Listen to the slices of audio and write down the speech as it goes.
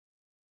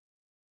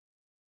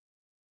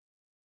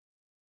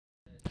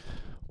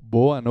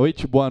Boa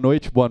noite, boa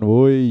noite, boa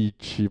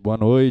noite. Boa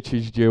noite,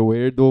 DJ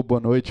Werdo. Boa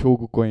noite,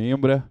 Hugo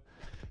Coimbra.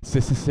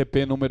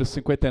 Cccp número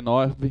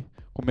 59,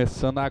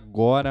 começando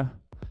agora.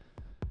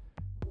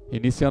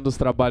 Iniciando os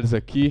trabalhos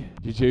aqui,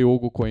 DJ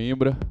Hugo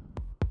Coimbra.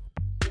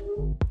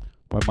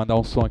 Vai mandar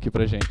um som aqui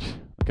pra gente.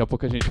 Daqui a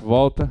pouco a gente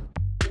volta.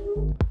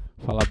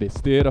 Falar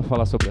besteira,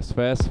 falar sobre as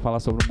festas, falar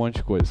sobre um monte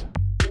de coisa.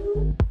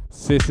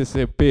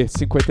 Cccp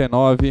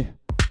 59,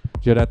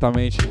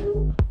 diretamente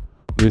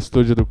do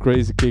estúdio do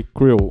Crazy Cake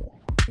Crew,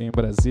 em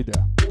Brasília.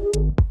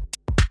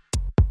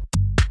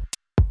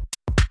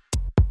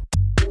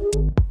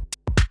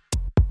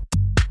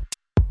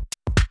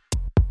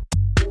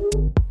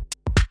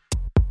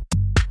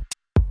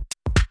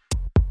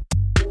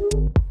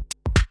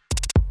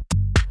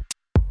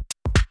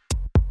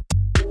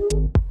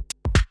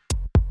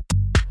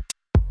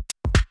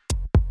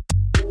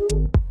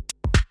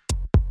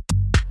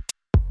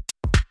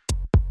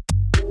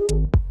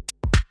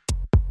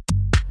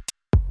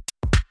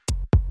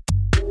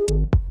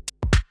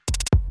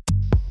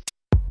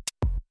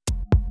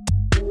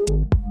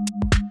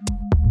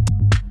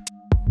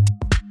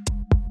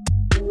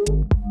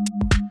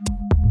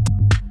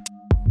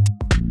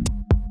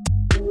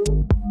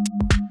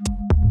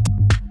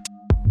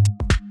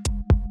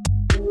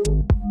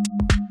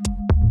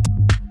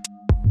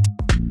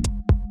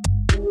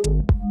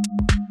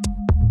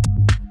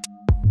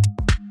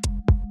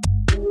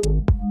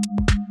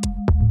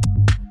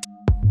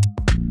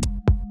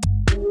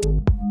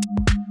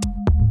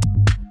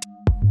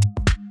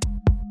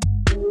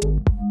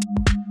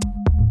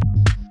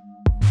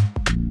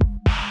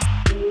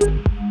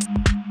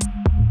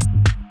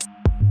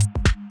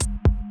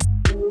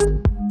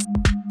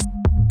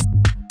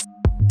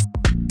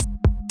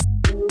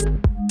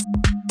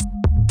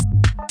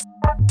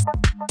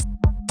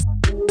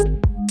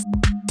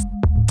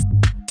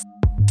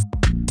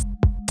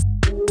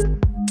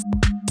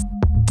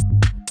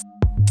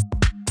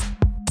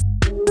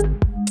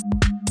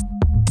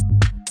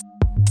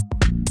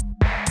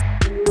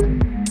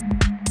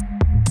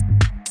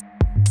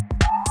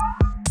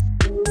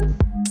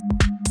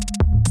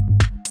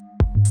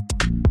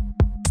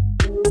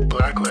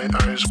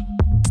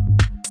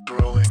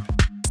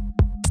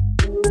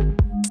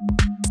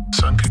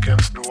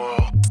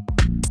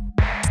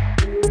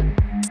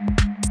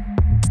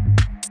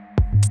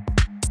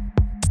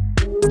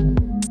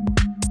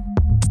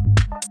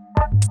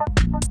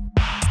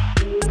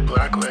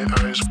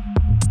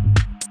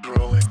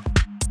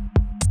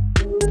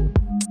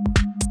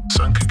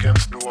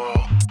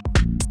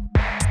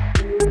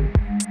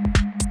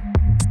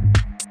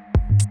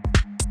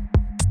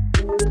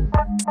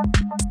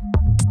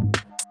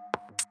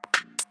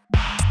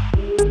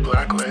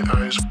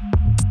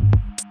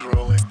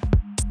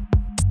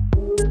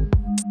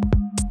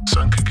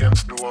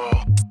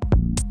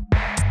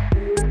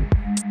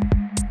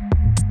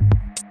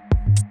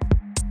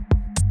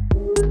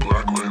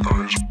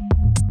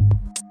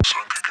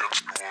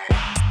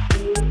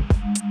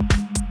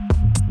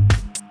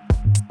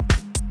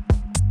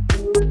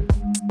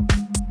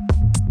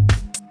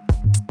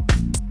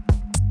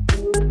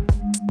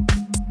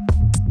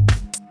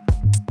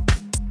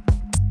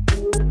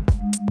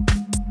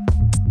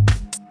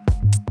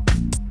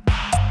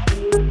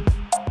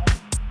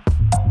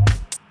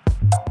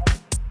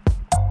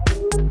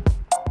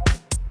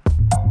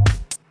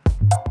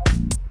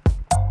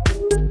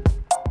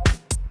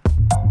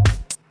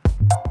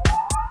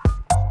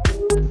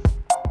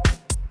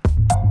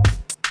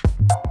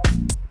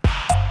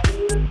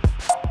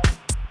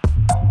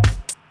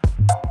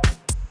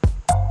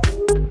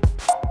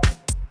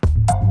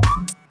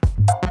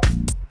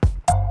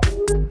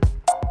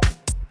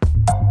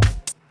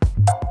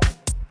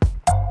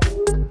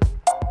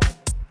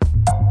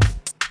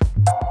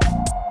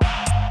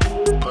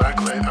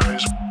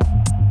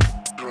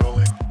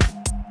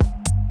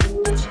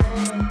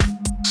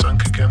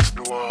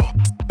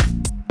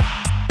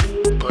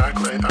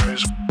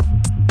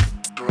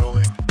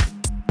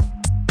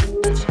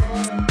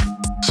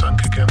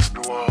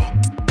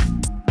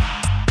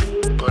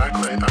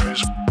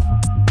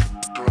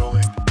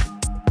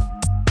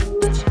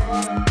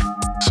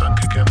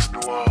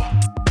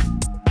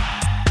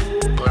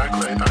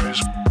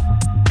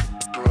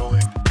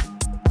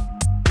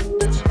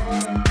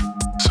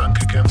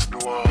 Sunk against the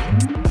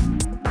wall.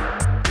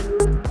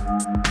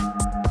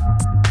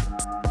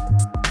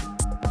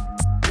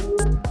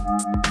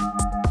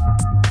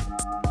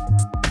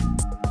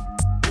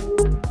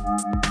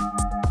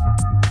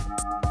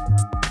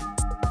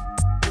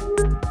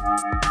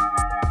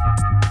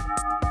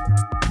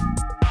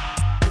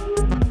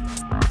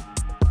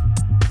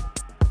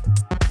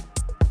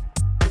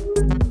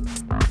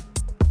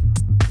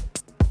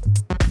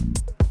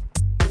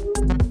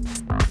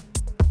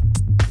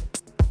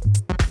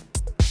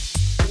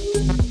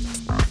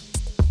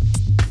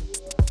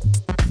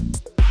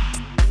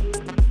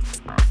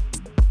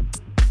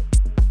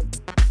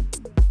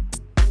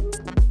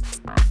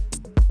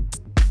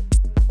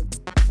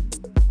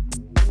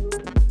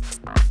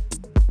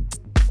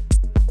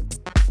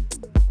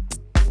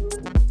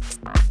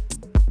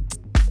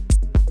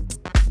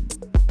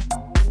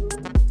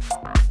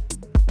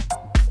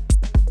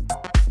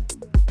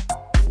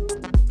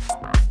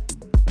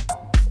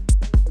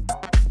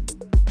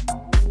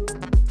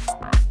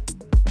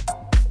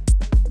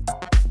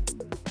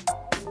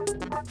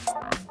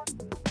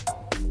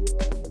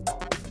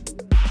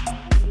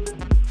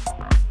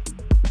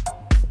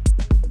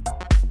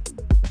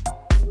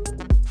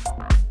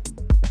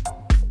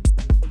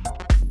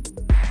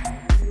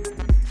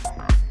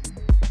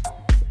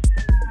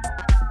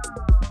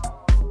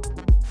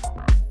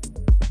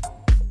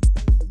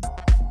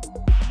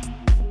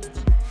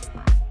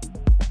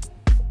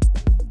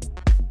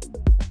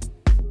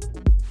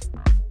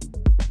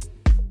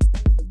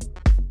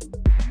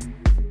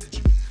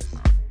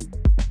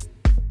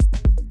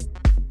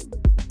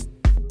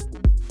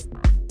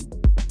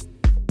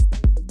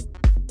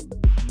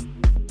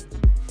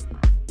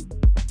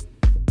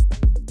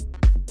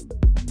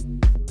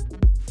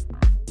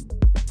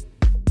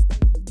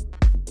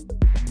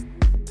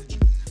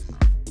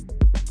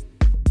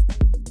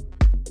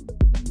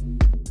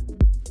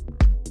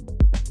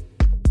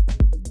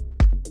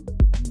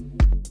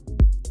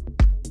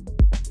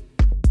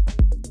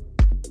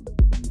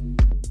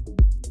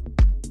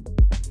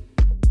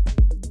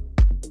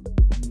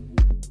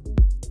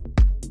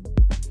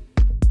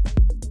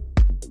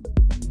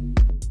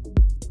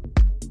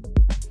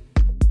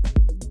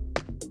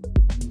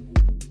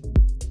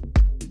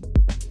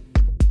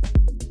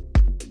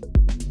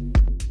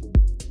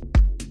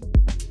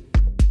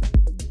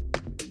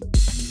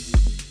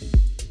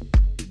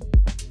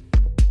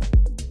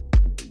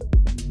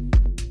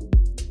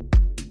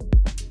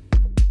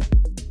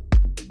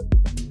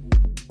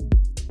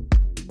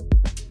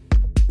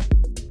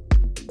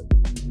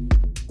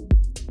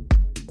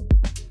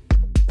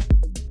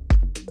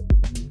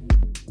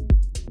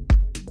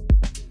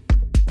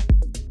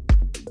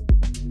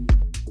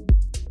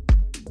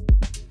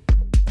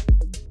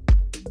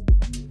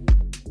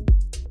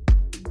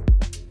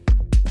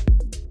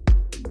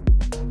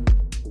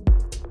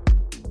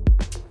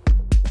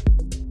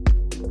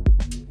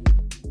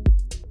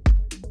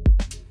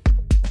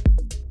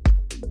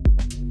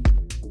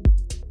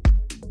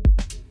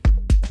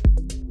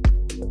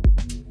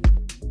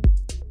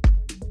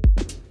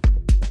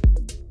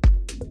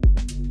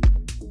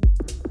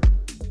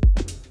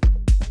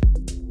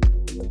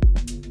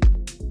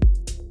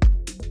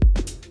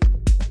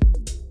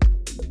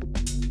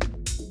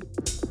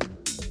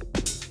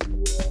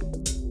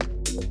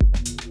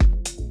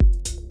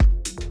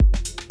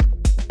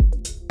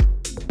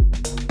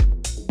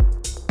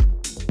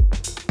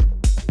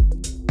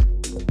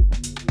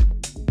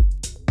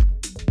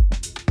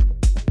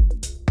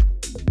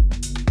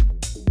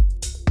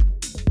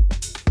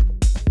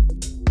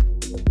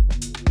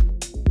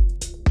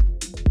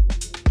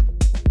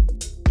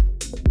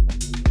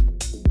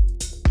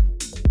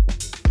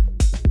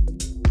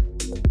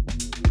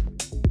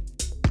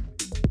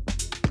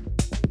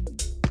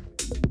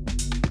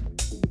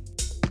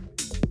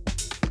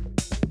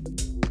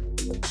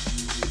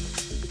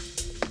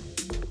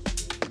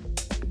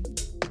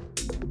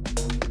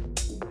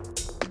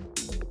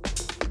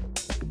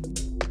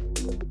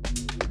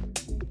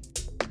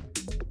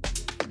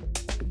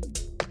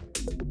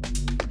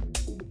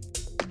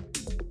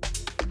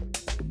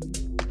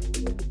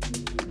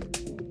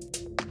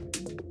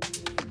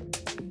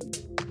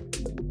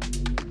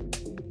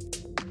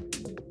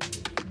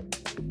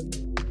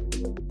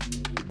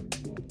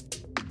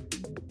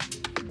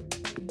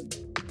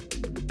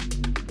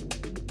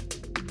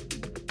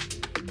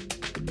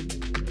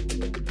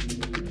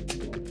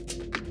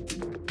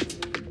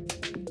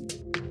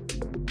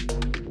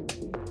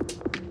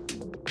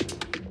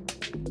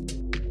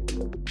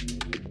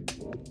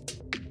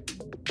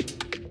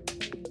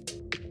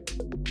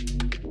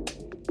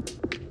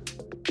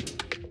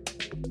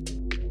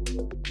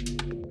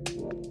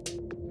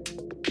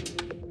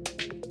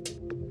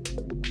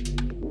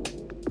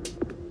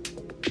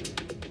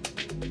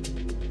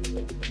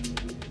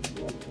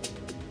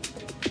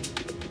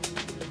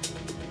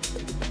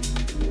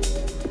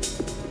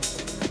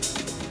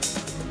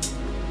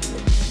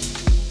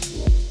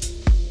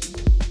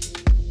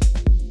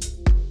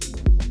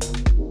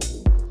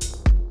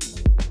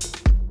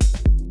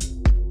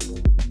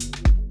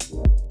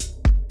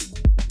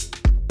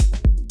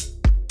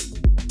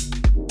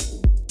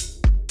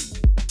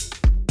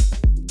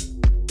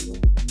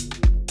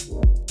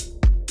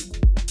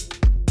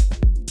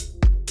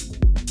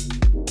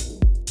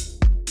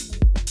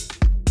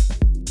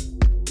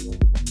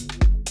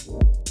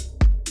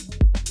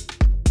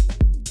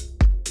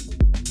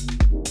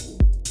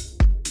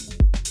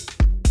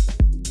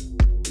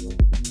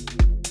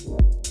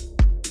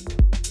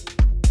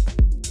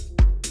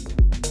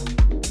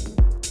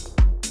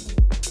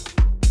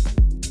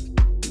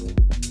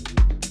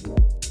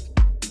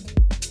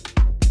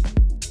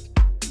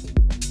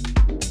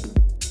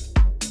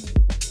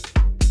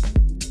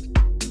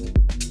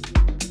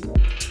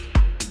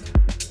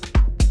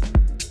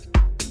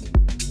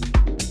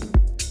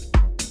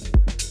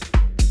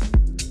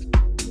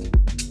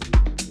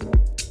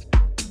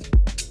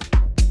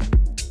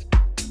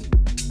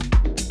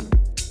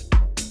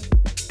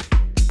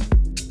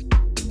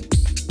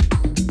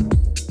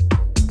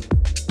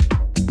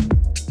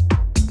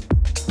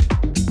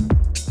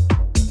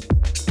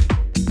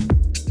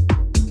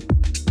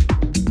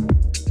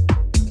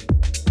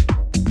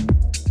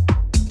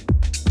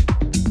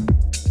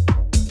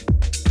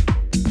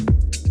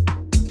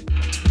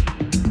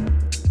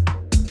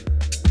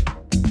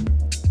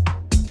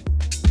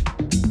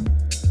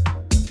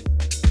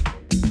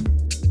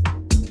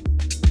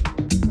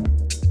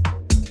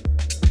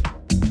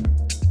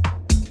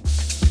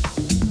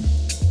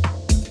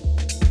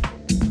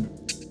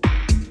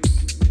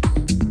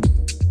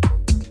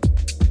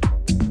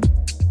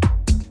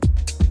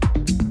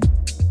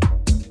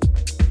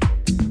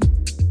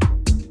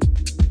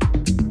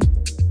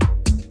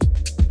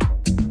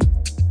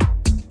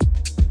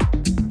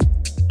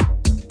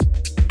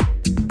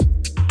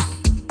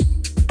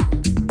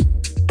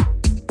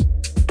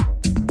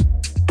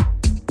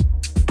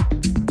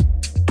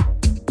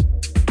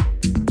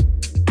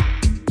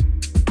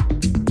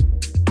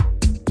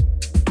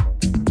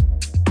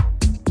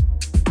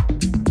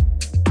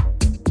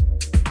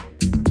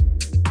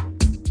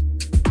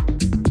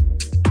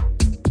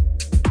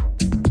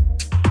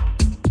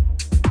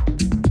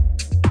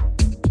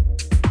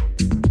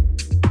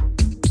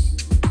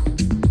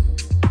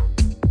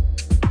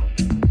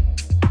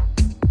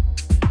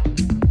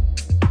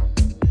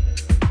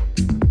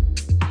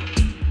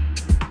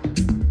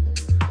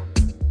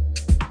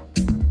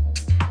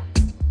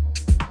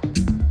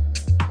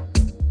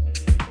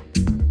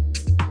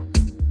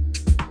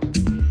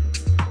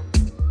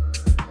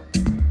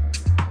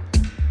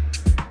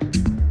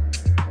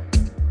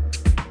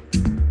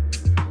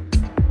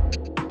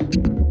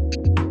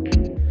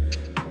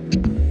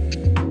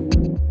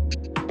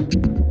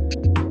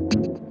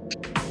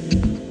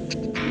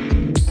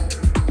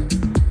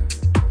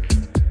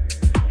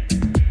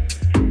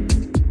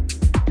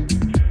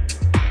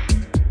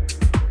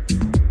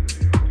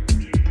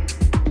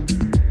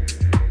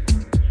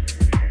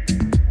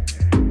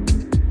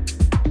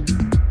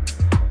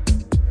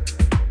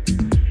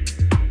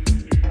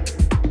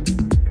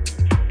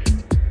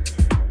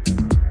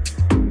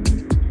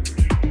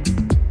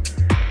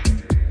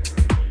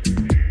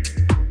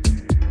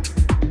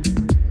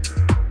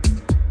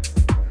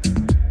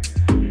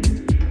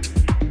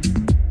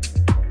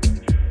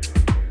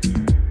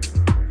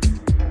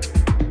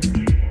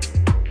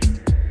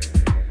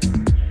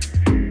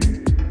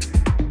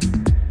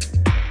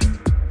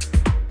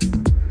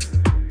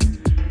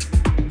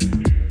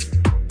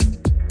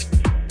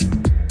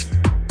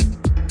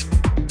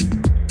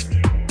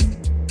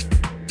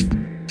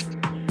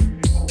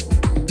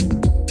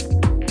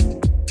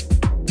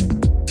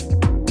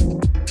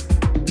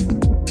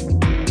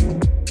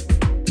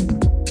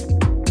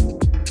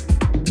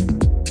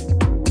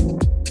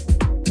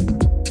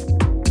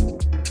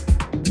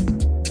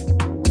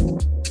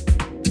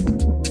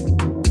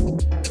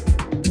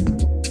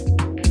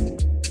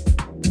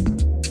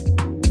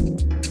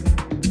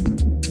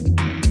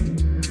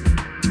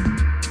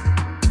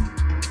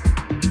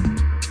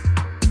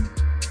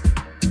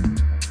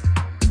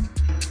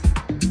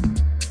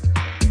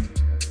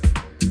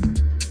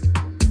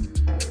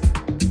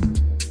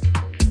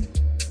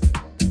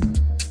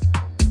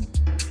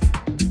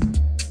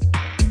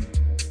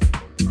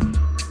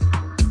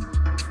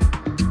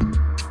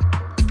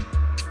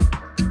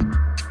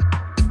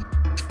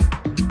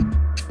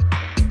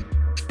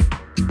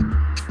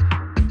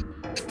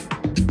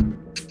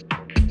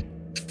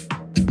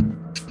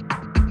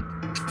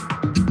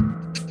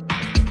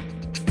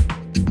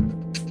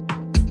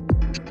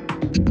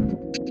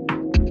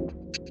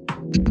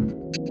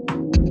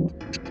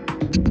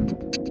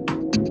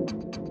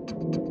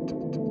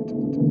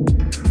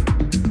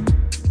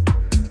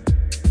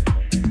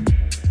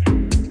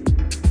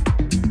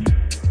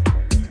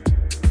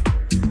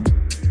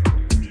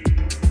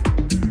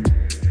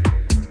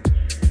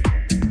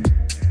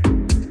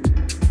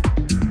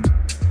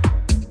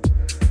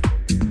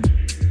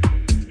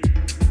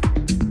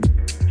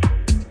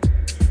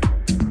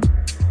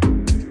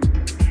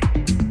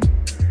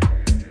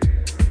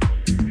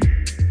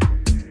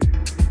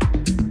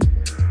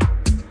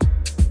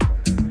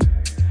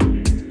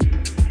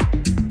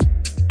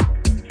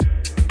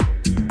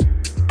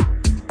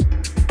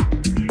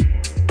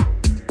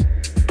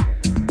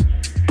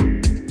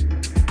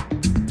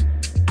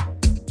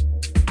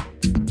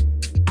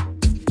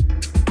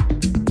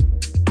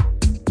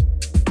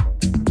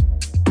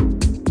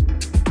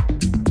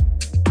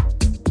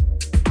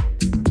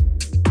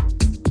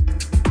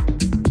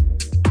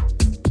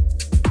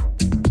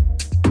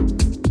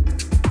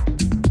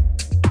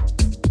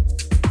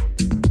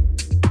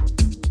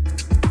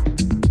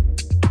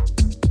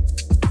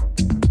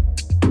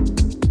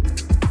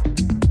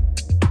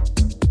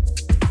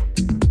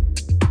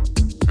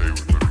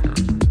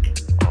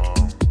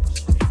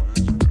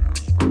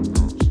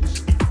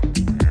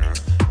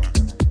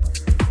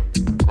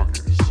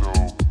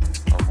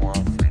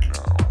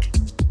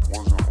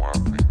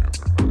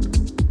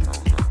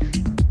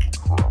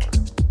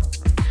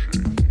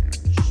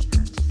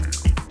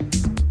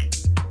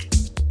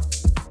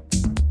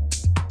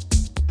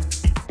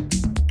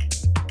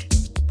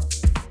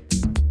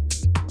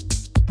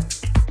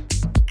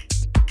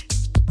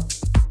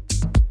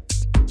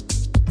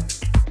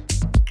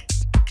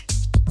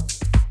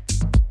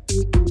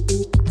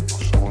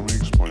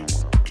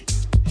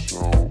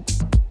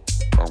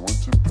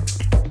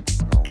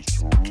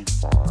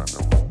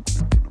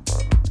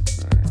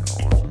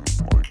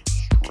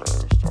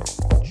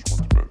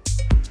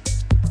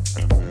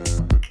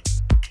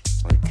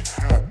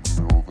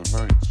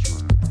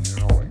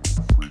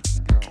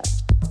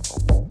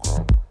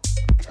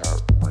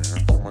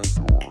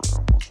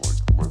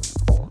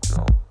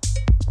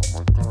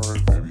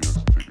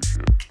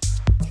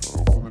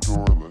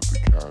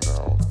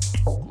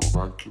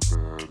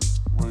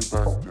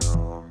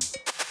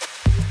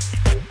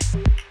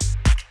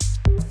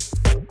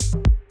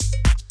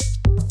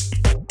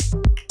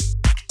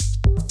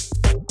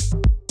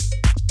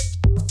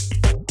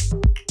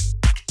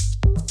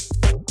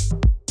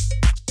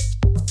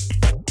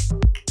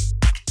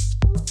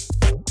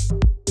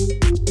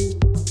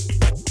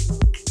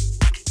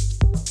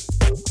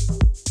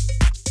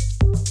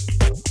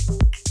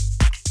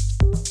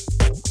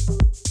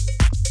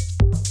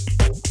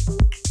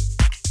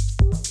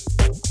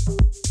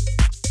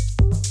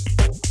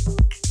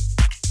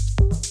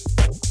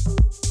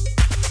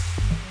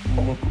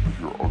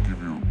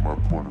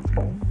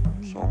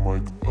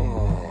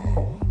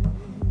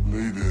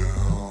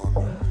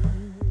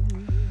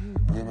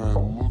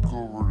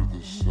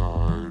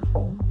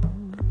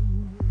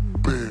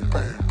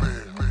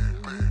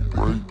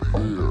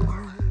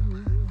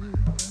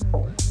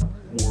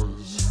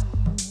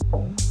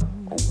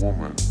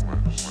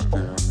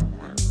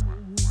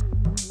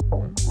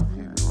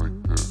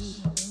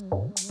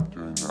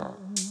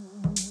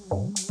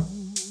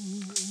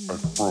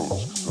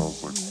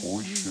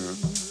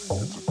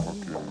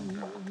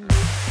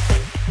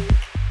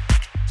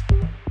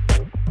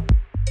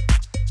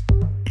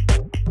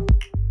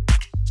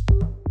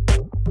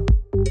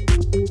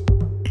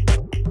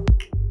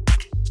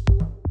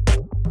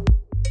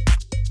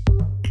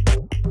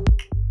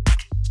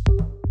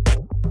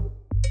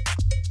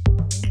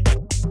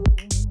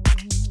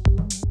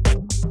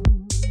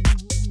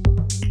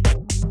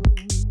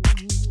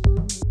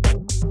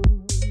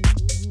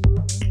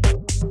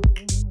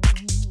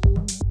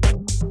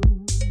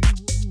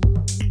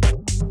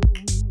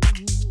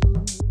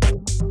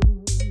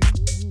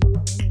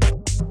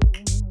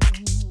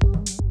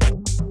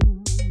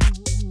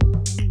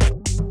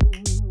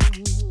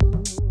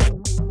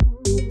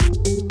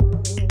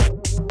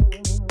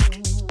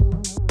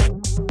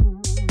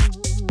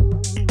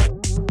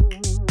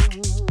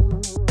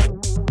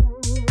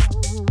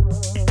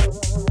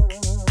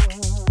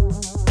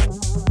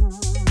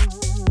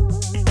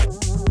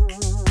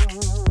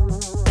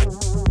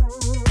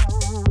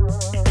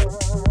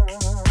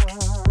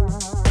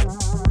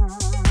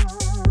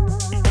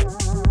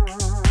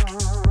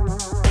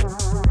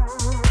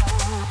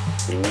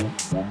 old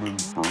woman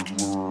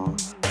burglar,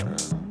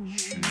 and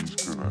she's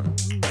gonna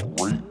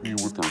rape me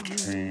with her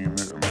cane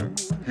and then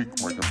take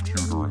my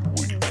computer and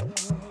leave.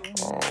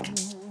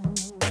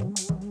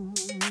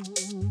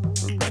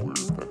 That'd be weird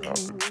if that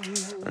happened.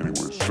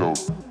 Anyway, so I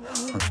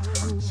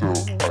froze. I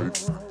was like,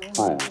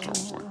 oh,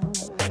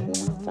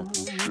 holy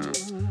fucking shit.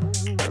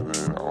 And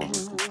then I was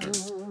like, okay,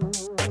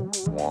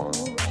 1,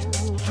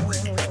 2, 3.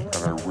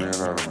 And I ran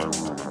out of my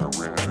room and I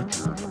ran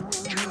into Jared. I'm like,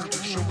 Jared,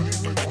 there's somebody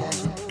in my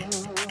closet.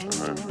 And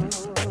then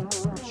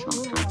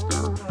insert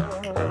joke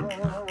there.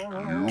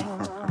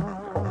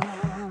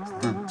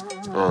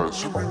 And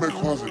somebody in my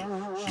closet.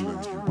 So then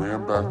he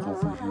ran back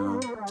over here.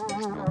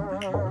 There's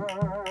nobody here.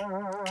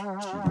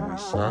 So then we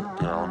sat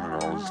down and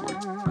I was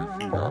like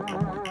freaking out. And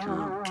I'm like,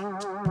 Jared,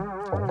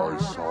 I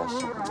saw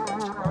somebody. I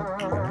was not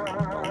doing it. I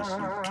was not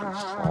asleep. I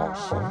saw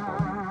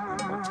somebody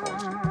in my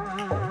closet.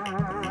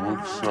 And he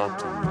looks up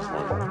and he's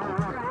like,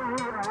 okay,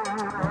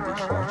 now this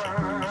sounds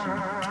crazy.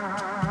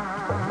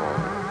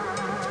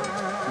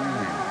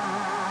 Cleaning.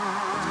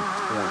 And he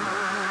pointed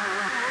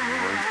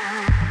right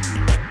here.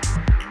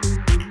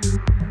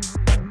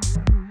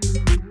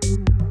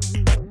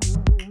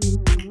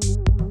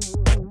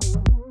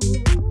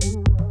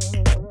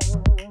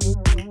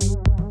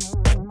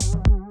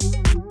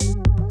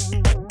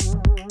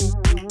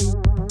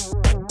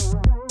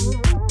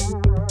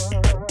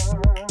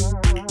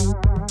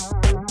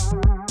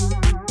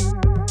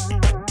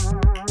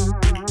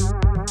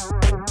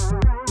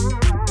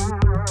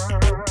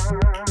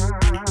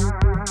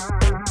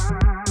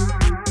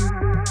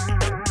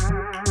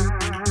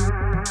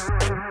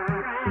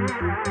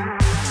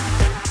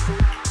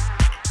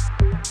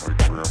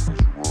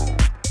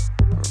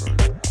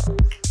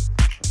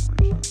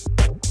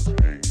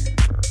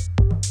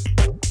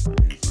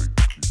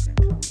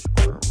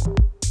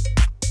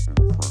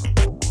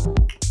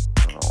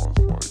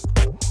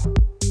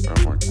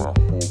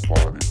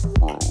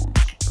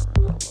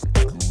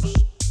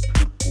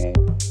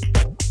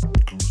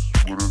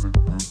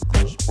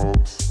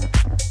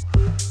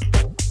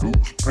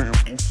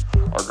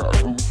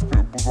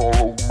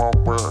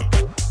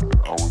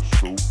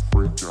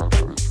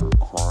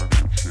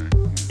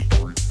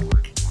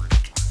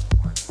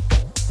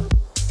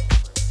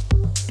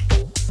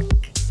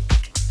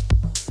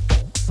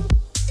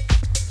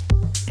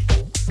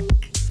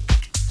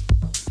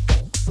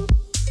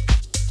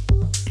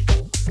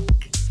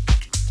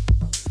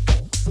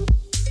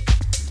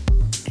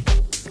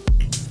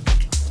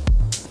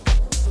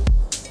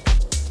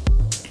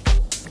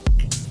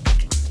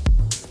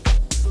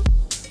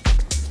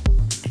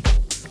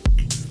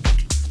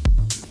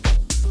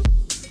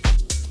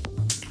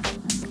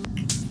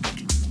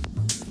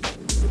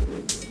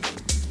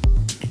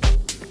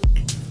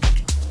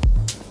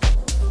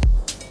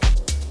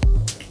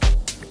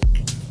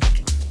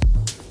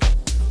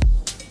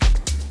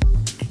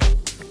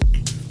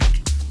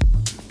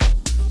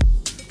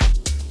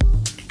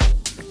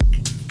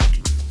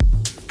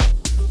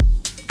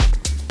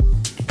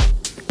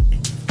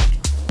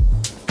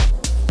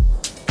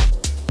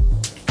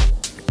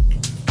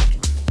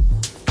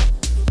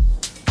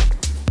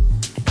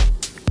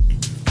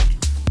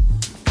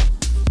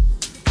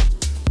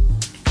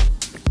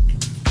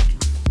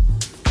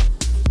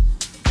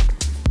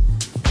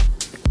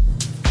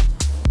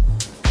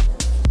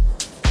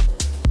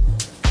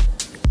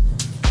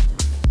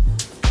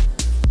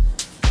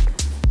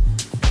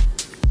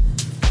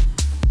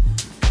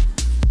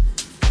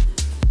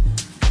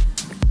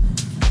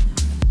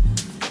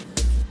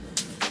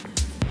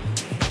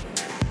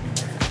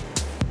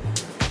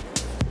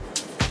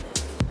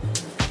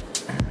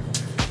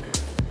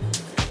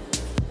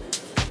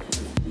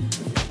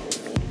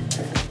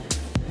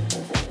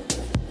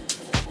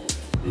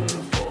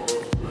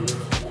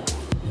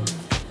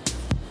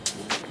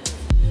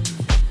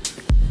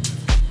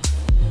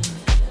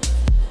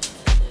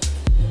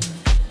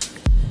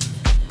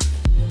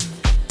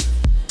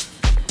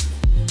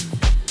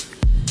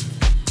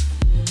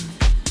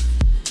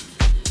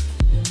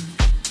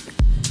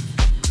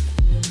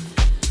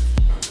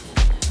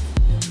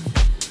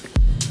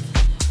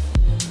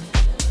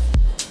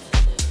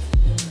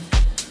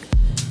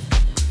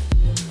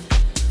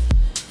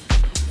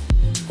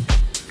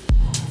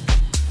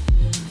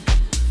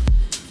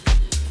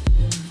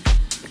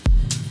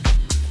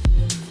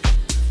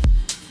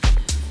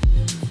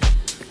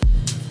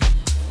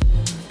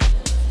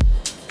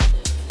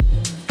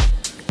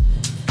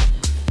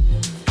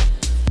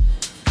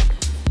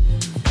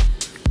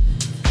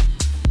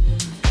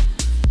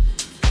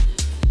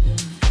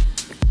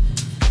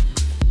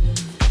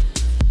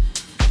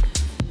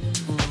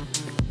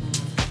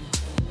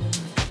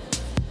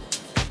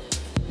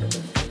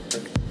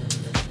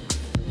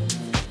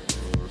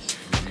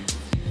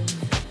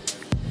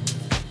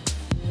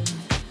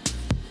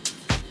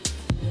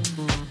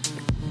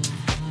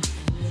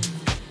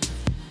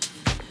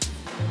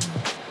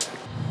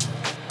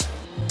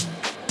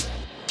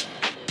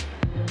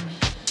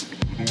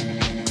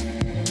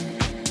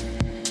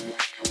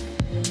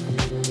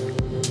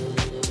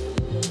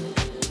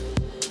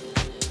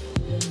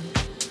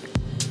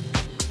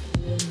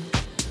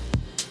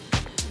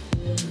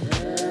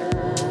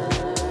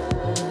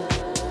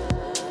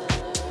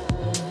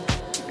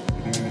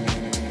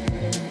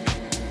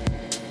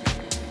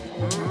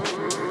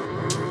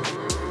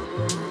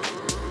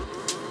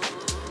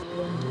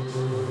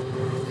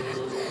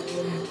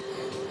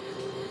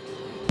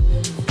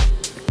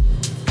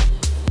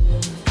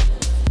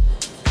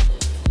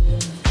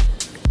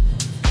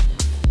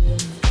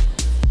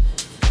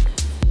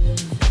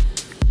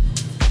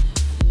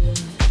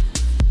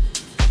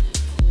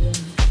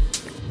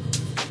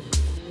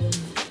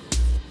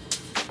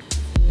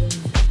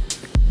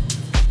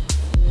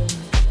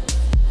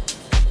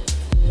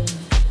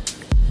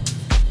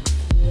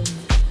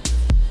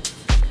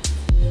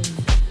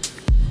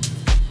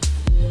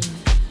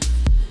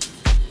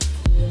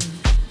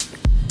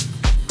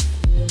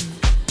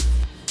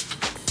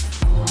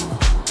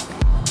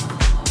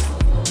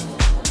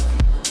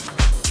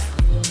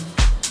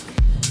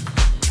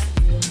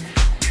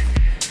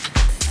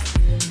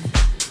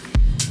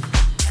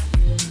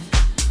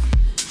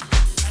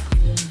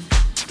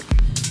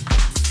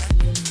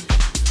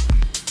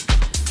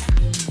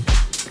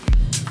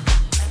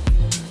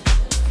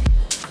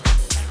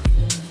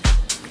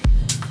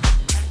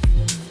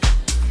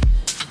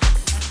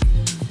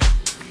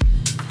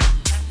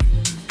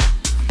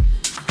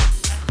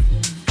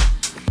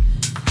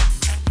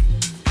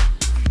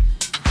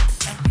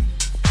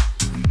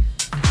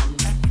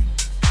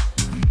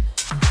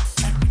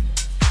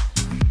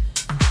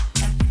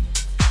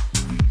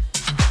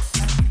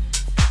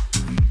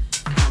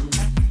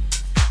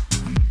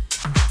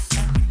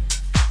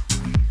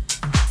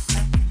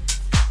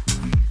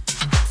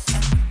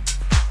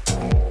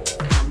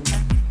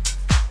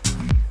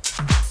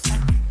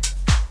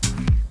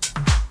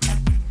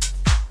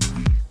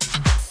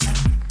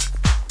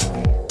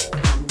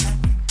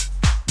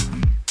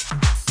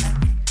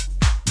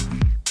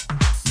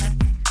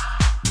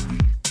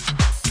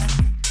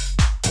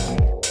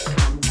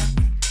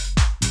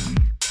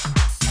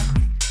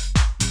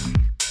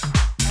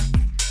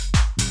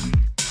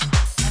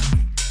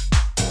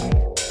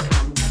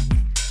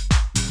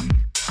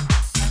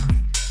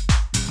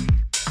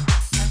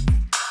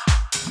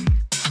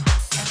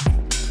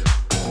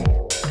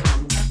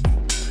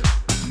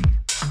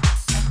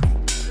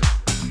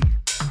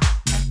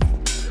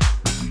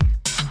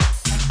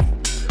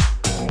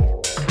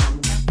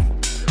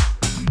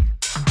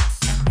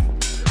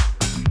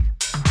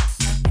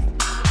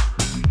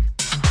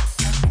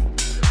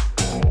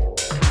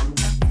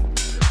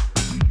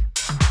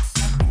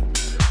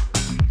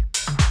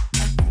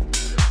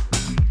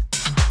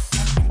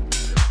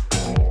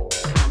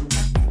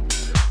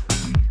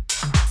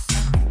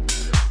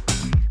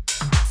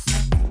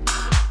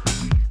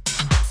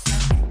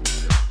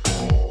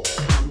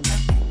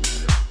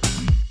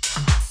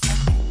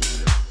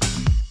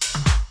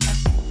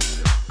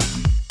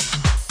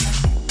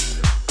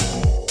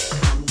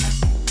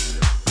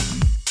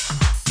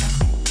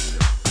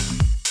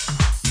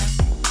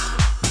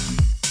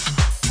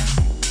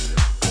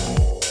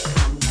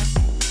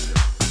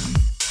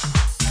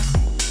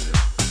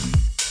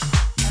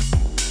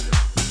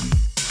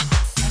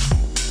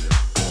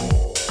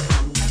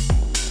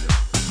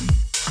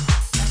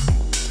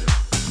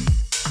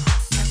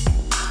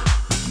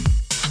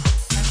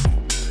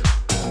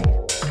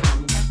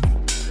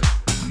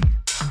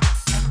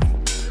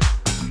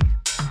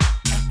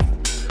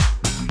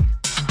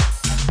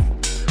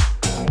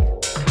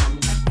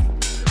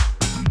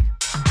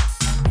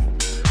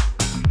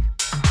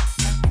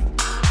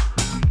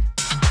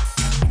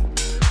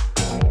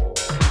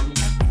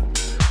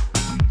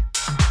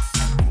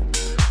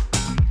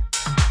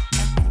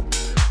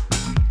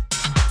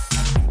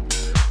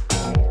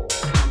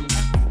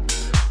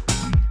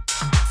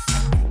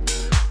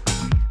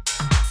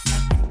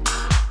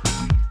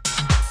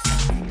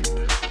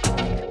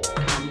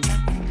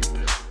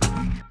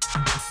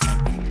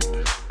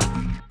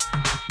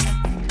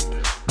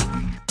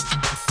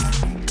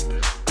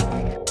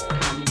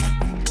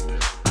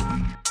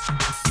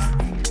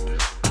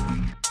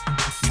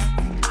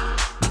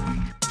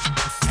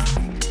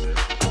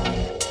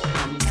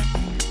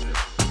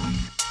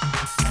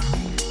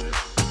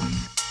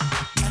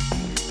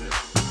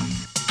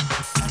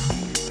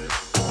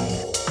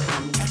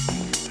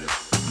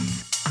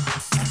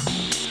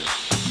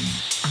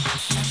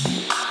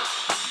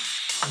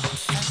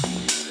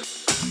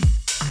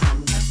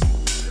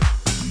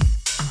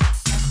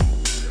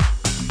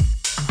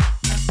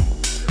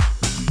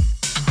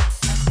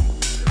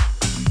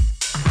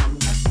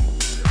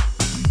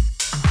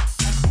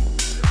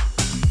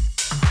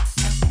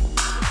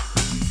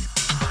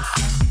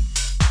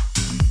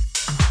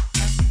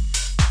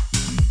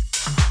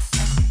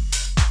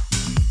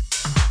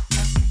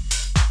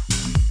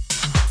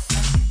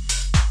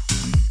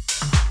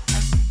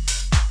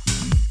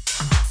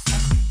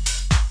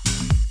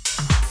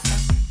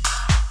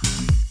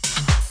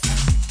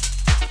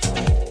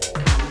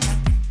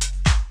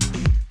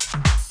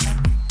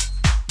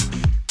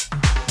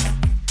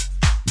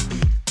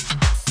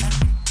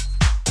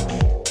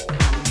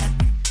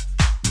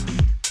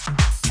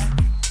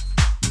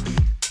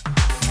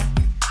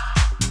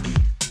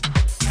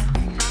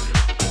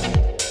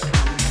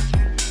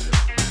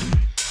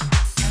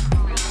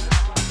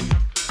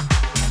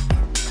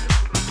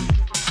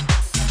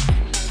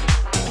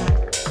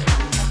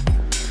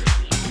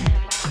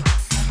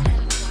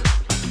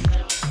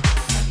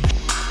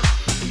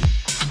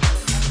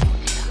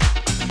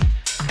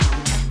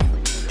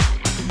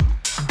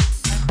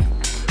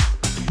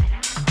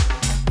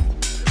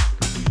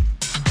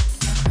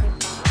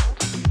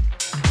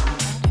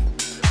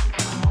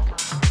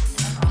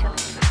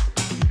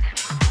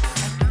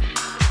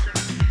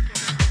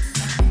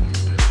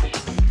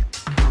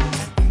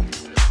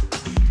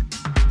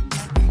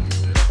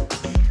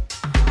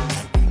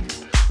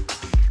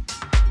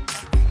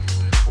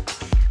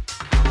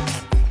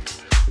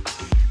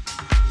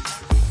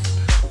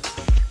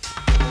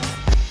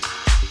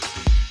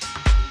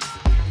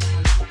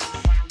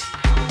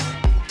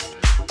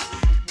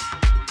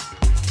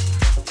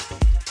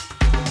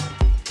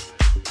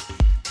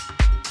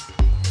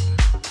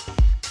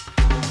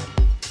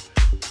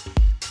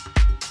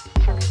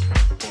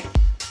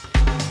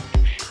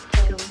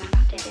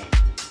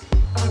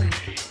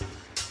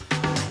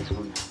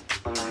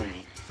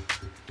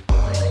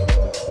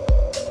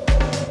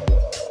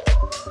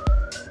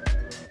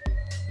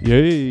 E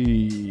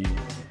aí?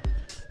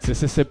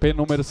 CCCP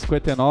número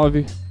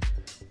 59,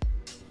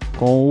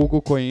 com o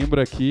Hugo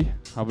Coimbra aqui,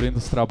 abrindo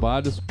os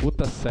trabalhos,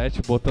 puta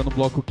set, botando o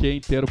bloco Q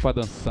inteiro pra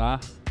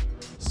dançar,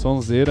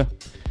 sonzeira.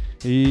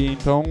 E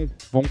então,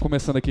 vamos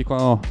começando aqui com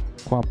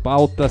a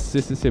pauta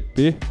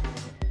CCCP,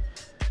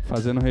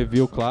 fazendo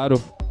review,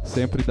 claro,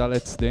 sempre da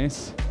Let's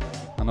Dance,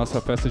 a nossa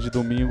festa de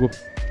domingo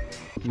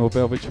no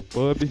Velvet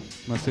Pub,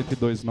 na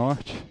 102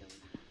 Norte.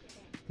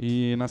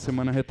 E na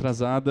semana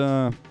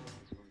retrasada,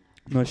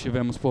 nós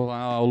tivemos por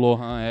lá o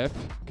Lohan F,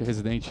 que é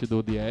residente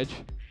do The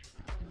Edge.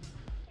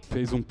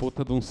 Fez um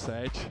puta de um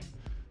set.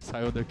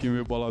 Saiu daqui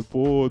meio bolado.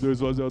 Pô, deu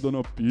esvaziada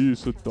na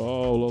pista e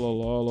tal.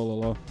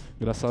 Lá.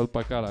 Engraçado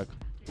pra caraca.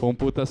 Foi um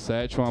puta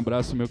set. Um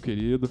abraço, meu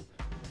querido.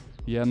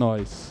 E é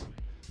nóis.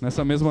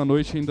 Nessa mesma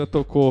noite ainda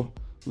tocou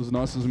os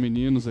nossos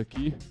meninos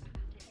aqui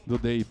do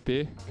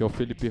DIP, que é o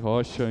Felipe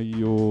Rocha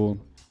e o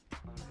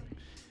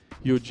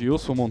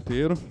Dilson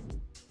Monteiro,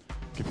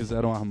 que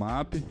fizeram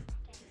armap.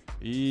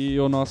 E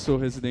o nosso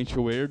residente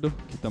Weirdo,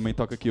 que também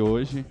toca aqui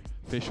hoje,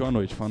 fechou a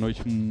noite. Foi uma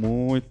noite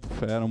muito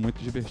fera,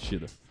 muito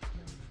divertida.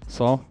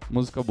 Só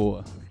música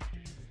boa.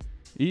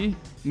 E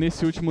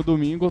nesse último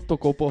domingo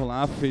tocou por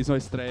lá, fez a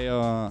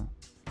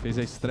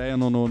estreia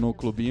no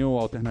clubinho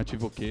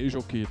Alternativo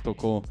Queijo, que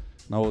tocou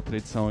na outra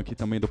edição aqui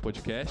também do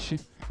podcast,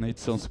 na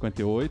edição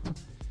 58.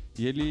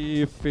 E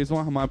ele fez um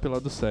armap lá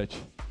do set.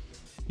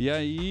 E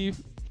aí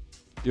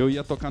eu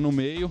ia tocar no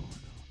meio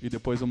e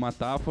depois uma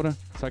Metáfora,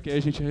 só que aí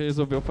a gente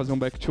resolveu fazer um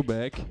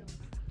back-to-back,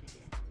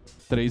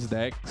 3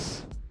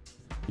 decks,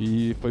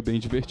 e foi bem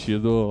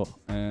divertido.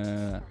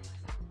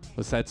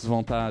 Os sets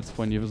vão estar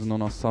disponíveis no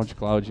nosso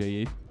SoundCloud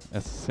aí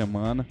essa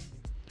semana,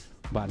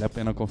 vale a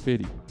pena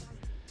conferir.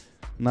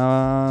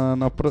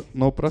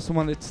 No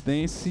próximo Let's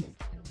Dance,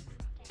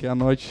 que é a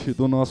noite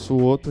do nosso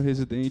outro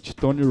residente,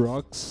 Tony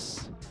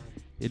Rocks,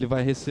 ele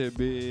vai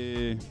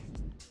receber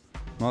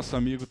nosso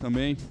amigo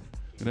também,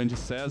 grande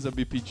César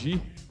BPD,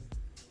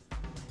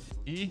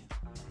 e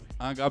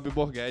a Gabi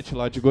Borghetti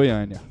lá de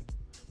Goiânia.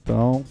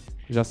 Então,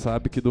 já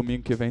sabe que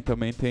domingo que vem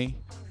também tem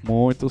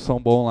muito som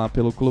bom lá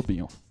pelo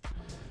clubinho.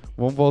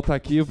 Vamos voltar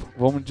aqui,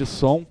 vamos de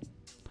som,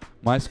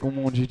 mais com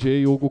um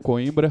DJ Hugo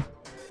Coimbra,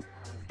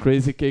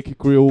 Crazy Cake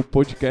Crew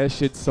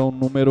Podcast, edição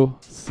número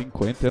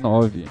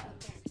 59.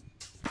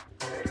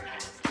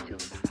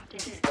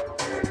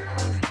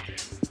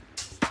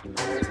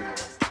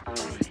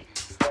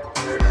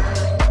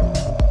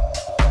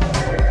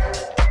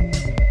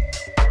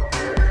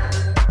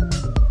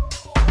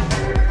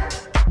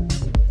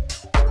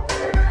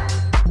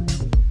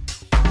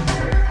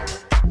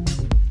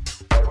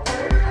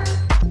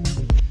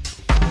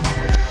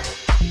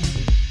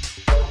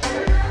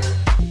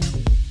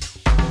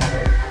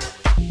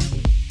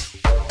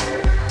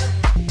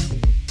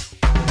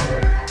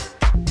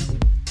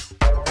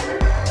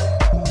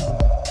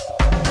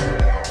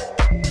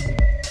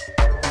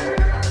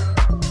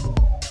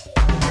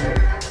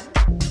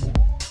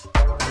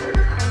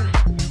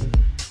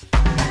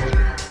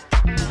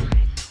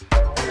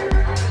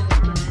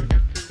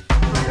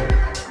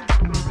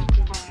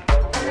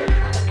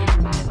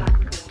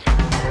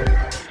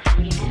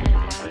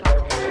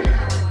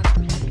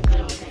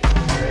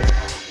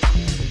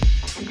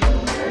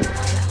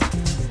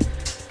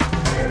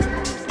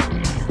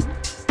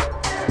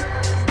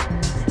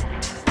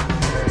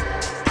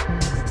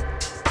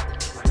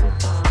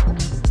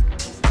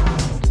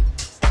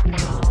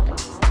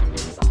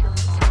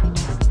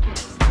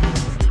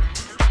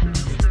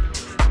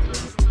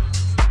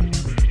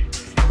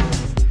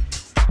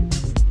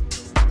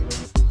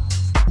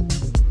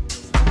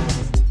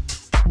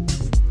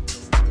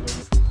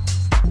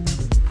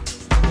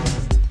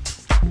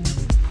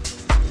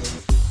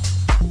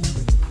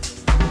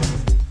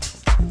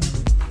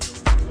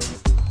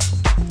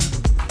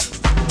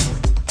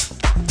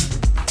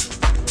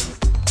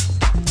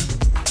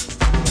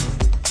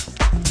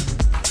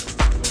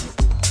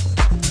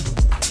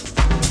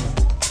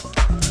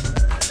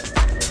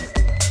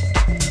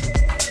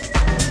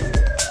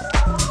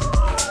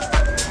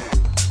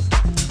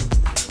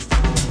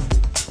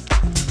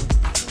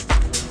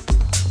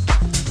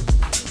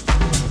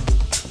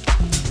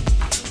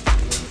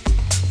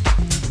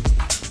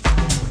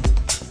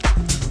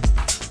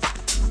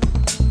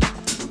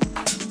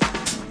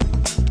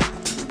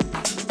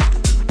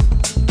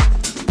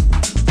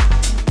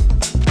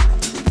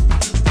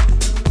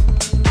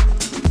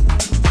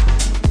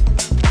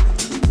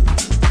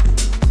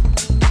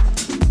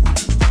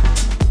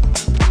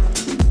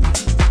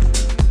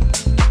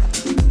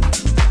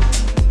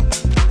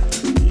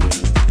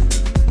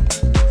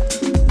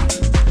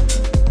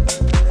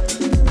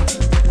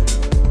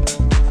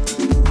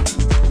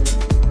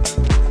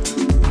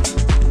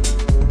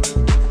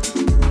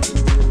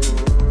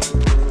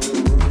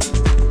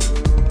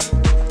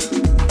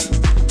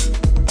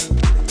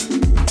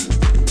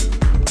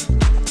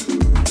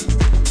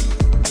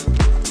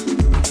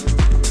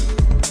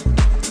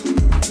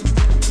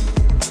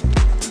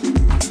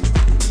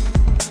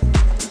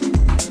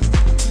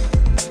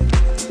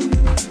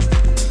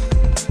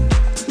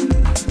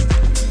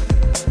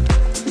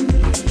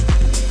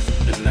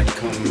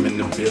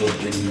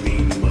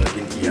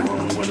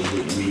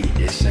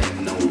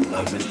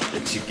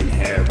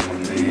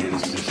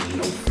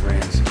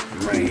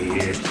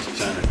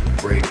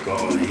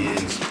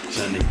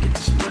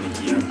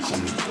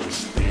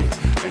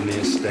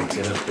 then stack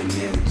it up and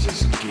then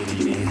just get it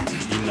in.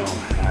 You know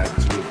how I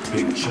do it,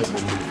 big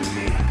trouble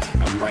moving in.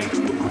 I'm right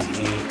with my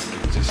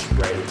hand, just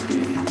right it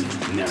in.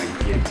 Now I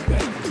get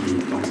back, you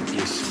don't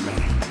get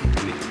smacked.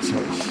 Nigga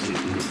talk shit,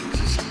 nigga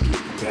just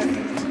get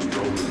back.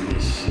 Rolling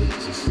this shit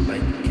just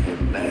like a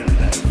cat,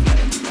 laugh.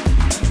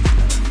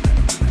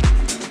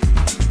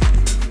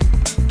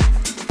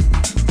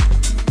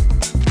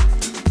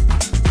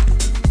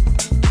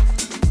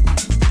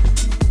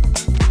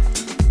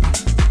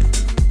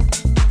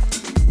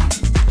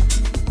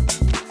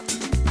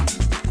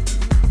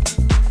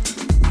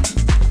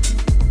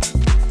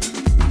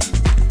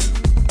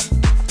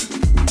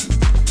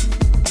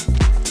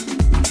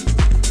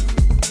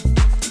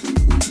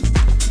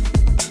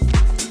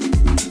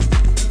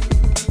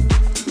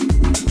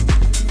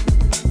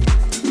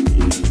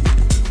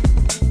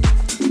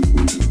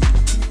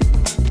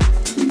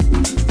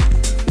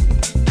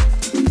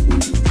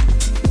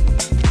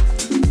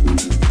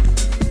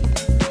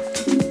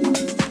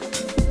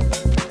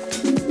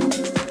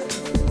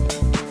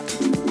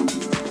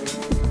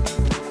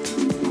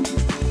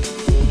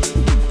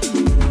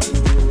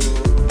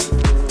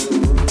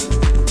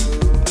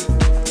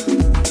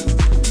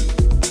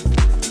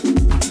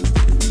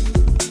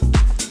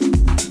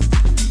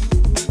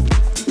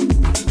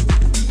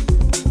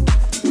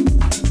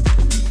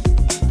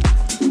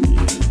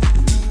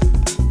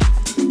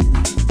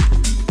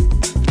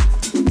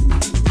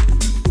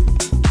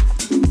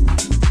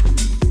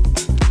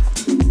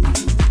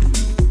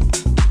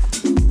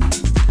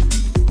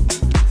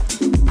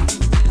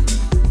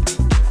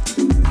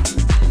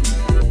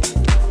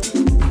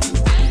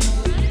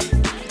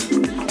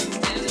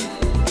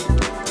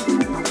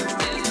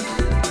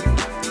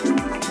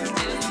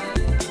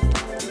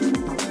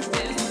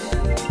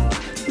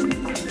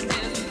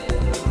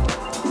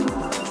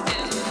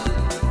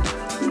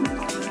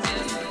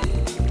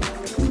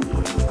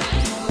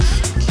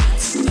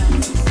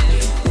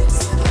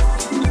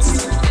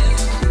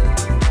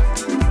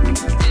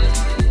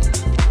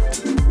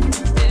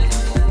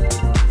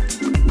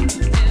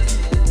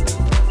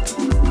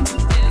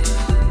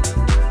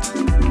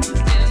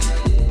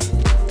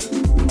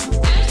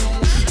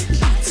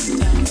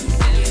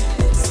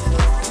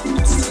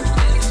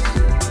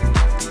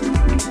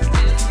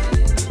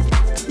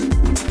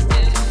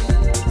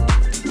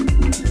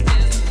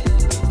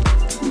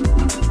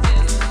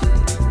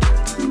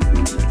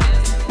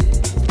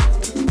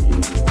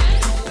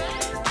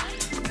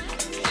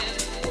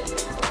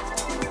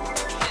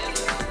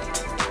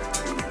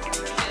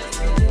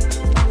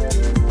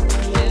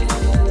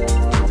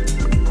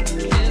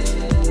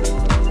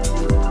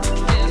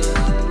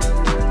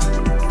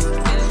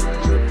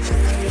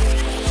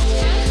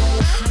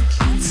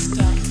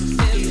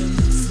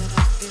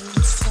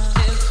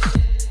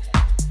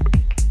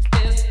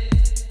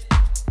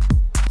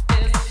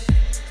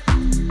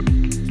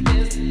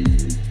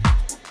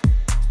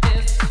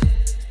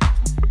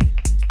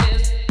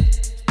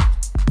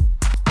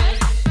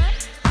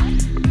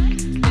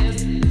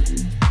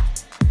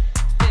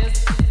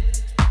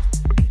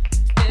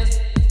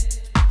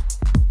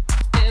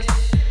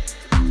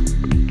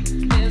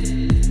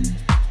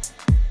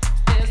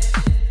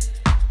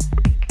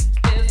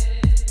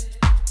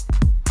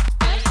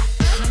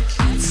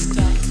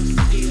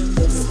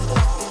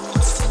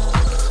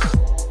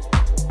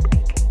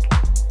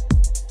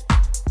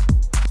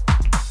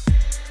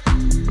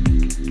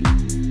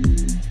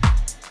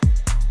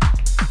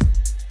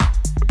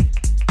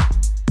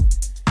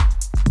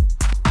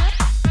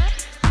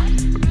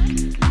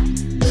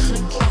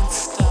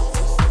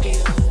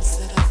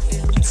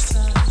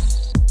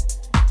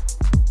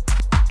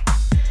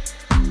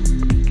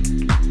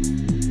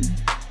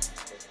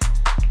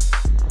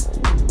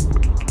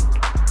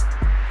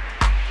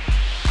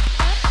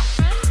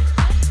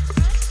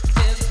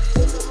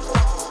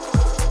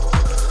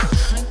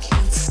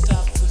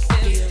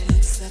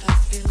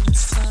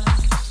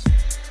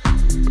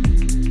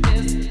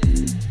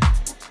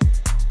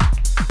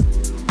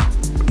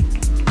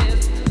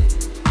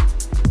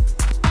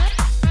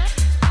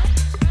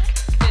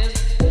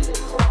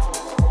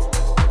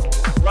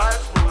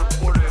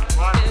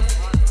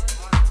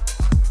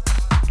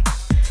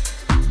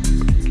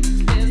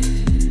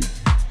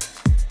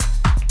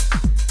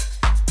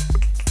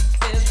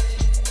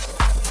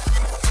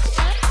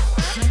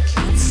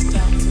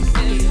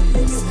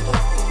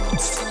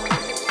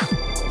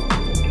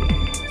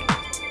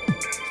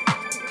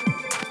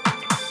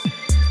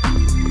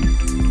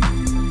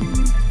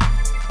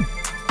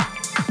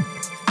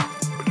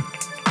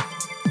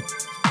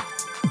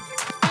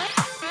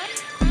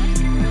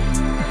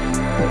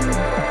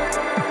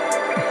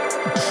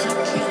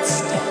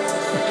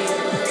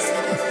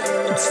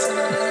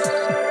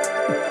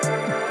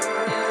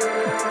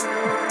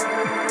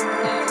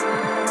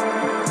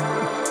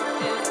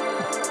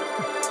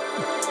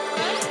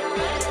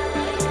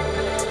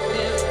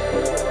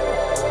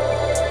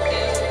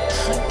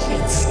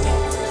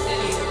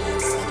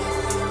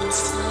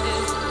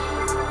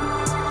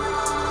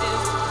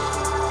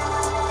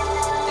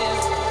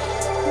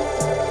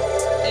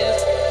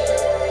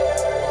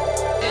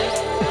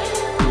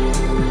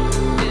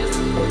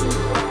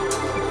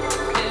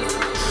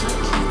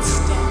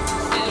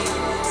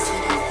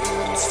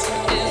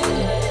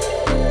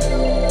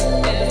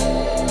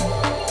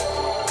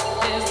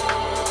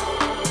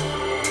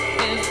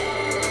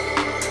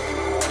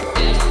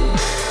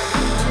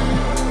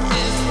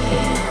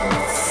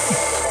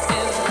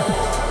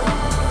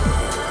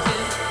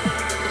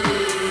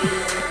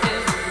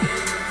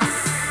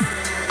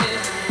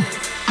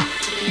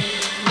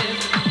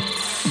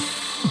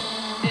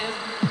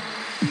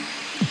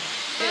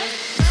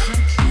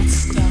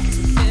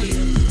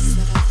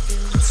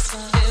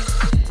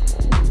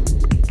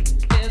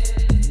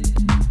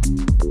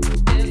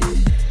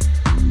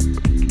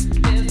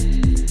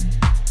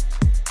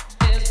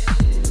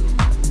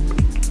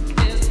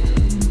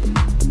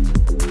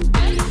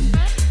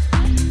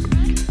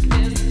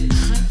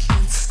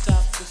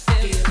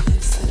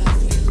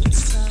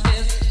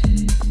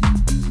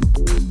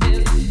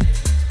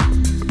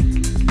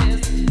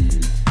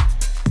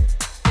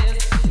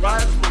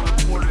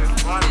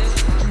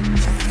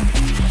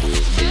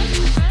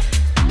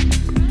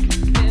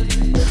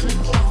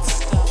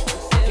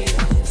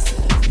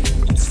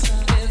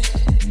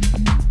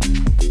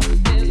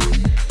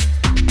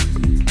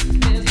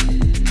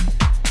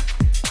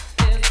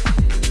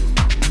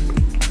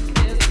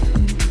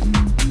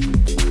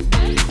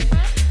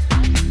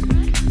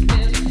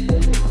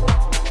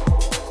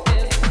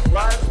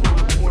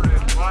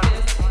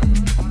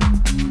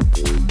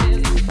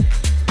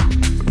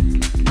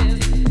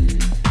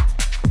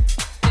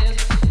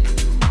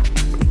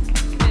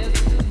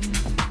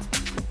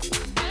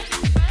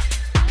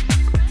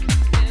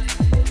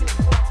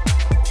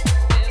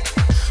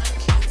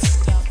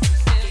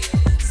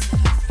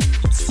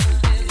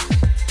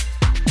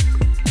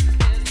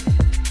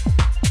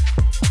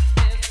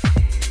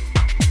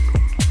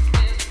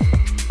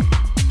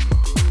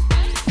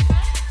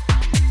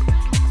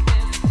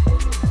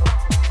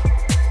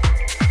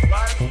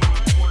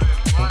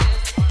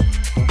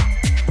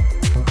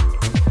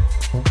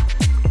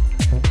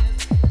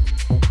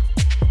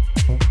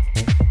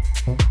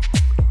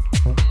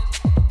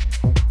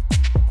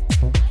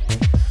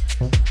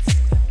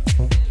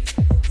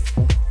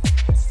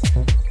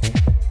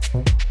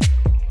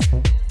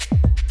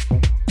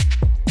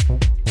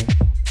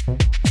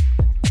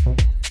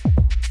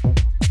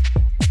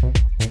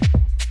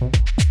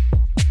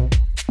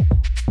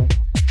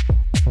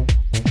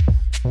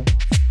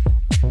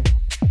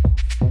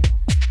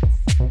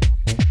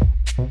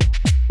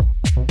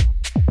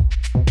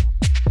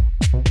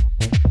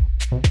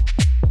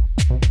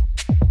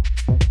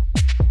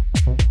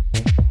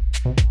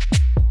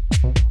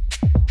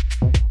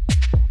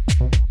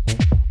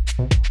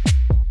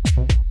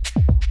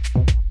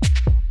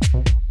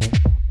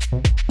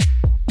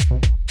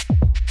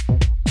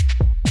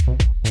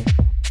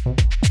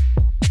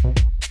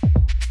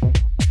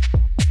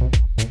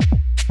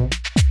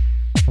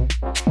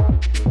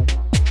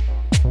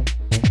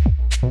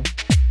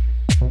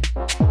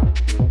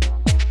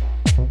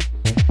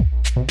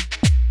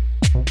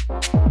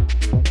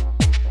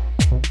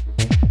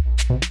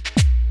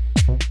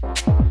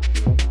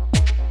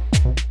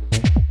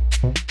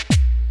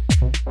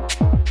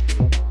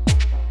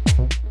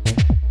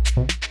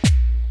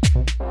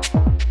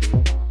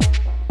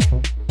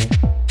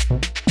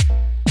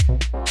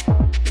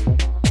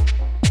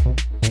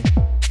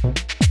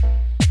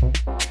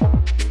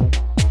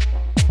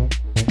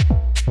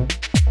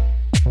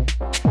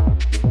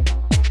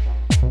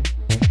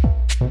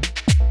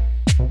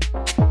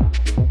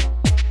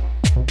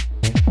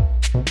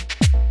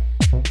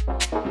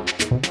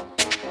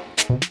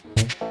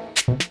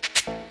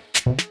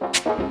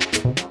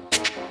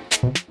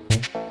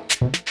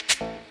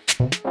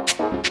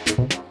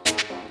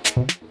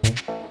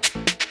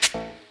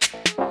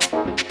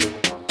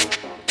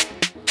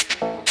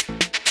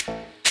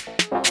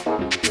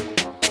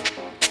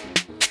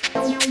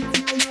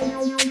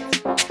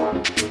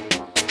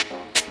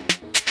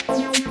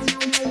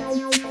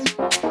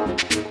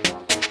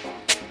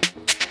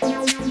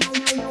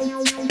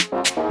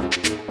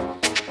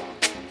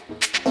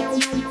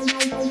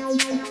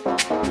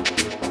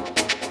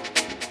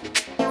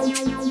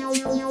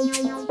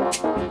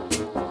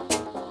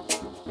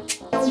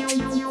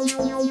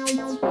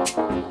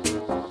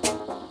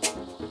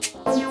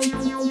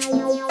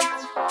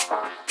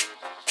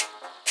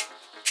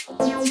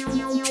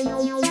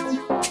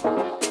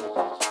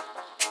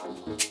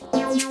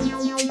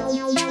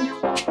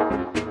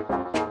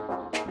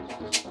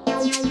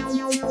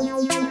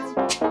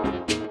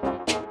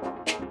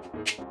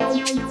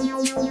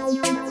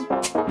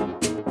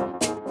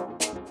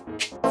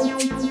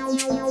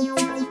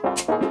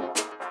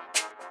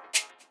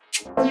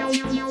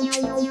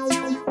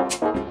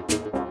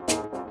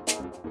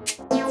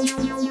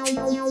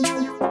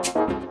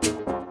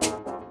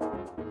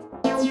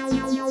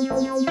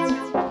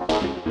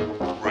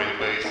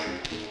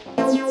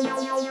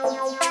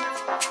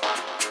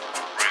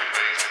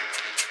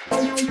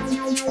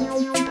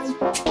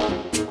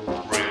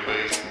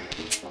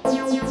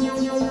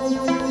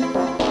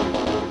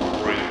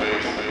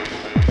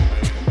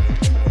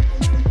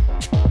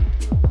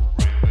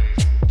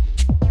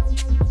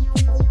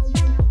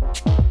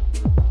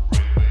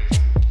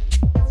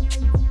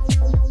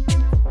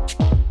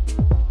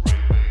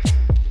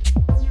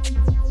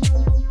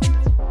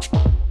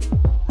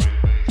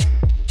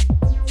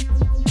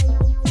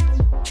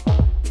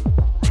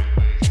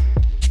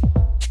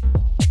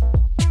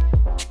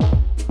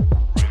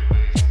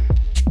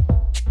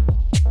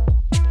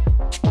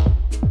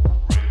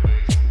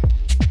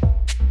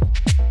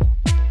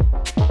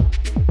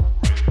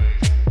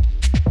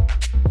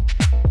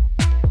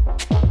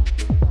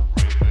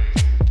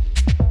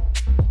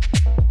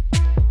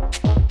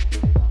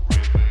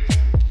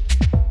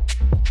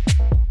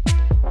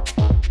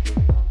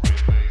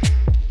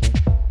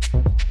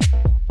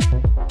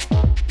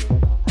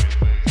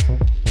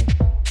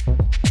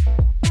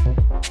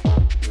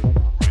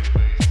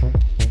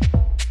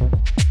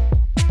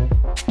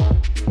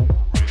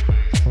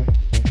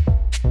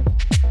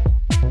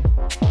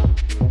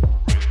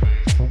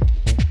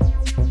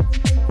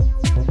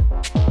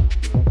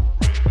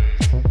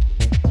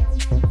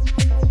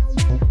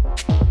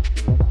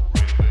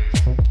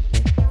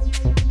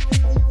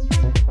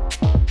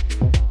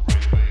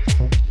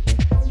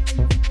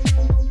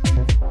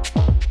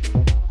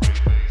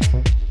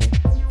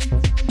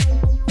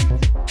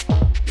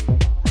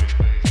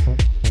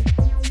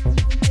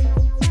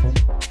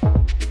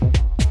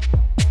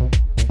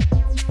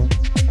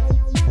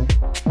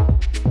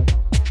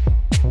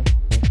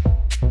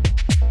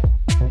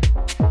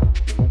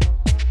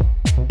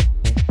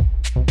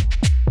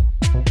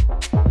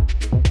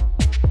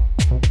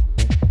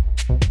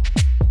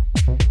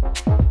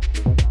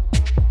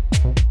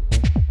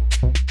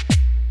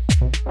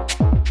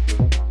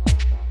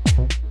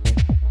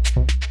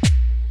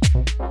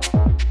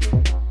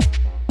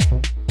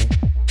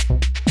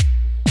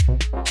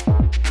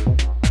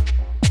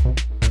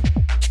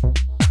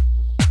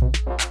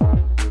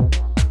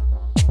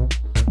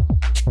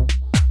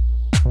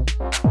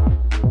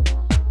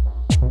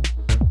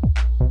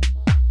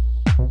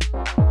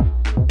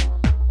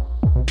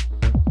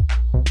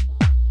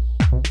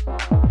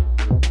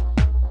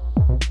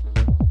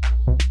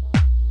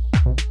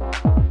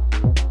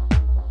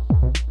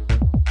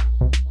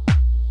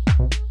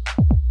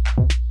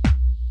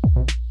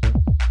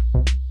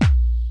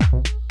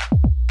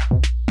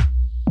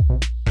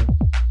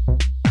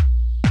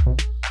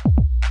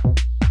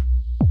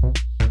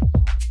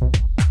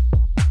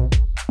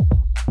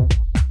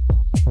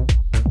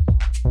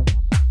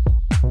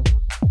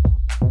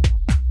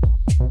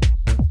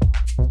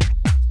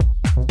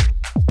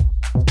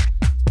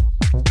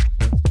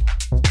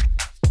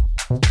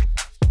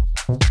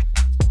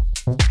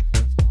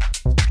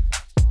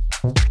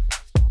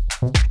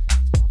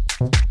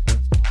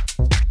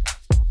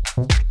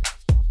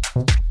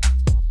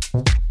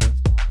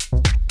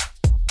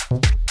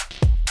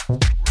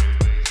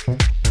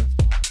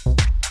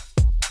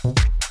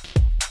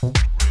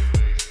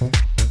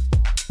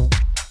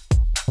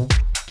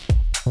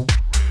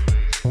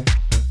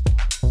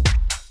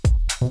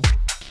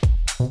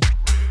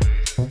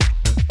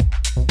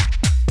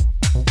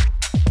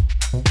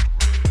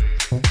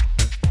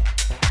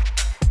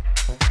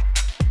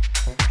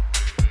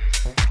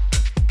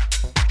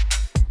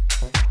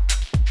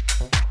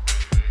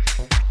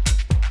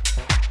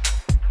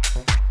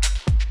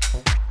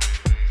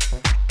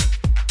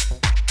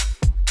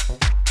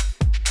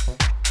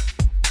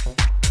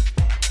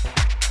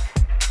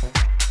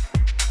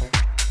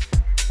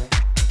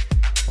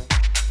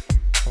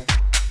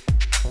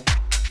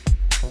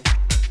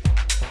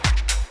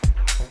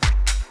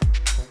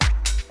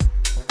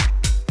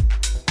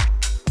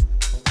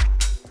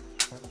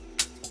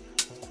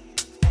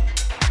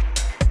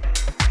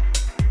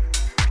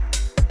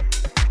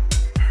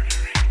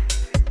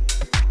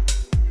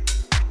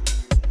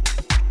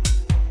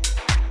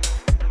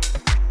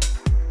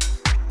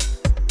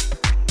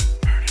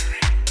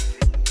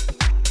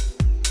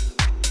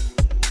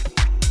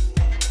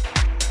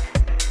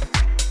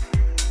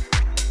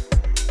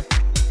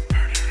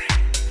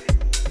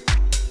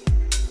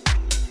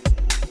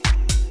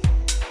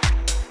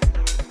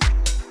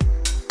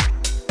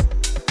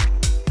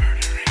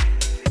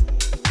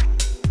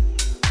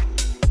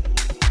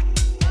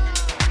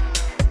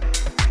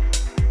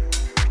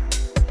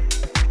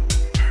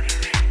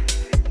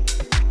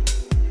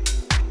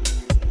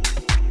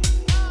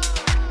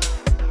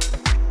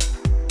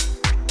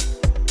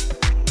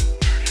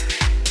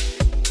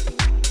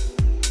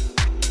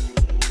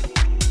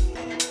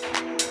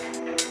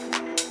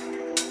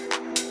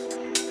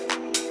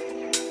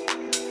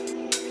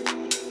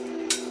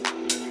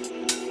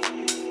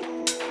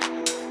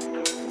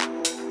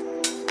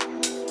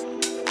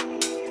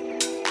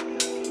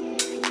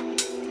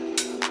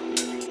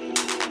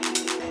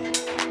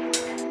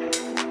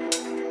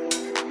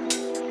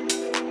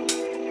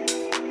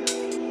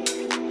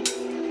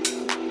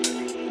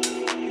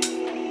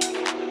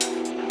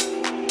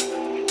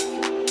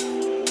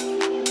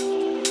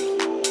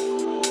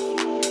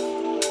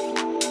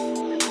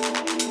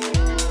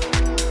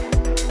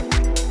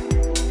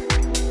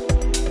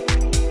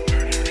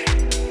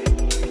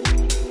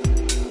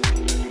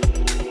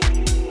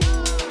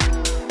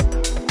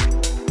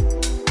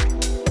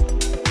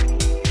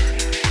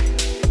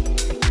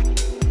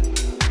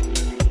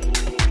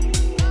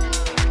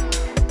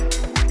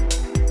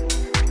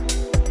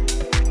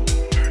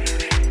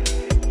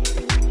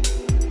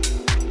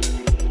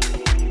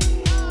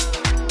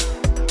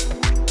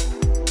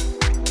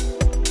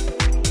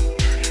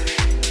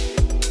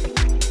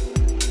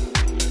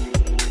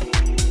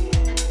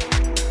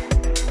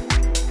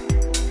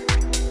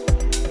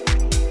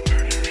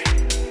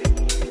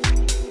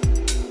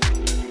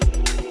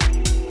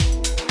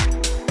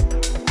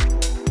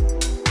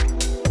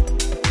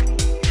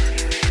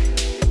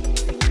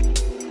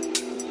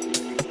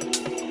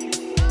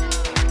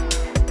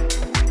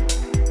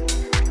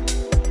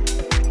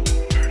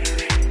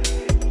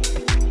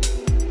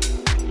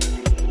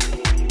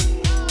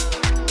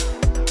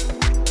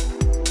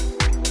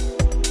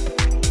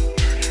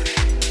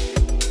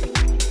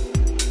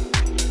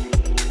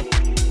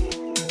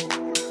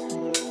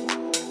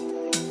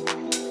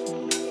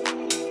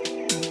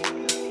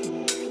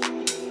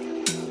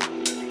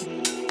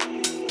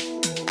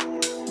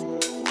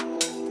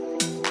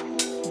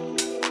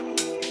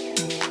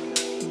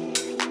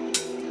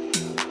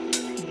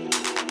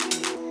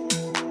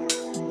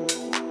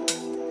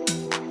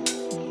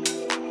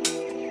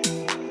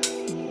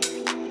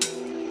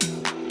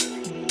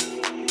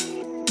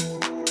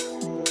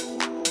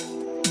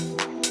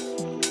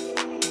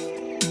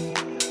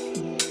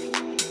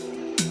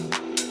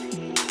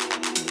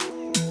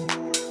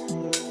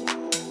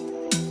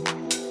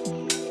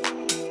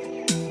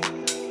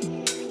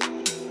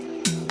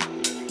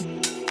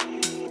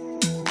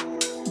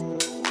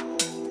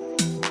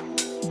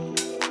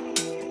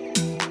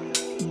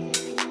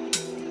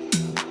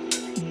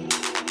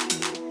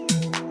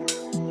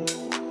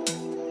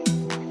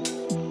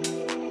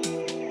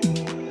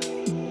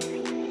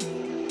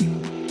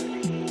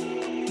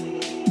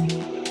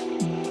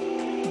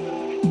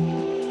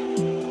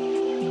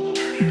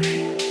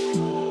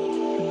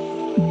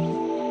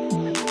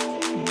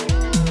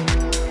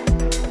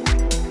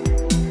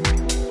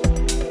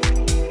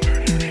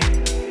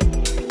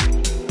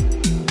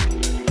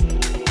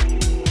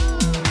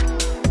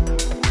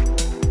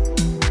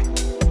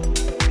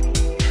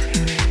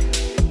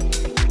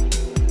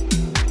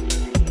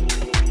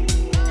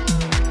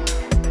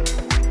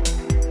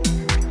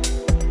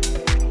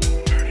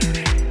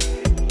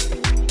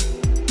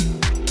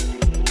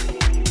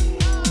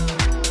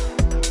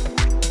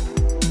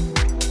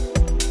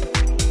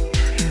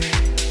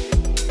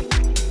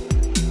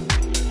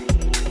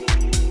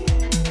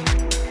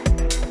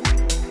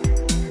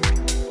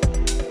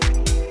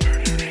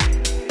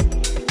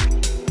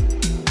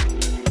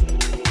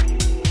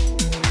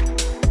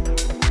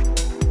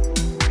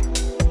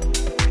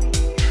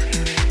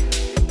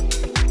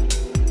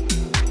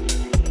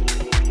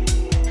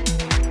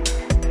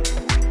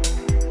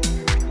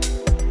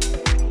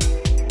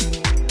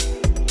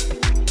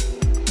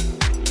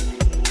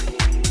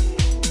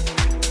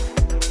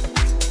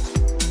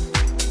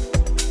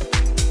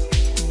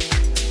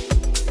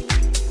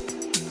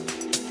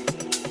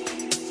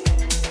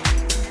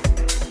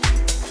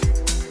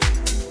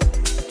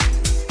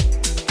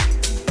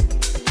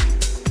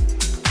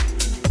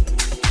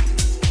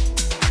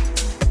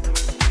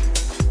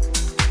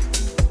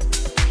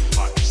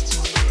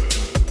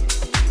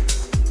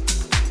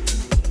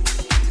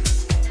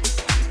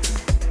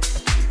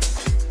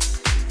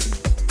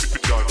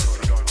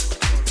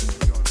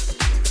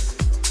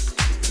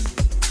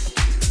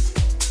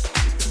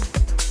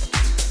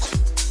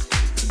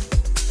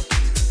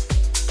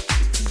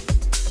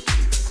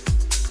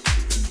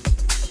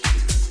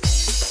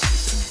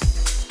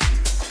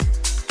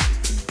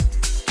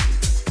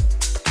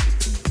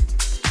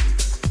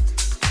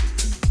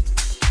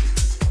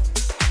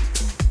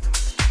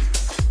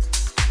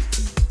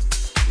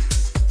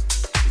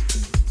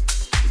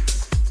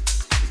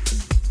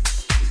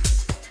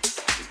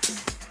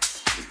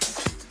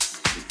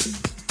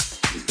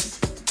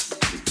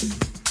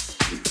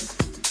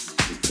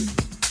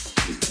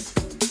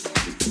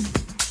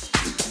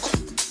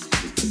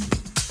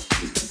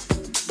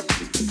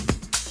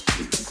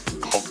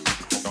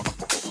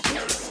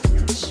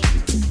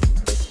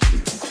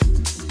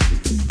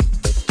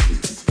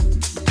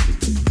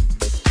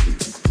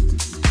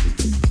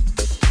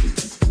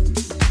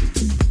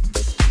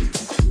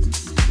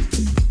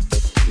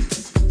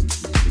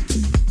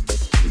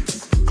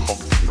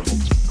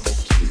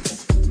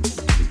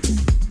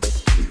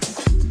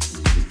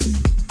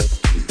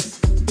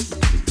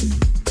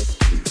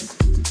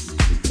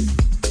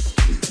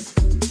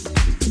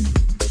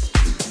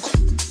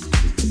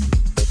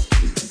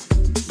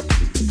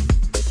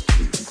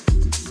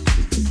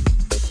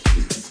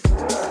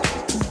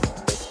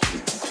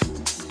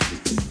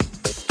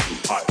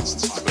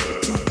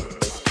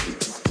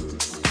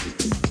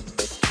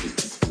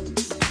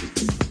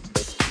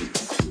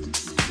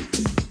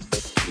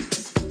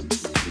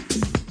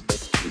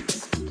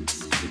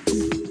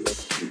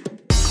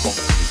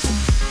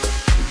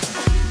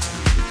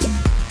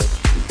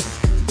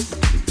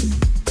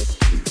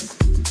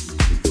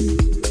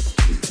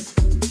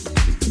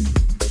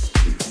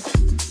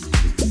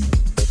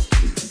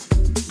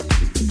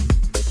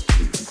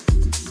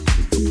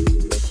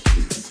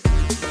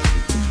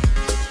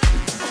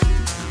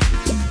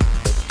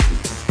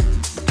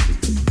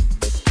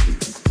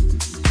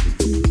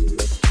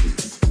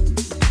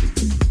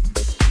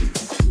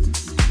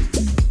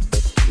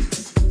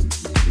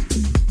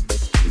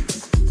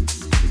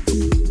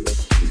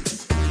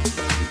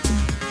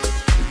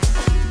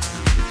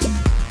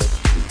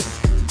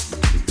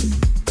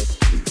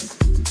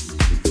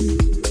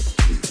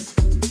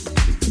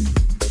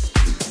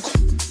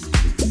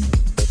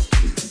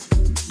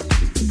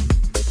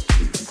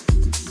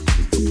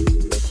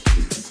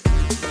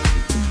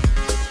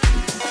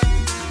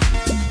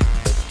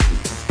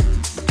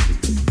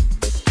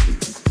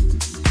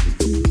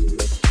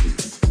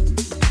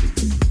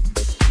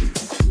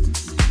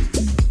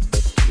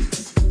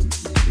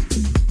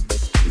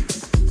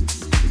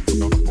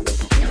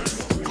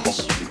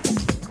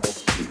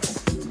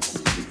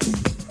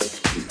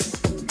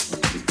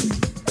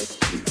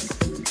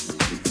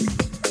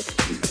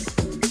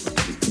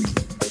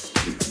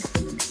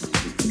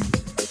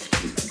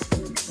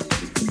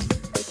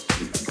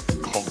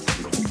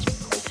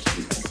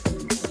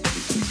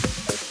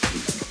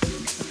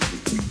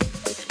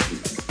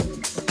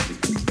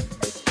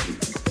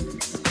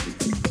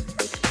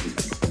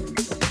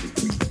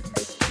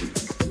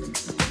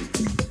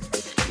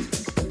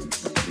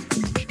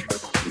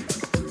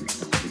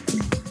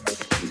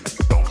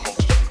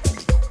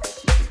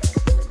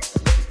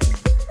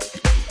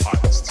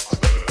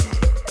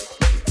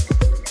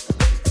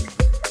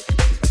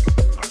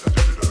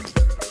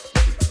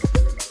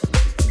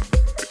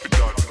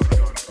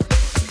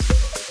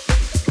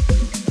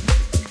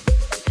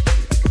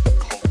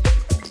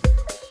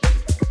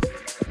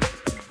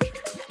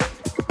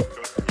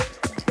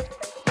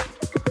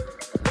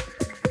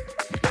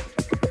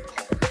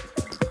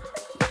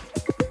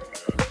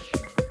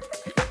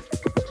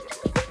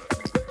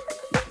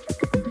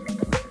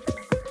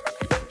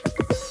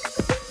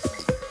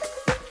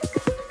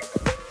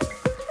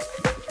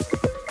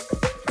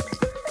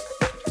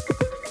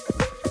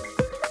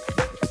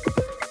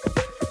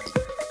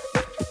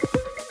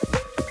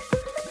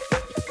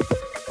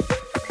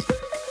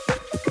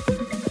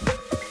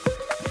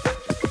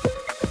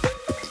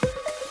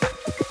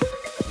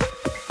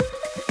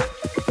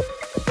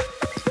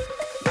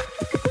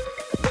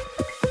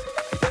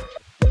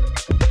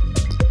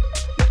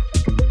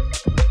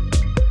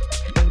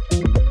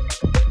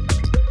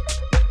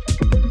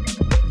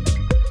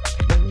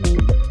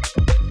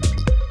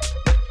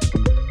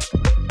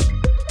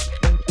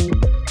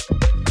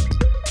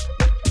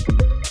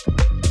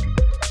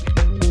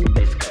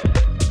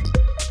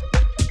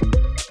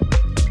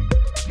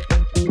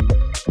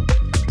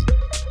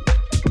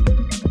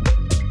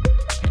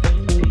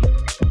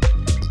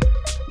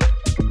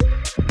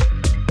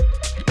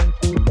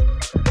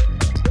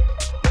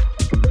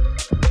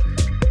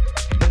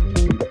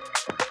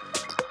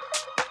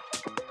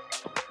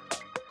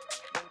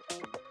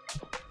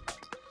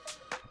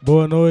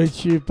 Boa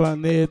noite,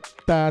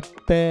 planeta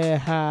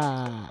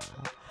Terra.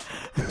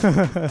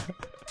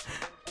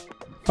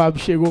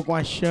 Fábio chegou com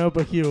a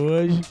champa aqui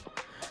hoje.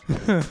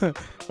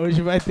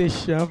 Hoje vai ter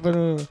champa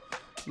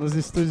nos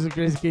estúdios do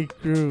Crazy Cake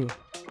Crew.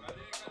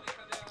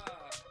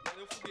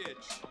 Cadê o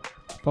foguete?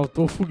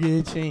 Faltou o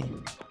foguete,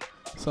 hein?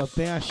 Só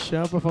tem a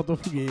champa, faltou o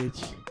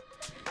foguete.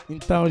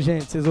 Então,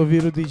 gente, vocês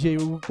ouviram o DJ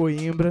Hugo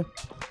Coimbra.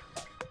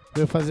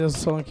 Veio fazer o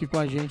som aqui com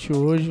a gente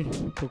hoje.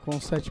 Tocou um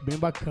set bem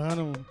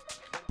bacana, um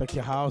tech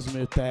house,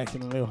 meio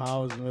techno, meio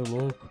house, meio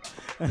louco.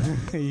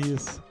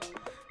 Isso.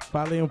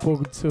 Fala aí um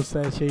pouco do seu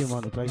set aí,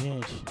 mano, pra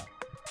gente.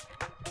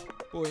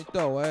 Pô,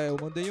 então, eu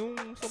mandei um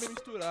som meio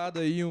misturado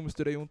aí,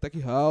 misturei um tech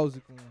house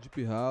com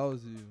deep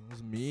house,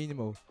 uns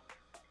minimal.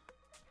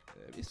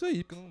 É isso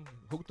aí, porque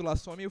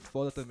rotulação é meio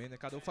foda também, né?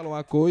 Cada um fala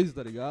uma coisa,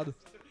 tá ligado?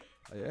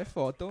 Aí é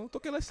foda. Então eu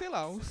toquei lá, sei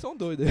lá, um som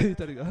doido aí,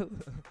 tá ligado?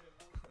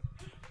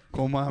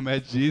 Como a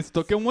Ahmed disse,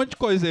 toquei um monte de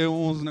coisa aí,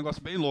 uns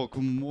negócios bem loucos,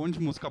 um monte de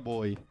música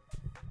boa aí.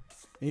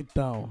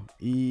 Então,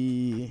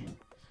 e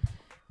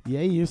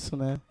é isso,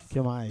 né? O que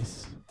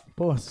mais?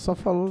 Pô, você só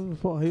falou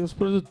aí os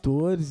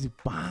produtores e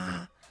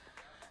pá.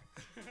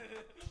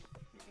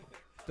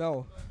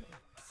 Então,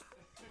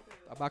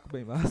 tabaco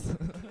bem massa.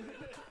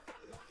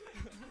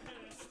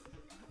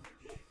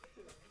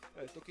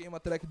 Toquei uma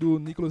track do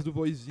Nicolas do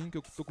Voizinho, que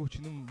eu tô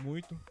curtindo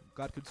muito, um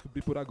cara que eu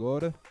descobri por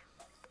agora.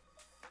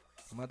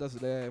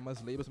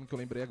 Umas labels que eu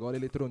lembrei agora,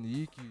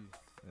 Electronic,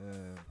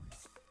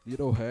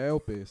 Little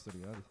Helpers, tá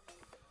ligado?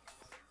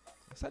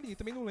 Essa linha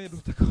também não lembro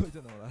muita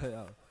coisa não, na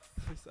real.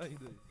 Foi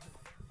saindo aí.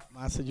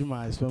 Massa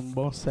demais, foi um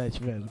bom set,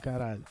 velho,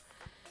 caralho.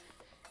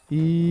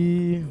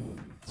 E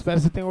espero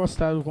que você tenha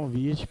gostado do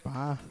convite,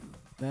 pá,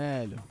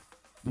 velho.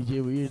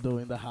 DJ Weirdo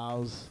in the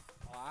house.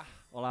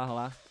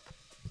 Olá.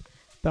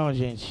 Então,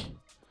 gente.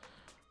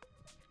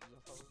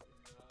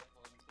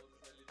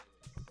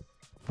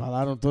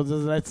 Falaram todas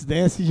as Let's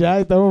Dance já,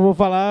 então eu vou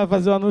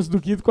fazer o anúncio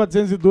do Quinto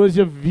 412,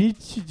 dia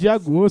 20 de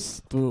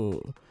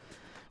agosto.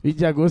 20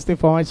 de agosto tem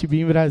Format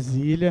B em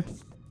Brasília.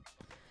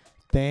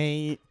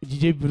 Tem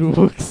DJ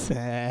Brooks.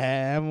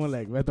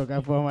 Moleque, vai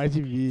tocar Format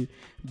B.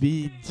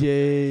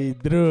 DJ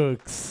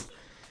Brooks.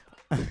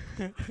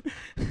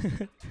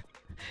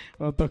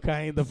 Vão tocar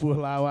ainda por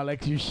lá o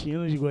Alex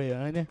Justino, de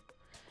Goiânia.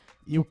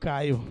 E o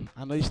Caio.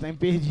 A noite tá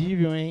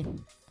imperdível, hein?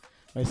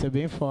 Vai ser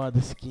bem foda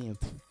esse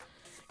quinto.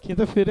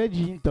 Quinta-feira é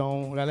dia,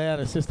 então.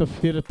 Galera,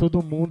 sexta-feira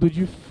todo mundo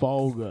de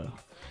folga.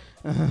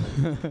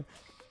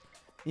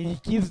 E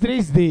quinto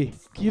 3D.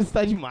 Quinto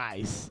tá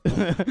demais.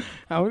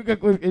 A única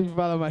coisa que a gente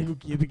fala mais do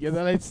quinto aqui é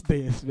da Let's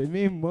Dance. Meu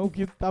irmão, o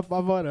quinto tá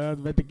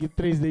apavorando. Vai ter quinto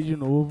 3D de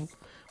novo,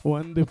 um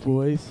ano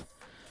depois.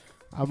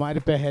 A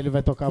Mari Perrelli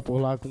vai tocar por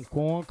lá com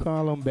Conca,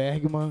 Alan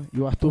Bergman e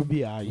o Arthur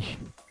Biagi.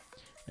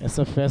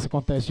 Essa festa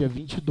acontece dia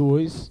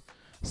 22,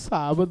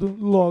 sábado,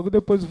 logo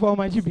depois do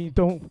Format B.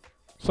 Então,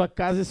 sua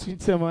casa esse fim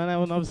de semana é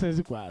o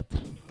 904.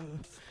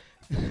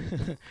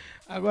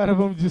 Agora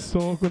vamos de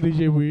som com o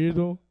DJ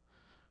Weirdo,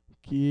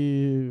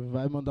 que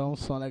vai mandar um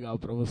som legal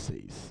pra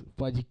vocês.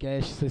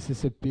 Podcast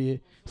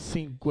CCP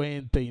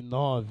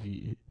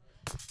 59.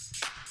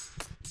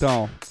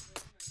 Então,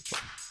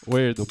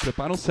 Weirdo,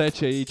 prepara um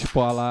set aí, tipo,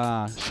 a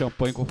lá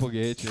champanhe com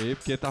foguete aí,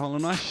 porque tá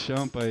rolando uma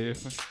champa aí.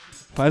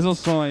 Faz um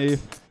som aí.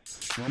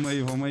 Vamos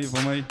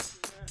aí.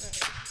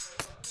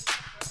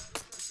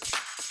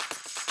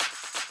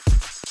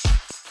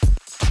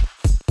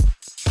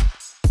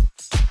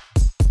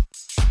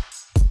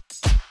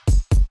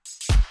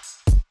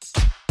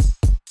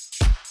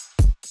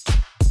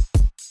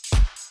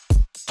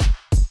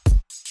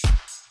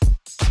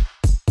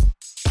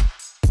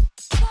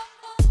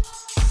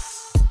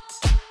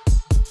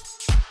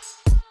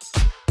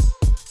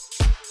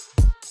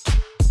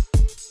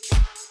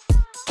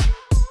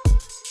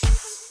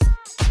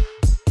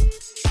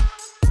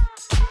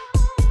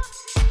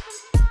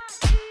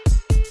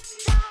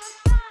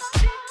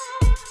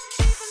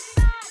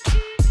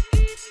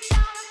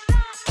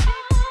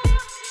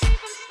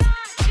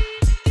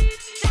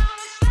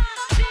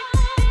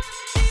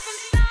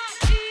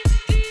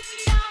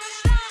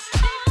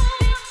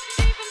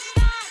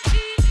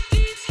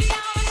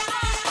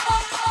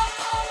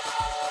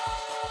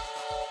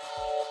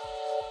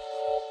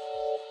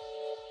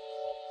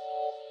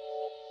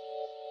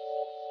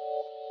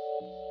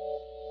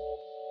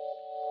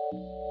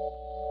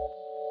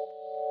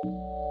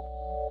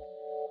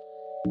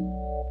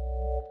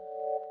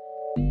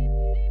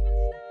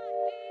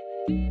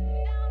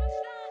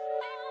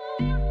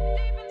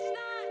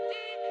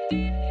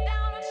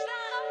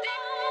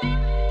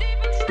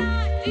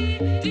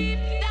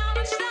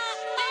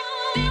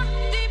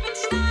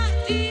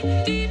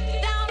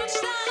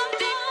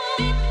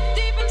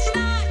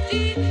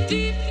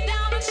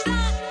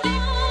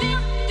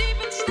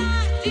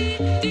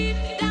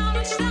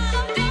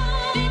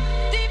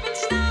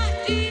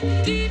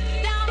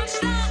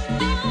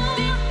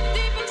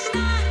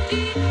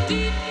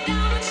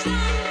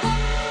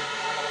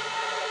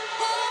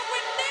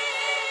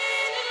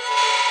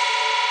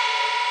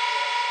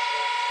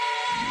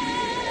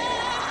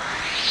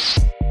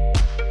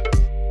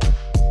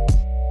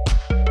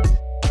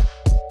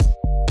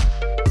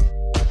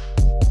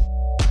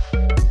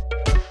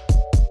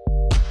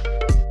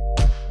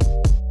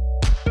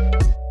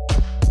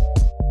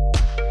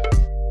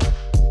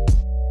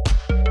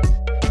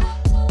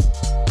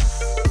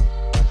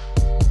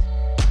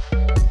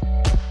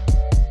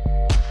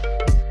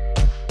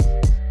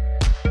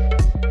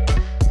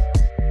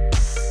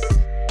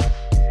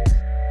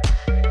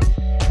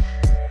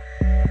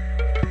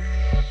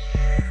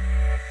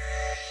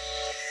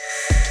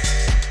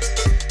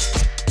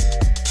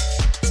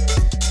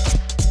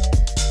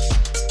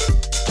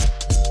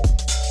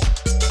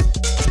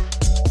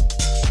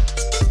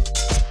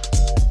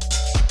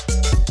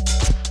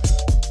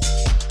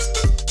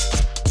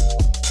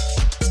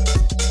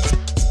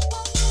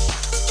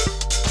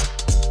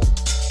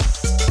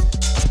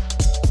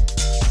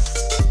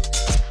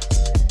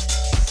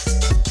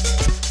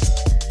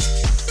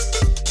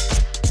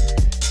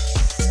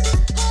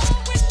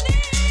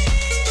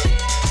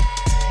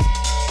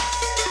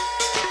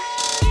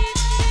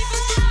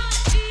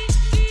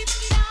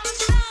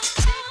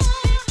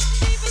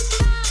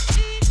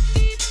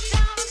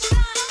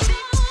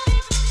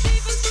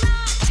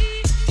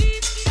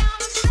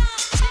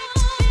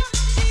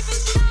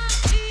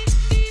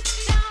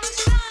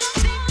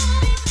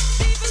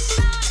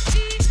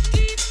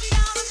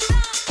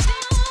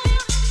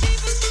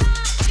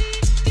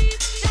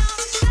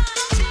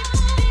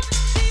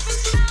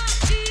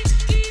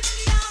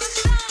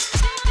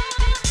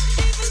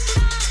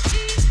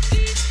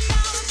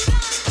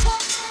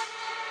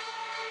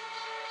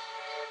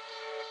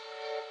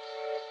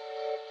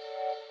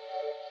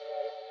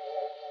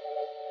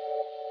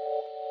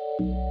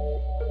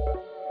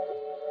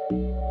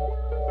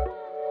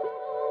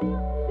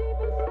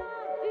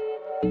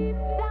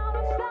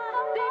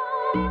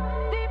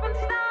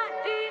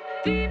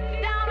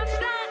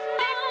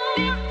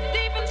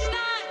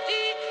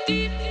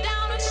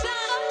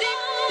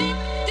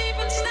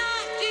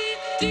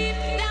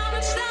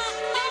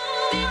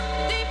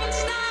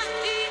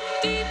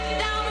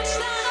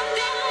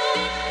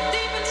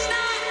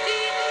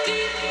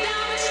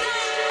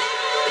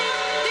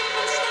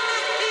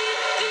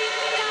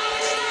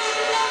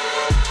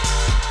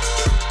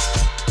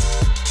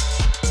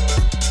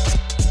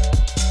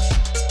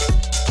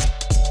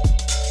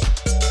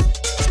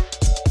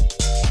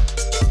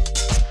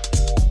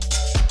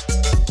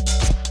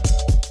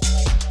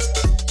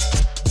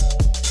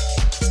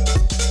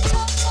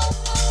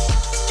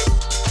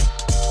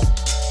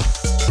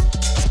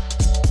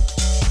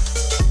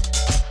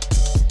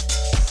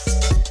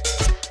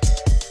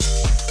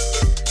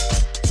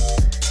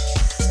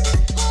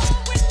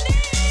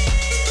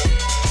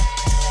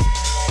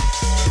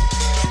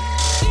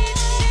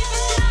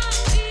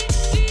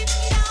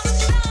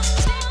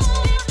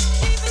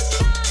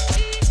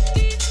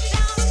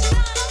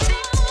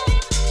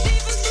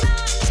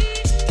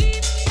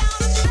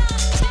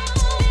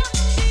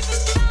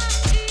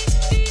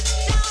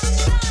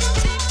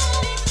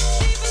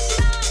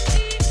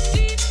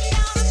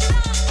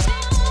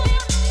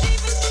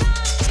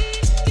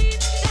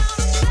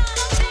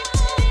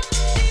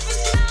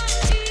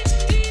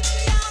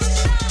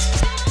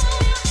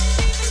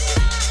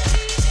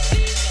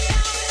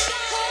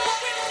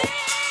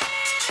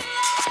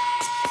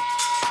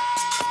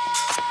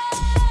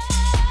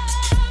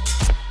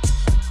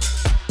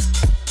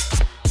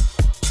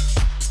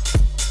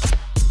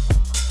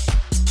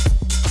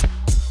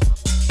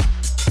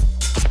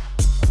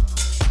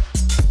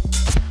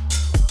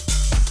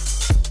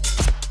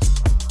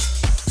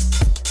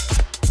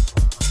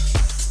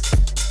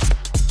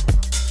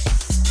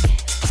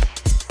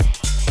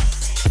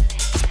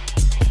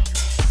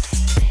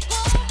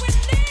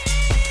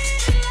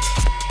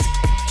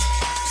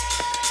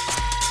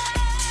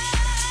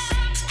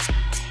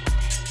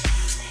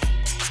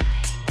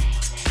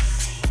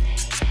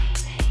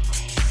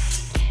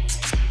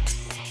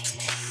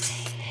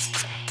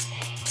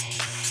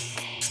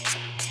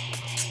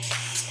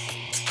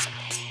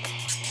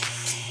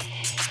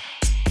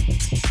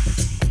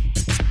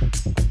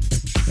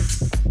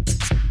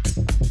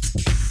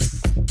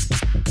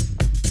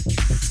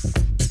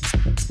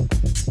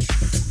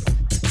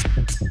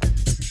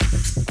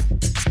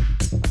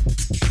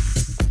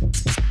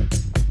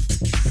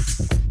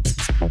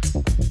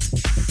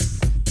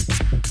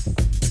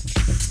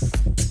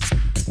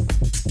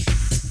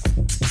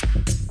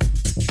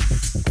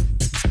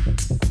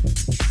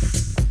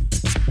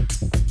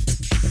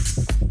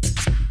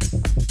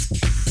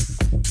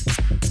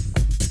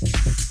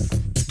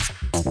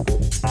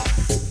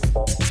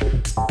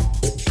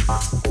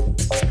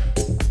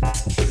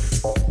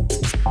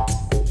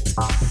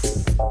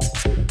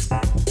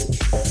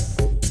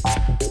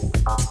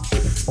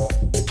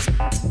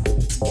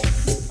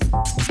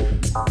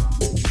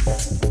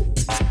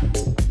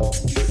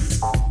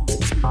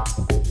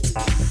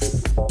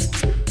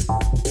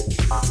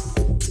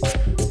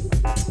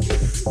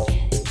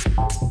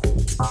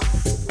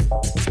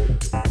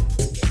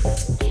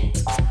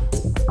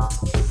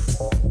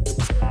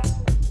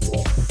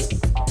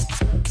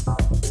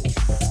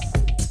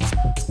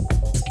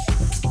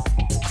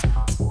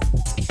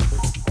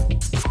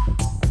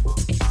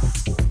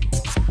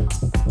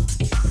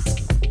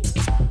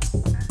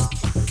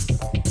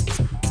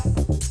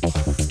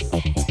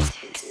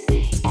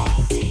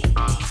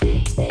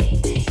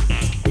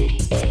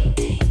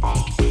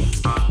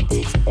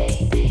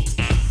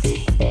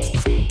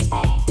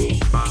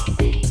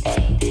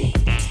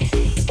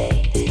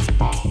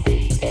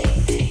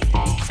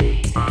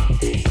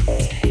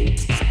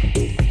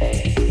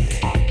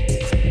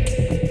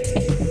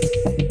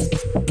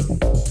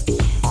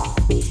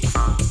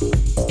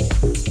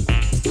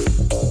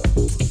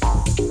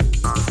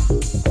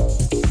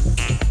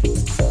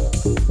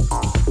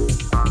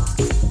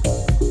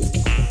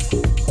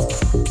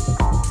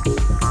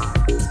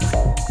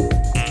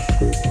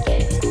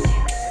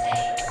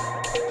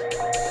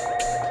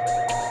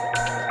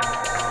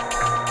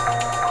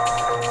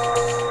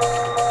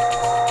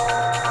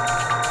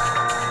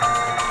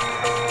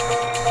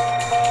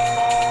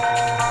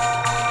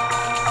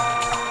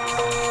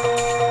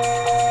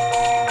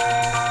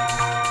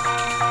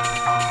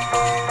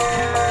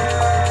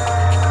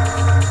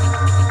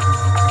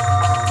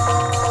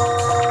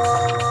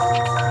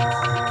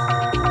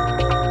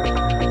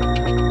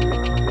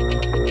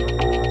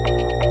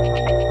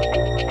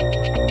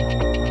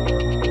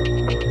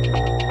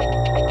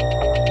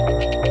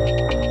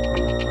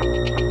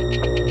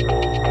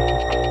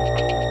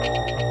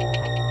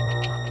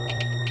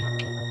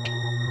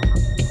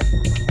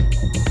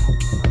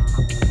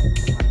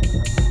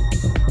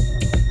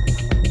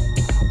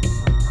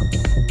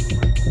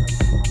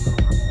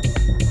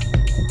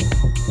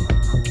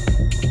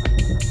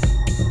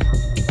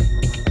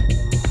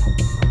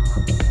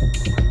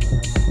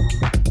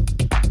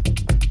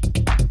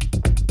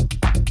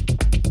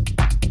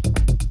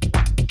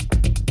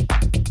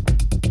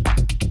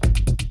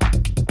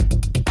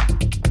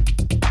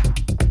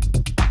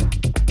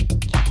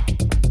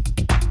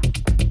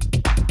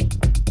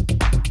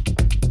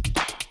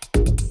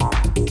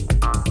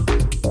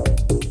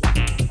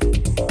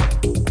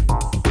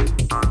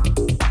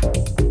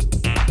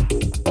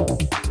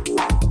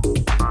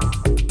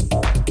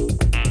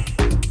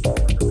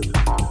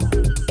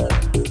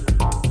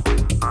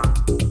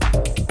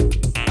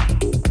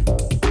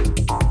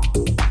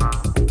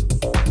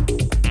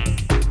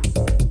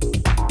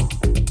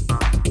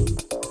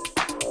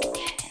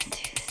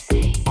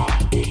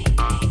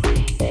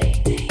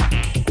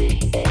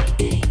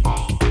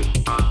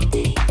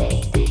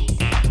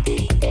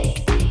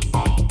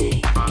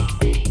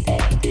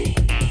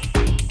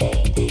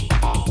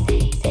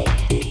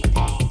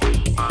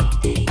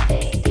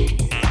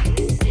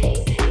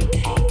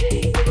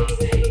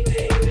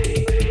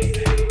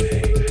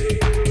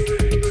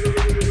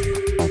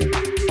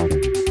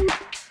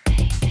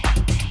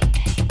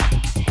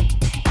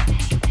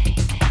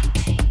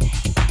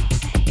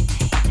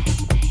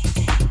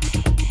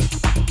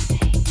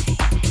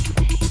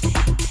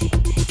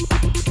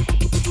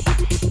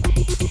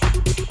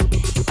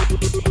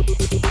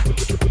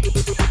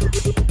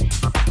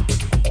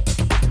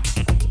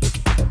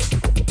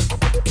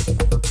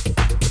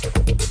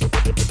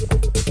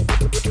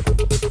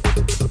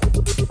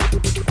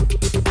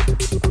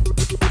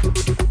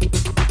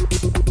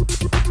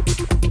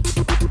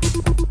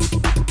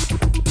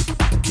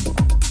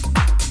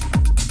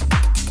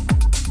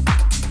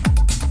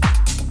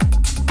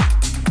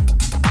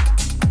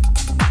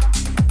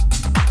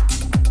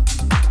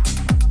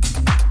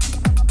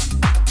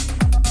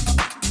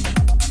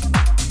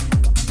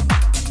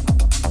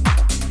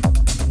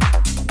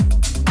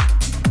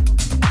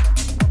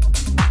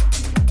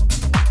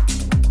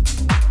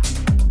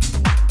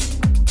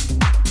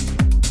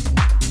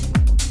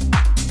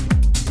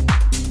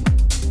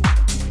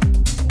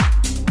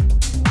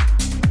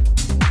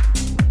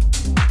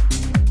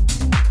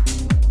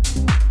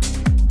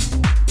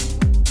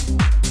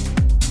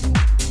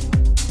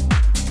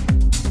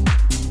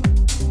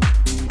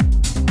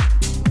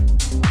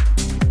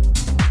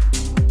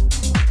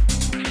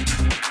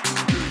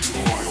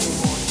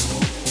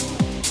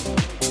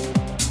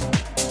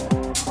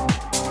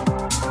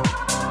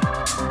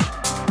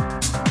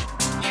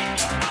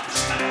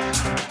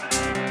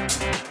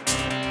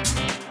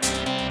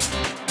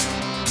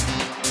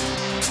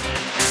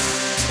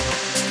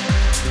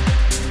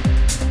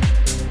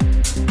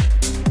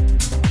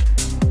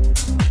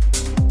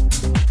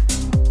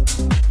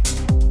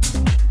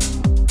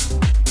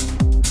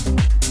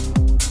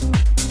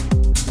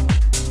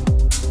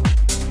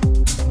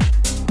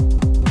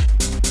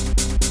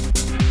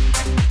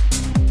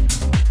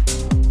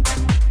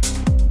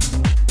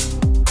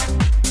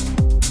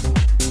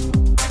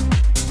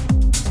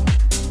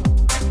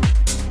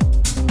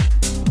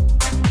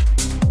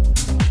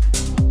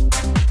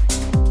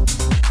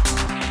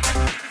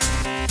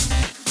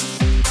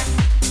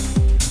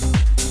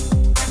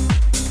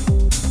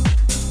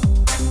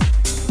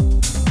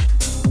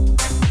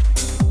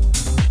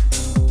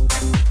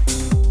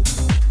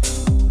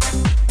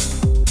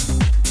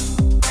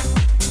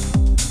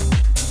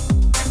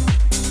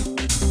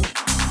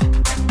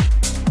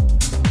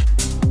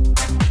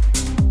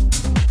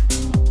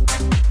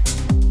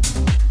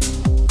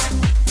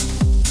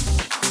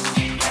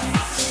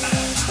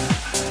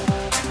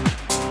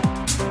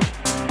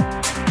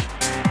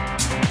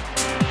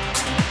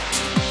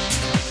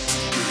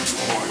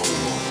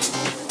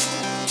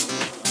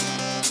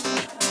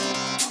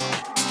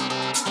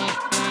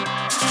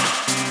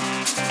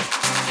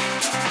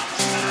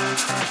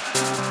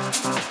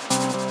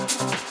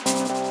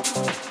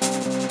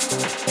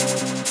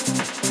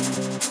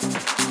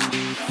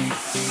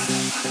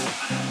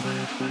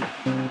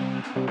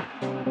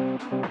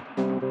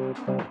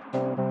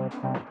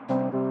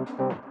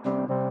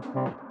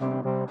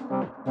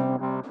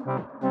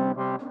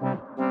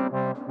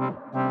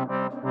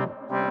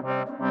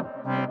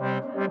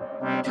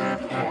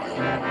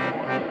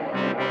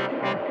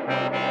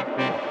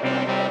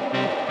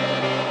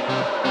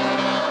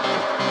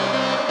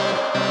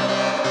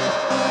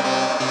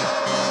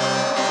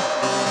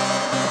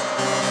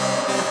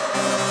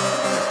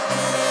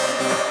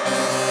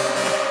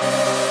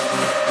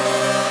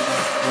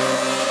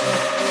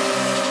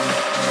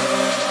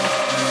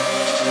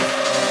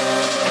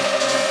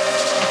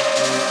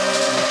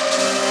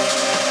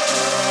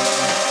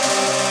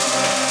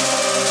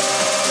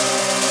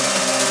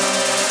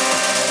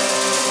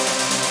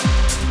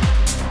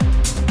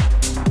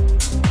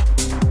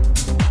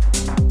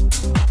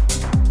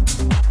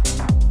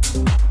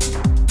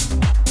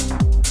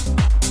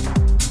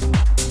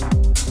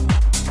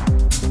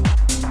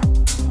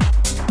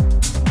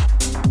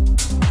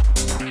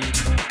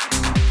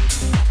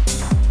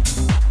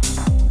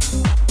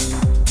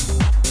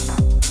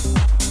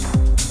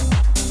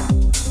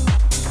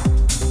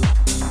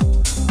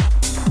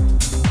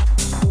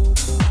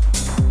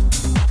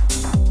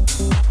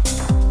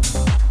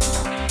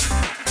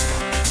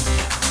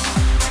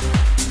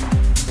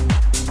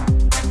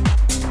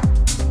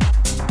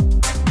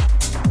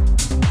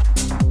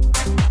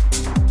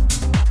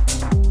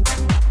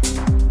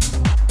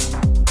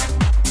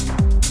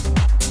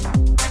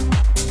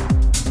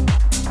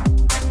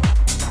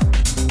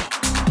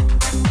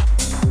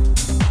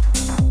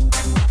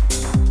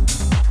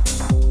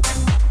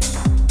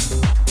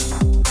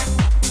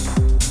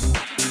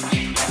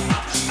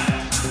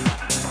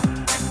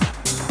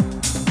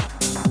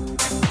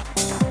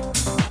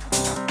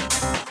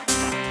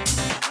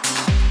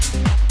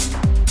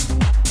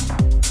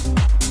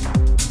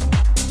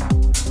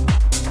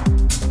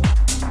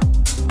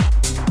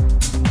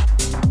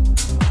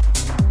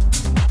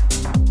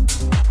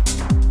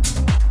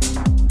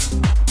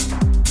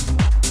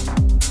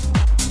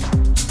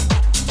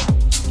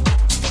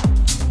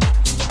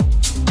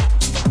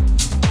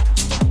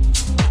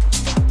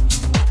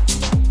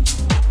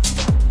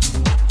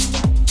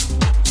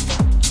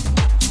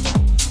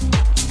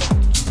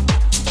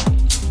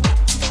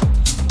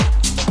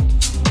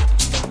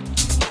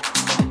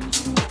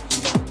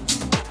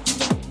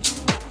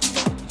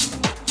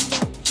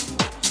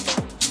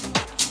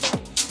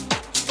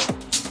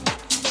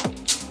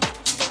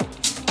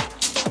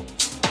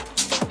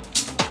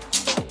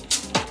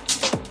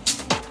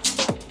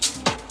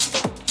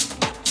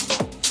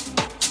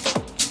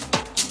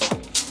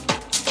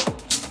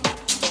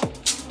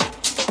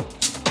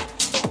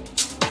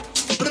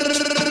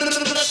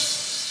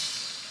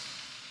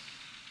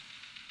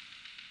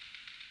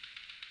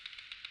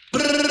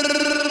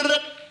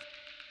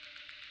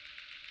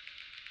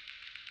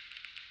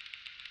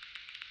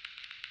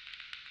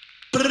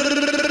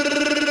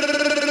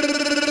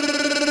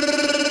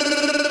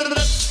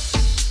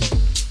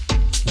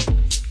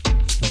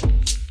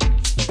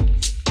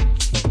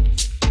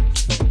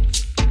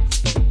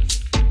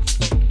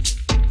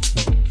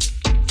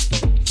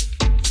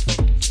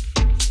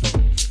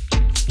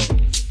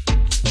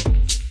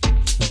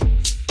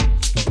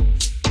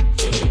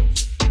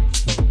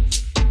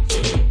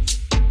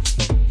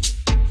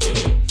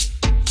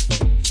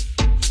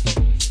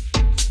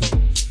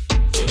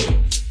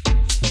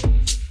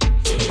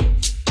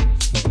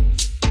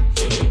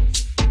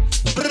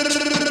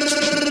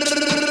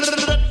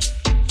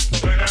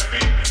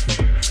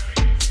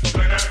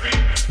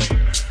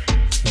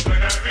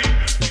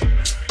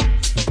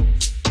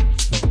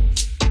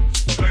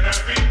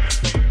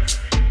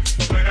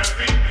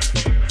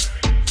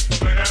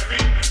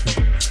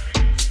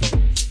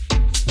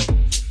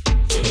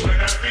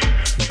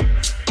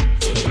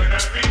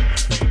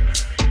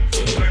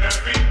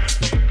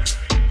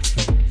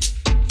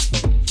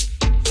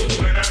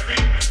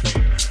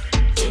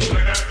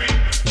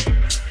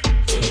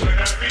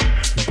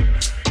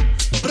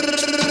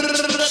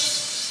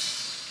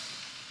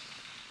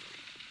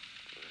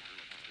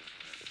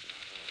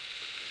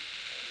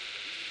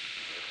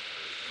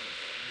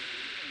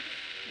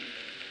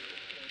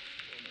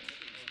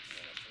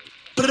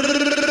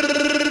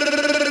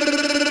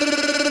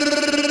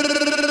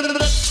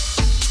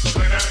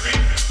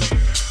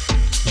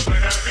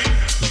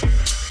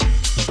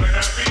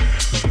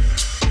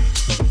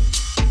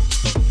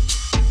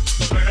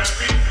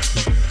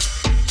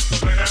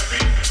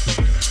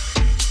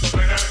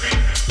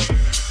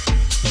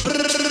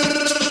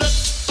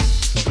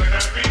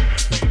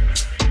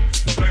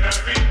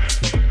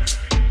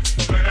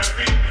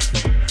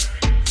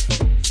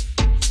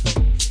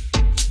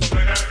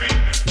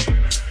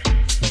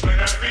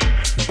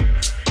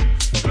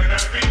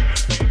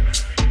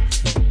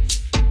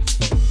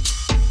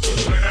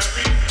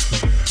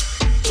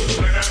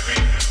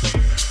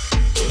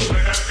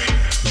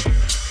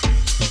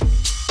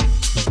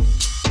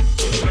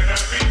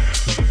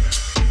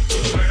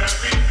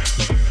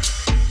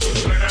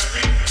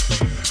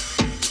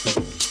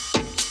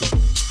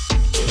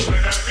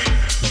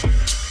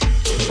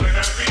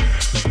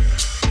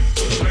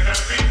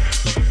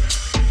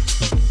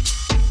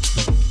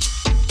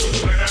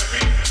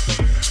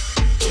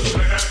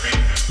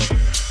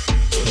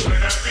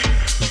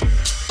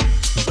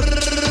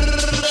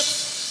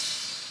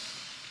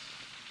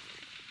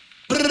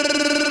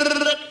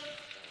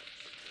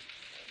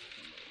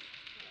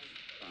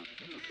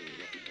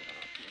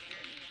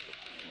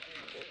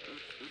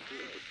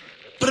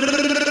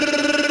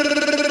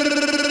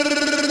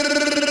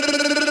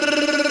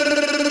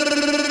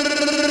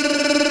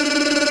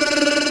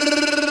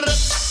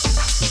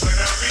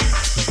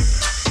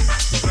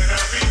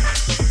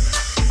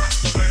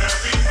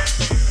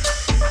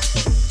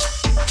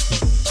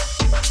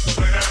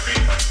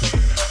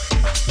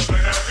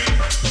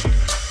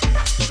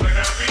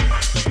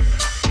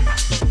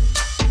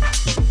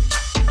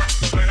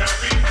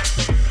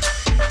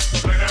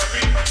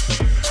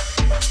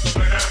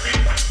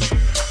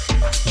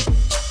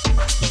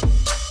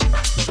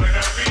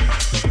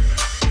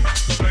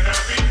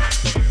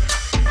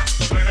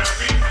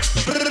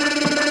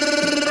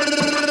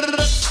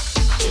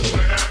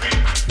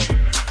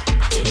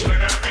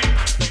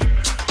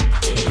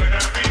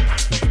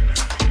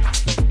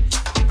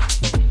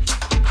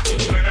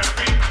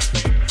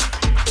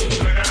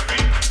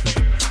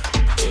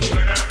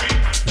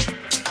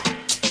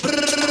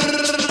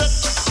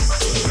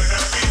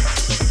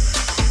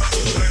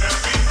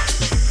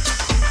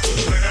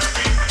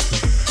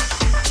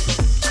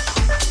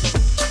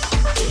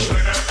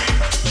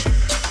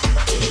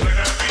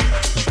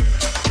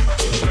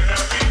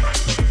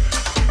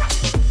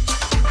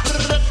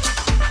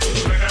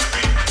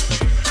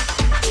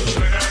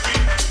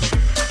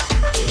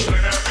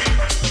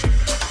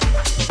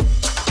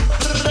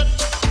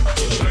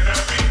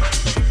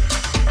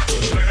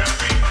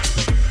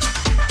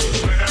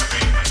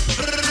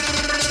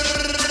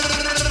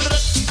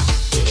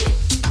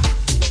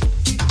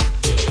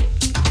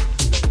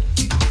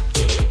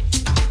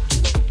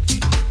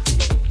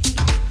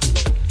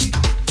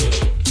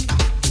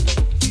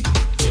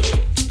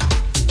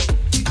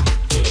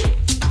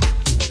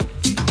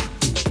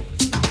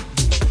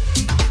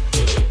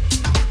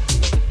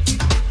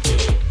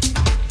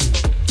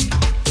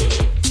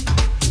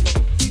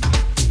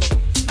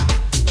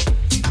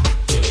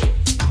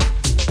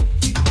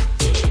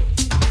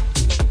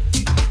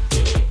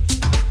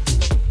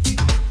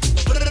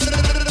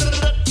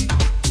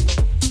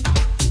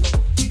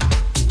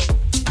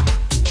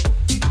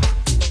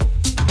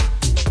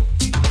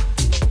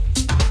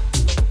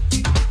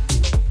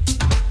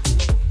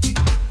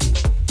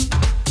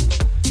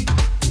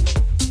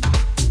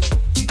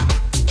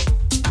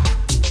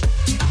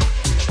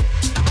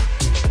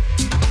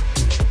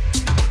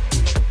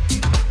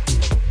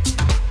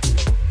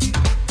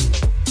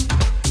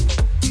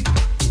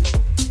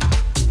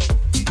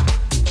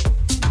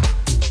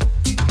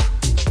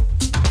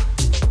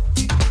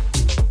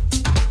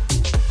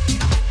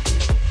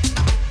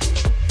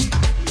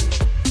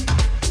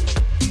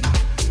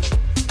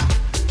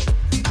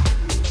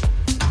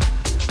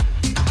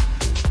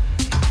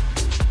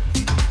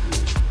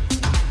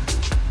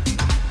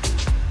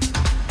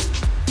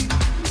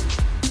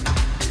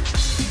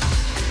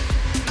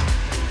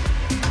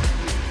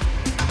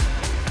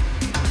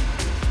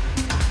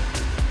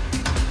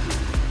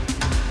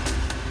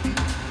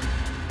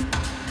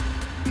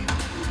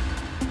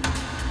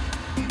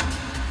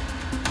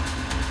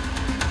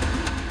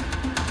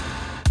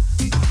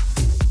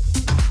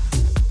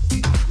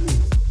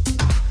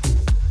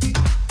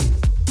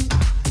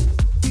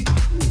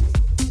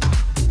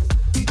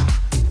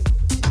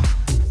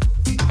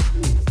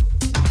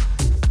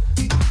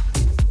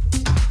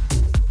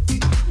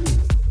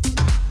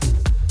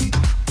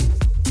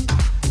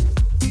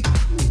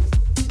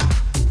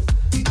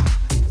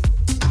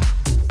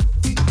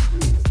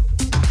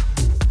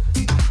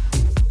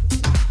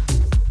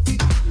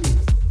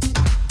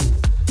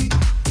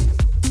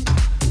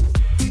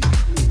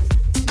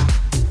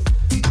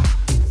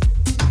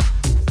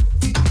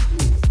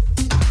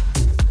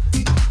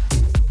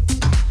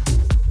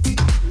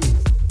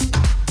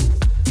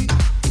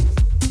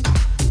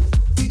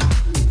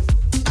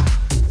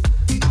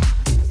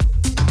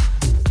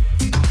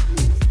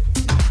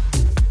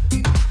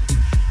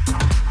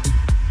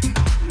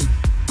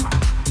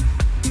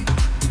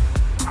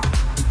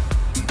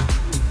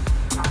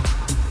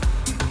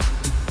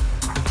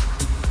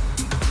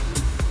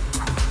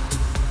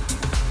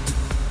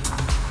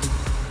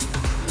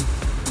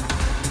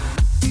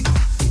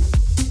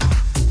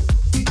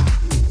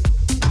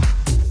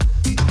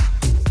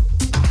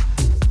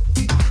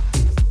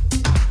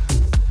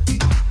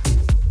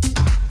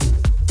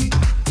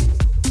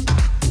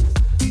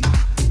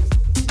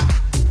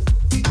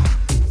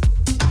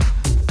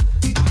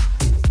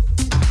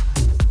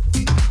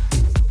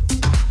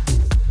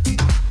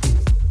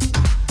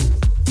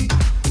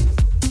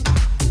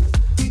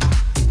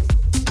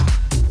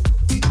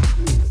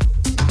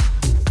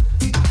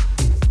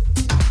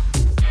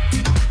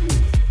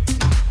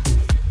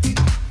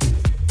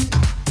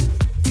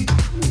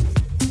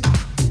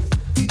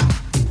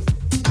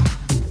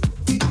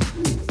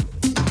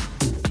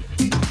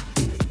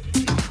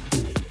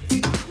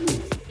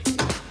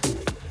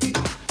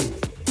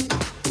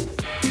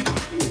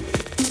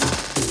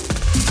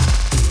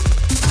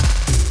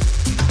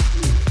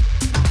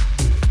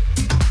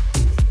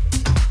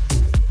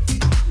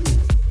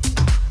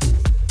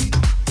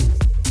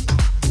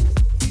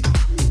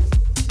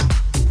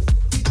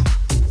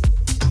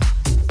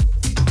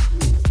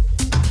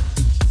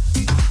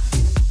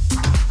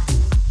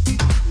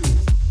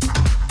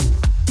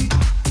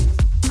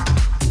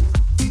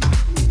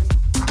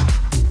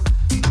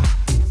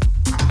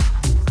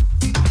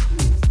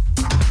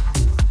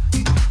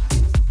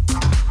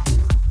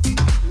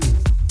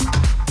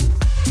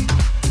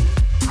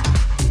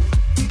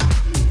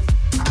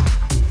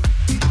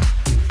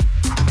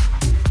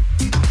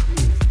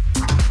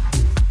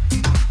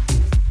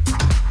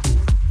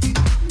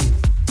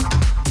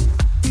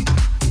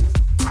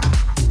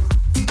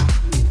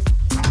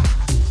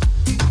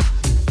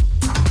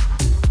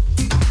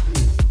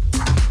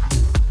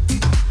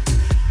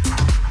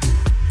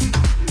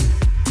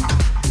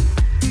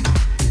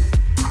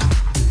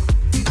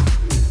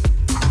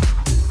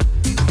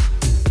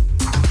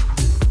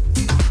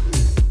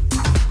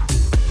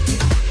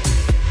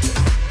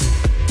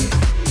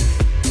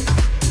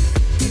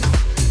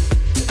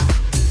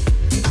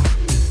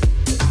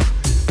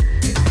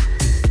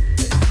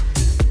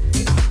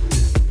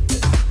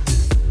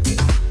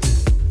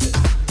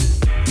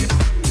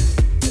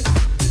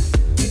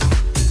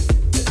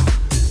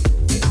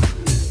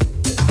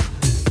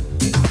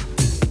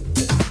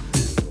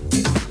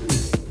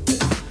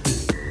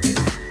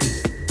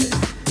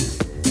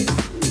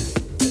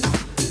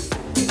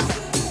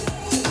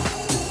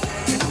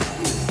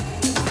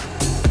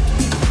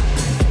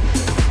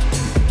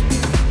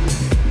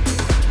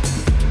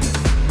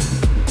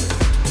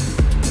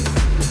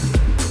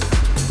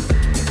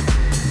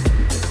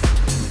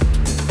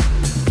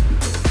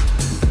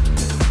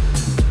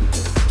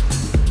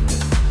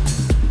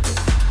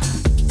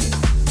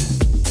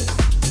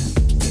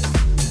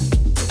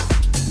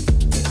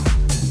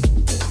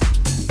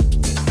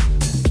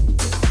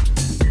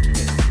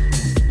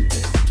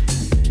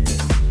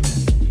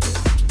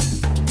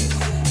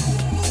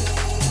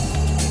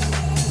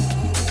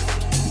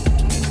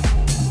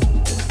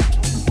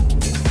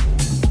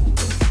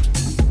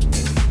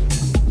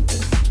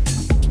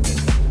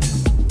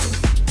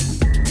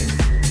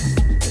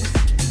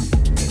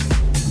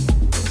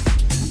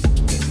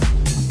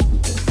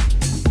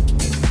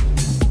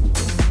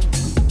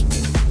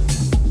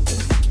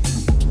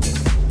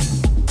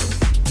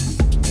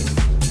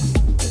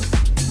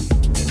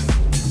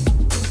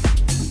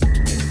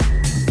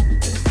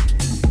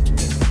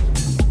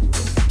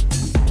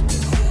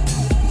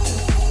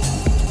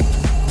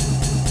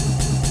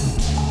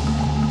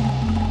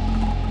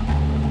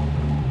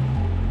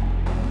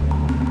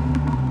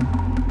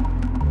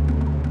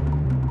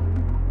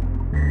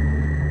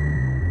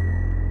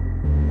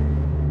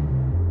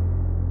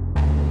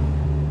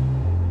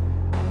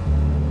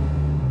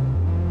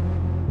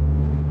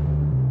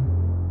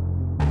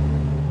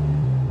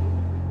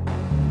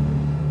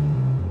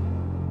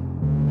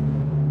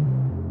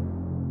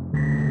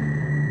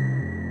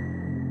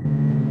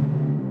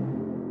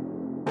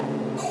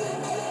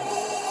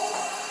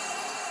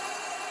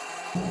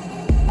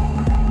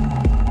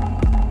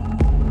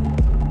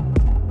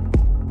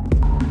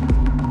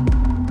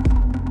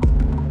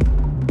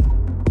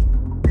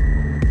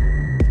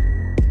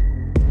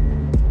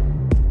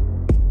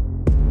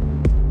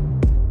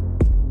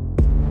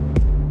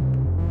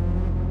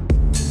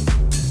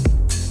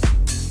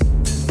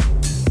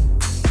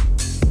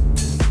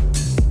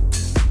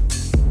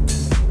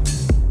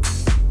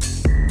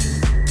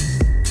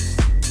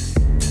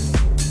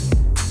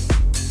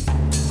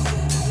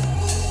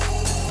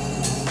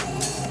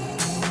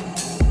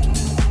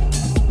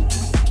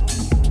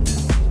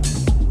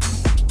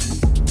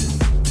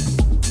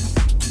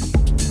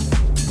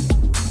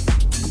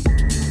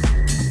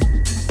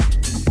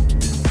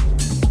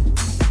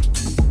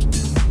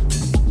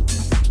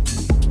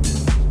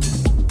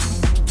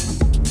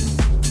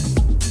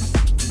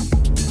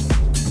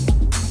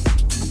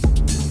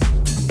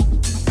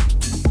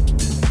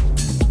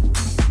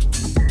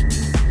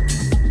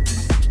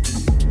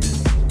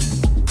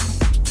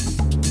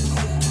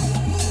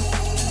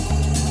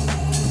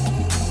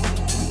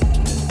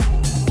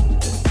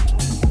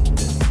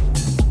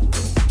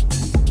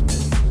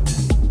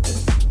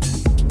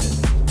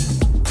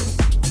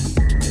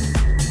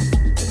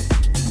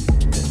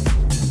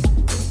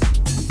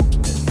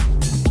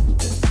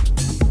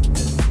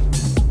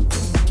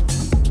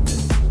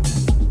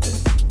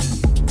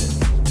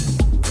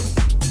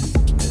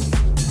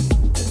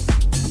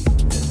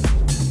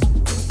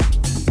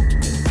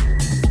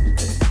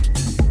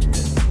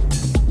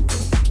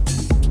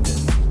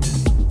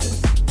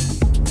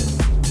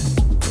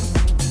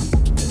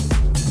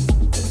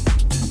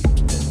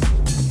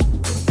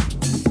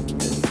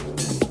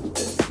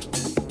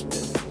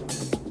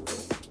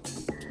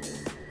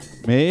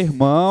 Meu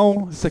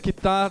irmão, isso aqui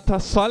tá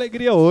só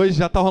alegria hoje.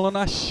 Já tá rolando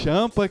a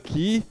champa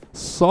aqui.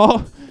 Só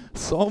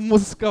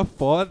música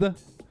foda.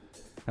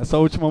 Essa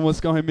última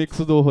música é um remix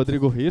do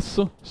Rodrigo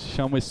Risso.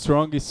 Chama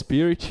Strong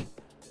Spirit.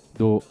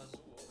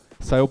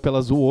 Saiu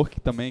pela Zoowork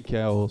também, que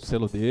é o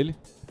selo dele.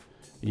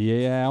 E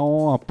é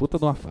uma puta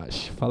de uma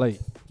faixa. Fala aí.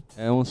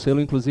 É um selo,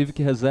 inclusive,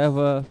 que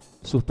reserva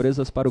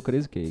surpresas para o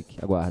Crazy Cake.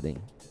 Aguardem.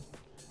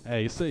 É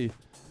isso aí.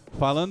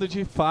 Falando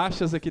de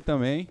faixas aqui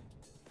também.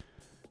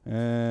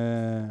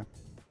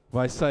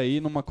 Vai sair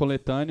numa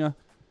coletânea.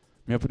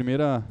 Minha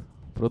primeira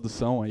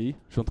produção aí,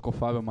 junto com o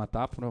Fábio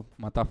Matáfora.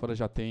 Matáfora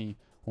já tem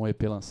um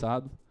EP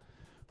lançado.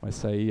 Vai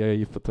sair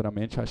aí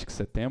futuramente, acho que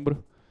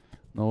setembro.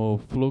 No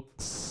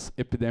Flux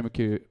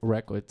Epidemic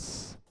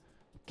Records.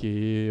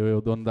 Que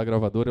o dono da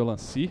gravadora é o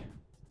Lancy.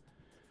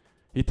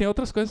 E tem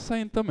outras coisas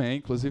saindo também.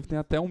 Inclusive tem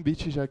até um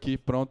beat já aqui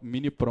pronto,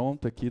 mini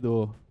pronto aqui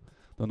do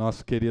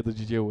nosso querido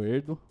DJ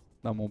Weirdo,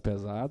 da Mão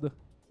Pesada.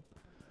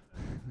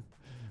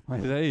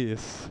 Mas é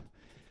isso.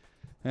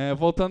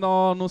 Voltando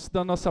ao anúncio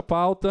da nossa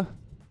pauta.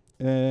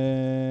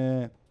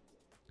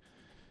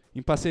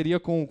 Em parceria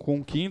com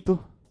o Quinto,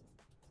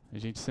 a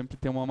gente sempre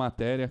tem uma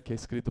matéria que é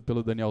escrita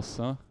pelo Daniel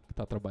San, que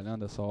está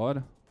trabalhando essa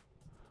hora,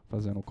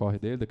 fazendo o corre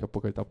dele, daqui a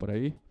pouco ele está por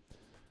aí.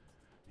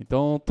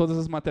 Então todas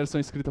as matérias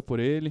são escritas por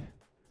ele,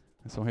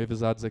 são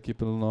revisadas aqui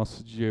pelo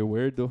nosso DJ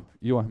Weirdo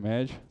e o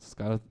Armed. Os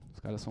caras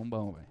são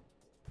bons, velho.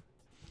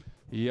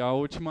 E a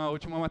última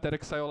matéria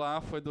que saiu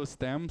lá foi do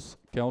Stems,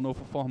 que é o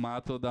novo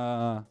formato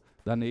da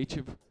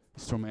Native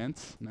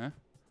Instruments, né?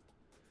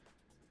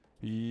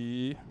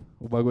 E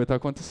o bagulho tá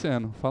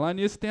acontecendo. Falar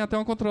nisso, tem até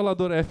um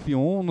controlador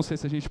F1, não sei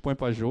se a gente põe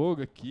pra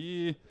jogo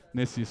aqui,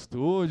 nesse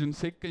estúdio, não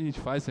sei o que a gente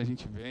faz, se a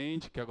gente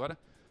vende, que agora,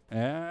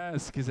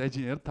 se quiser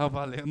dinheiro, tá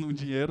valendo um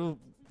dinheiro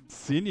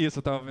sinistro.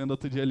 Eu tava vendo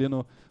outro dia ali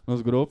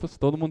nos grupos,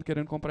 todo mundo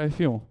querendo comprar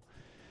F1.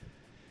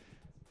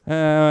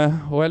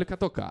 O Hélio quer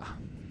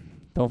tocar.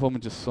 Então vamos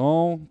de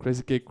som,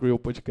 Crazy Cake Crew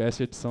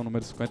Podcast, edição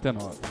número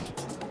 59.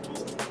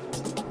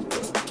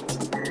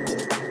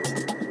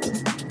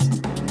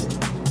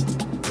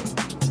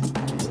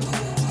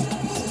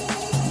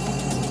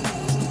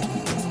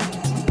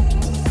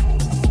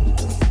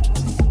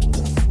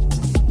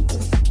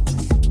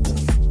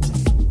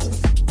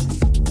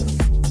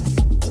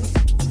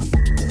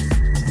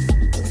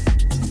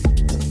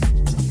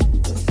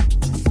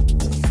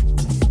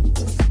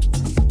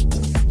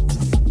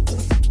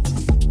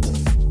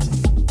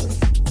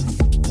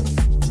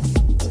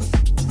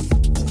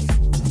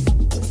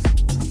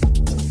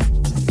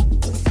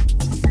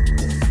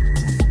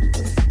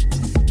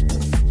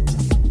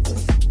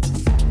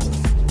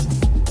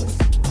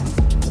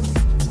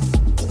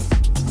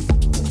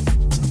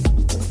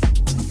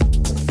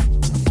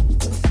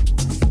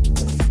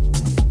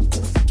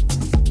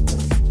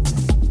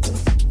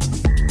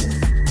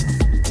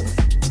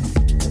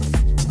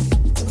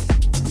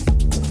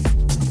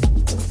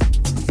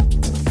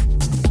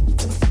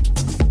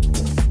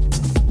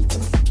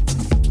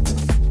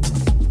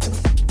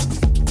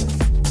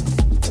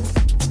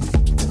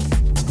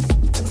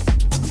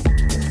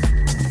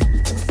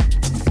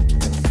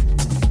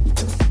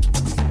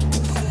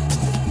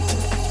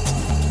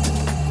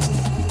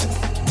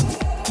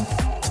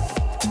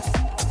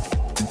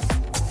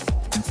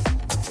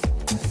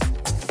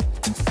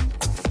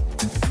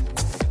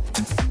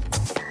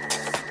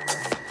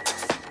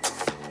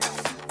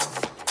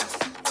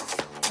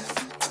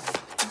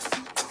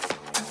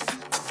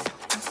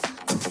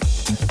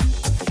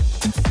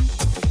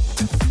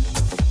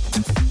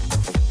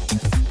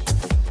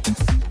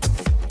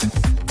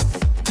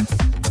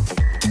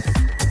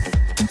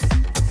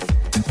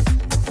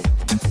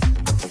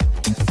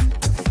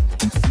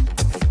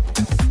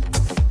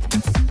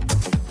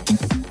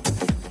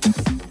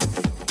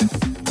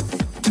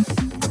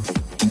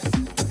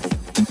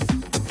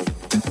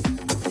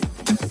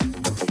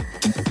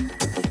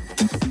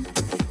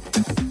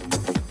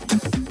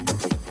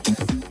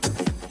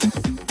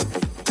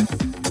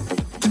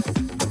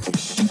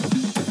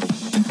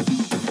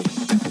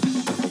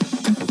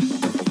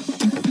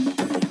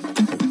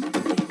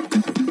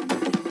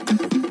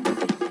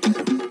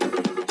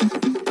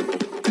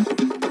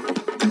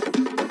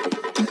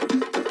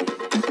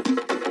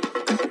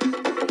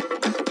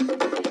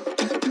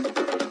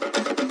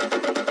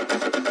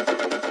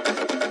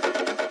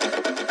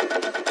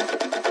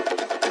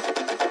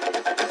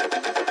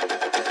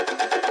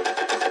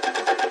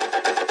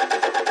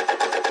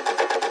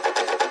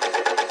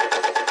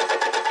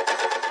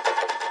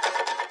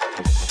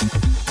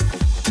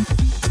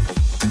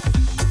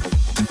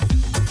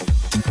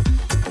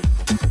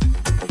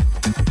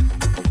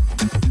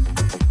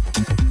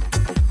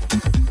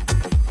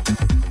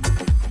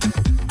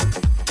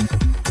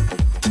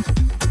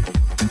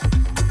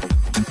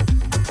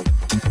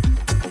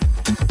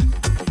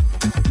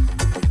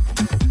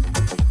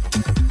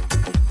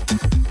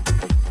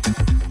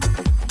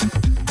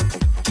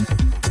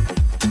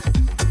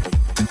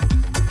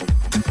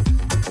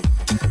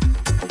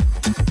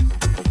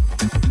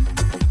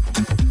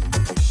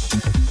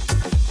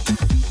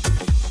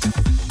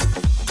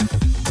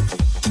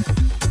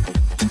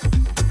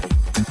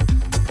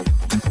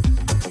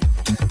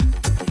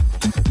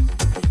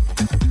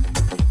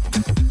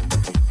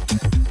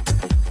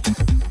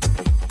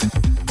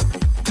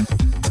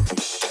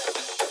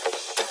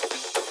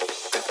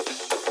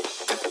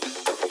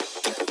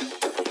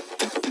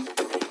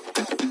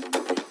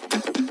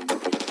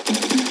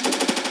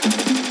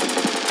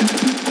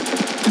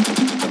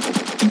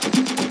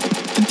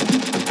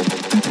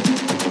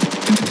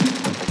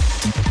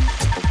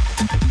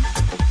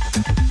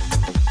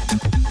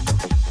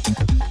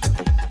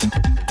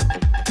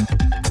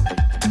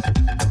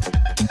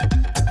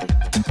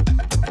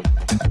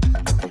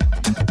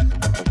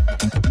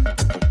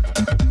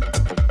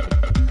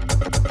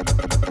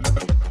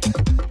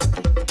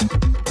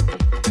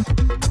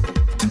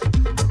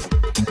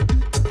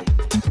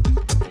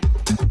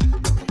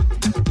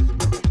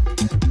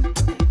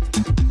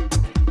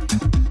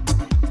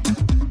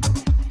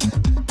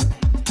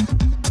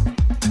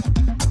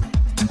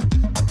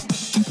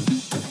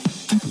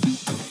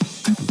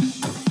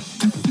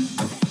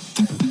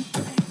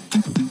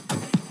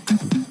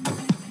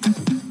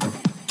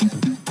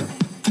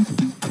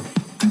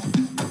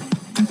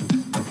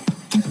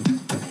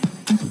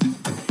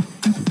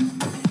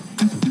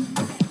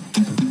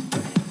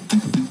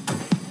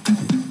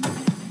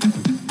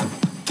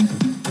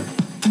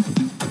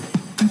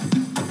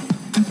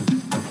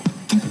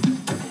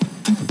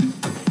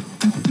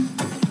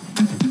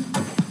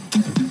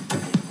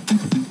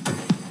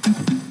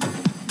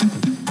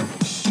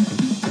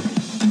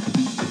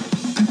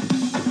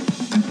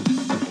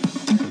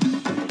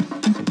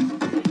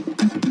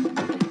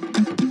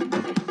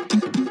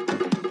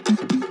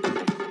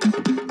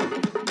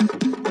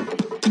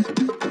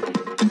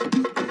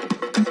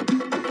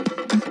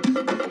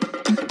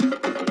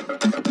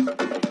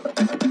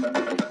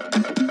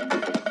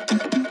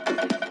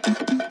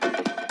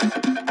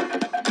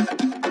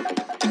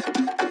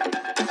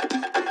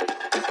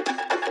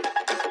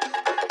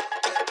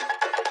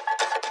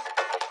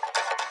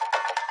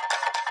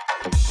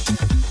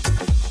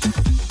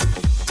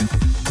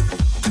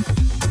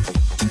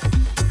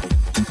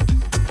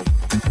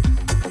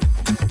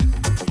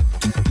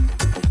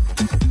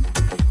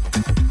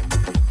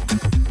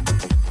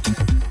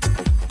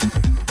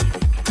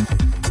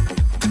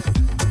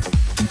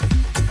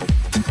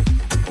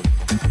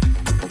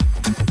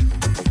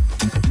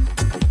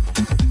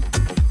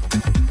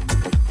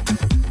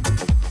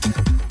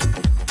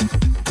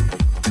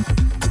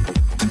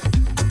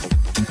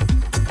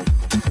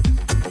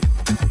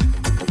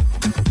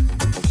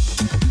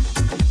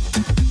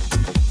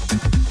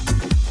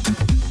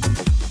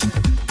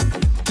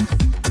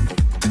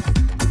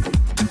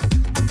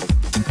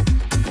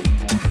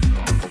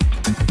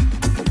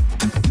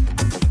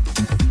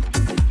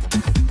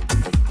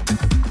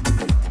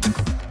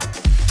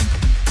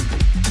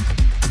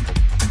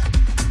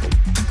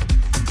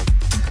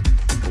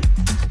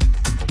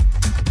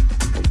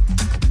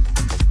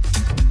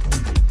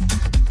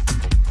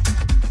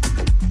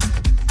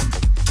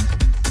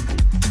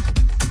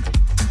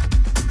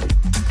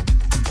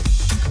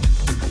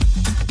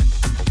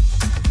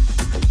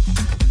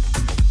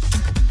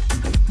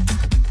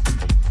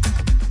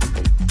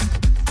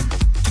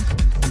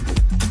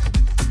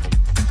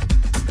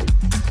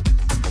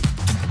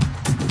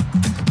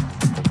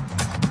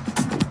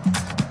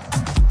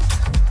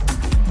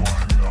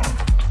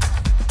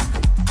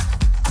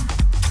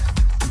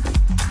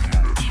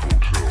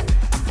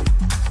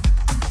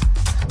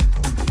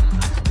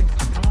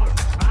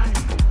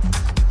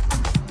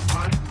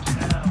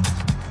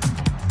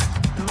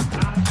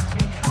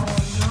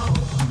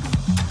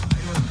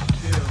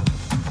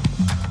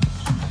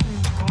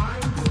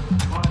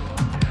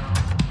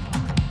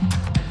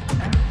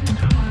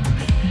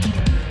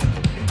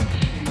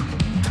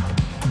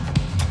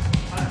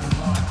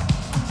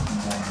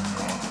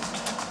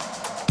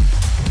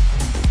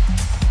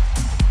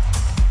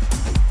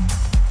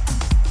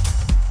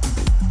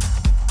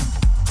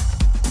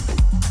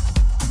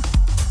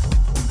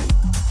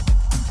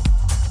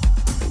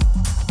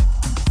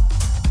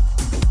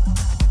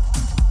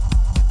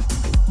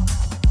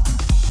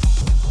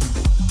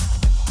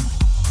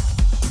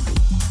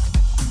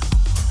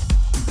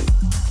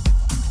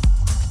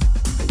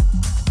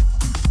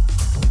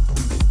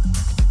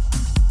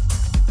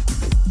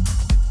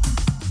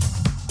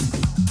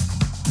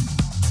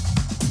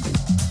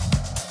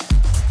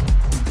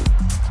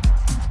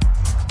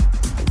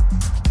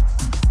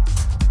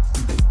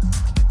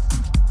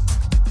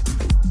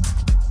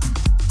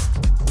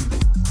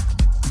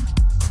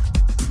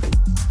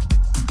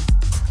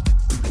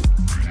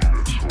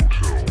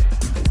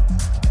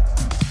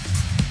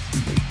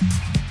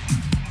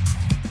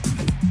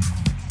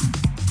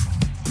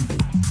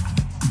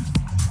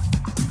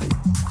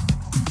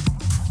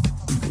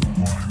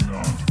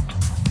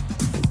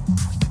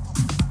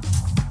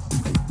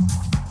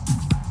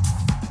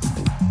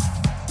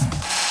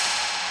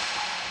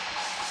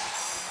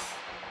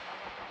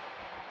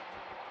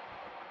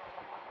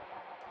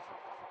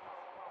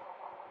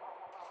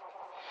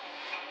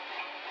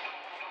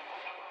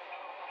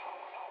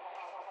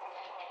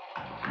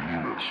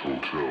 Venus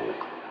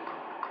Hotel.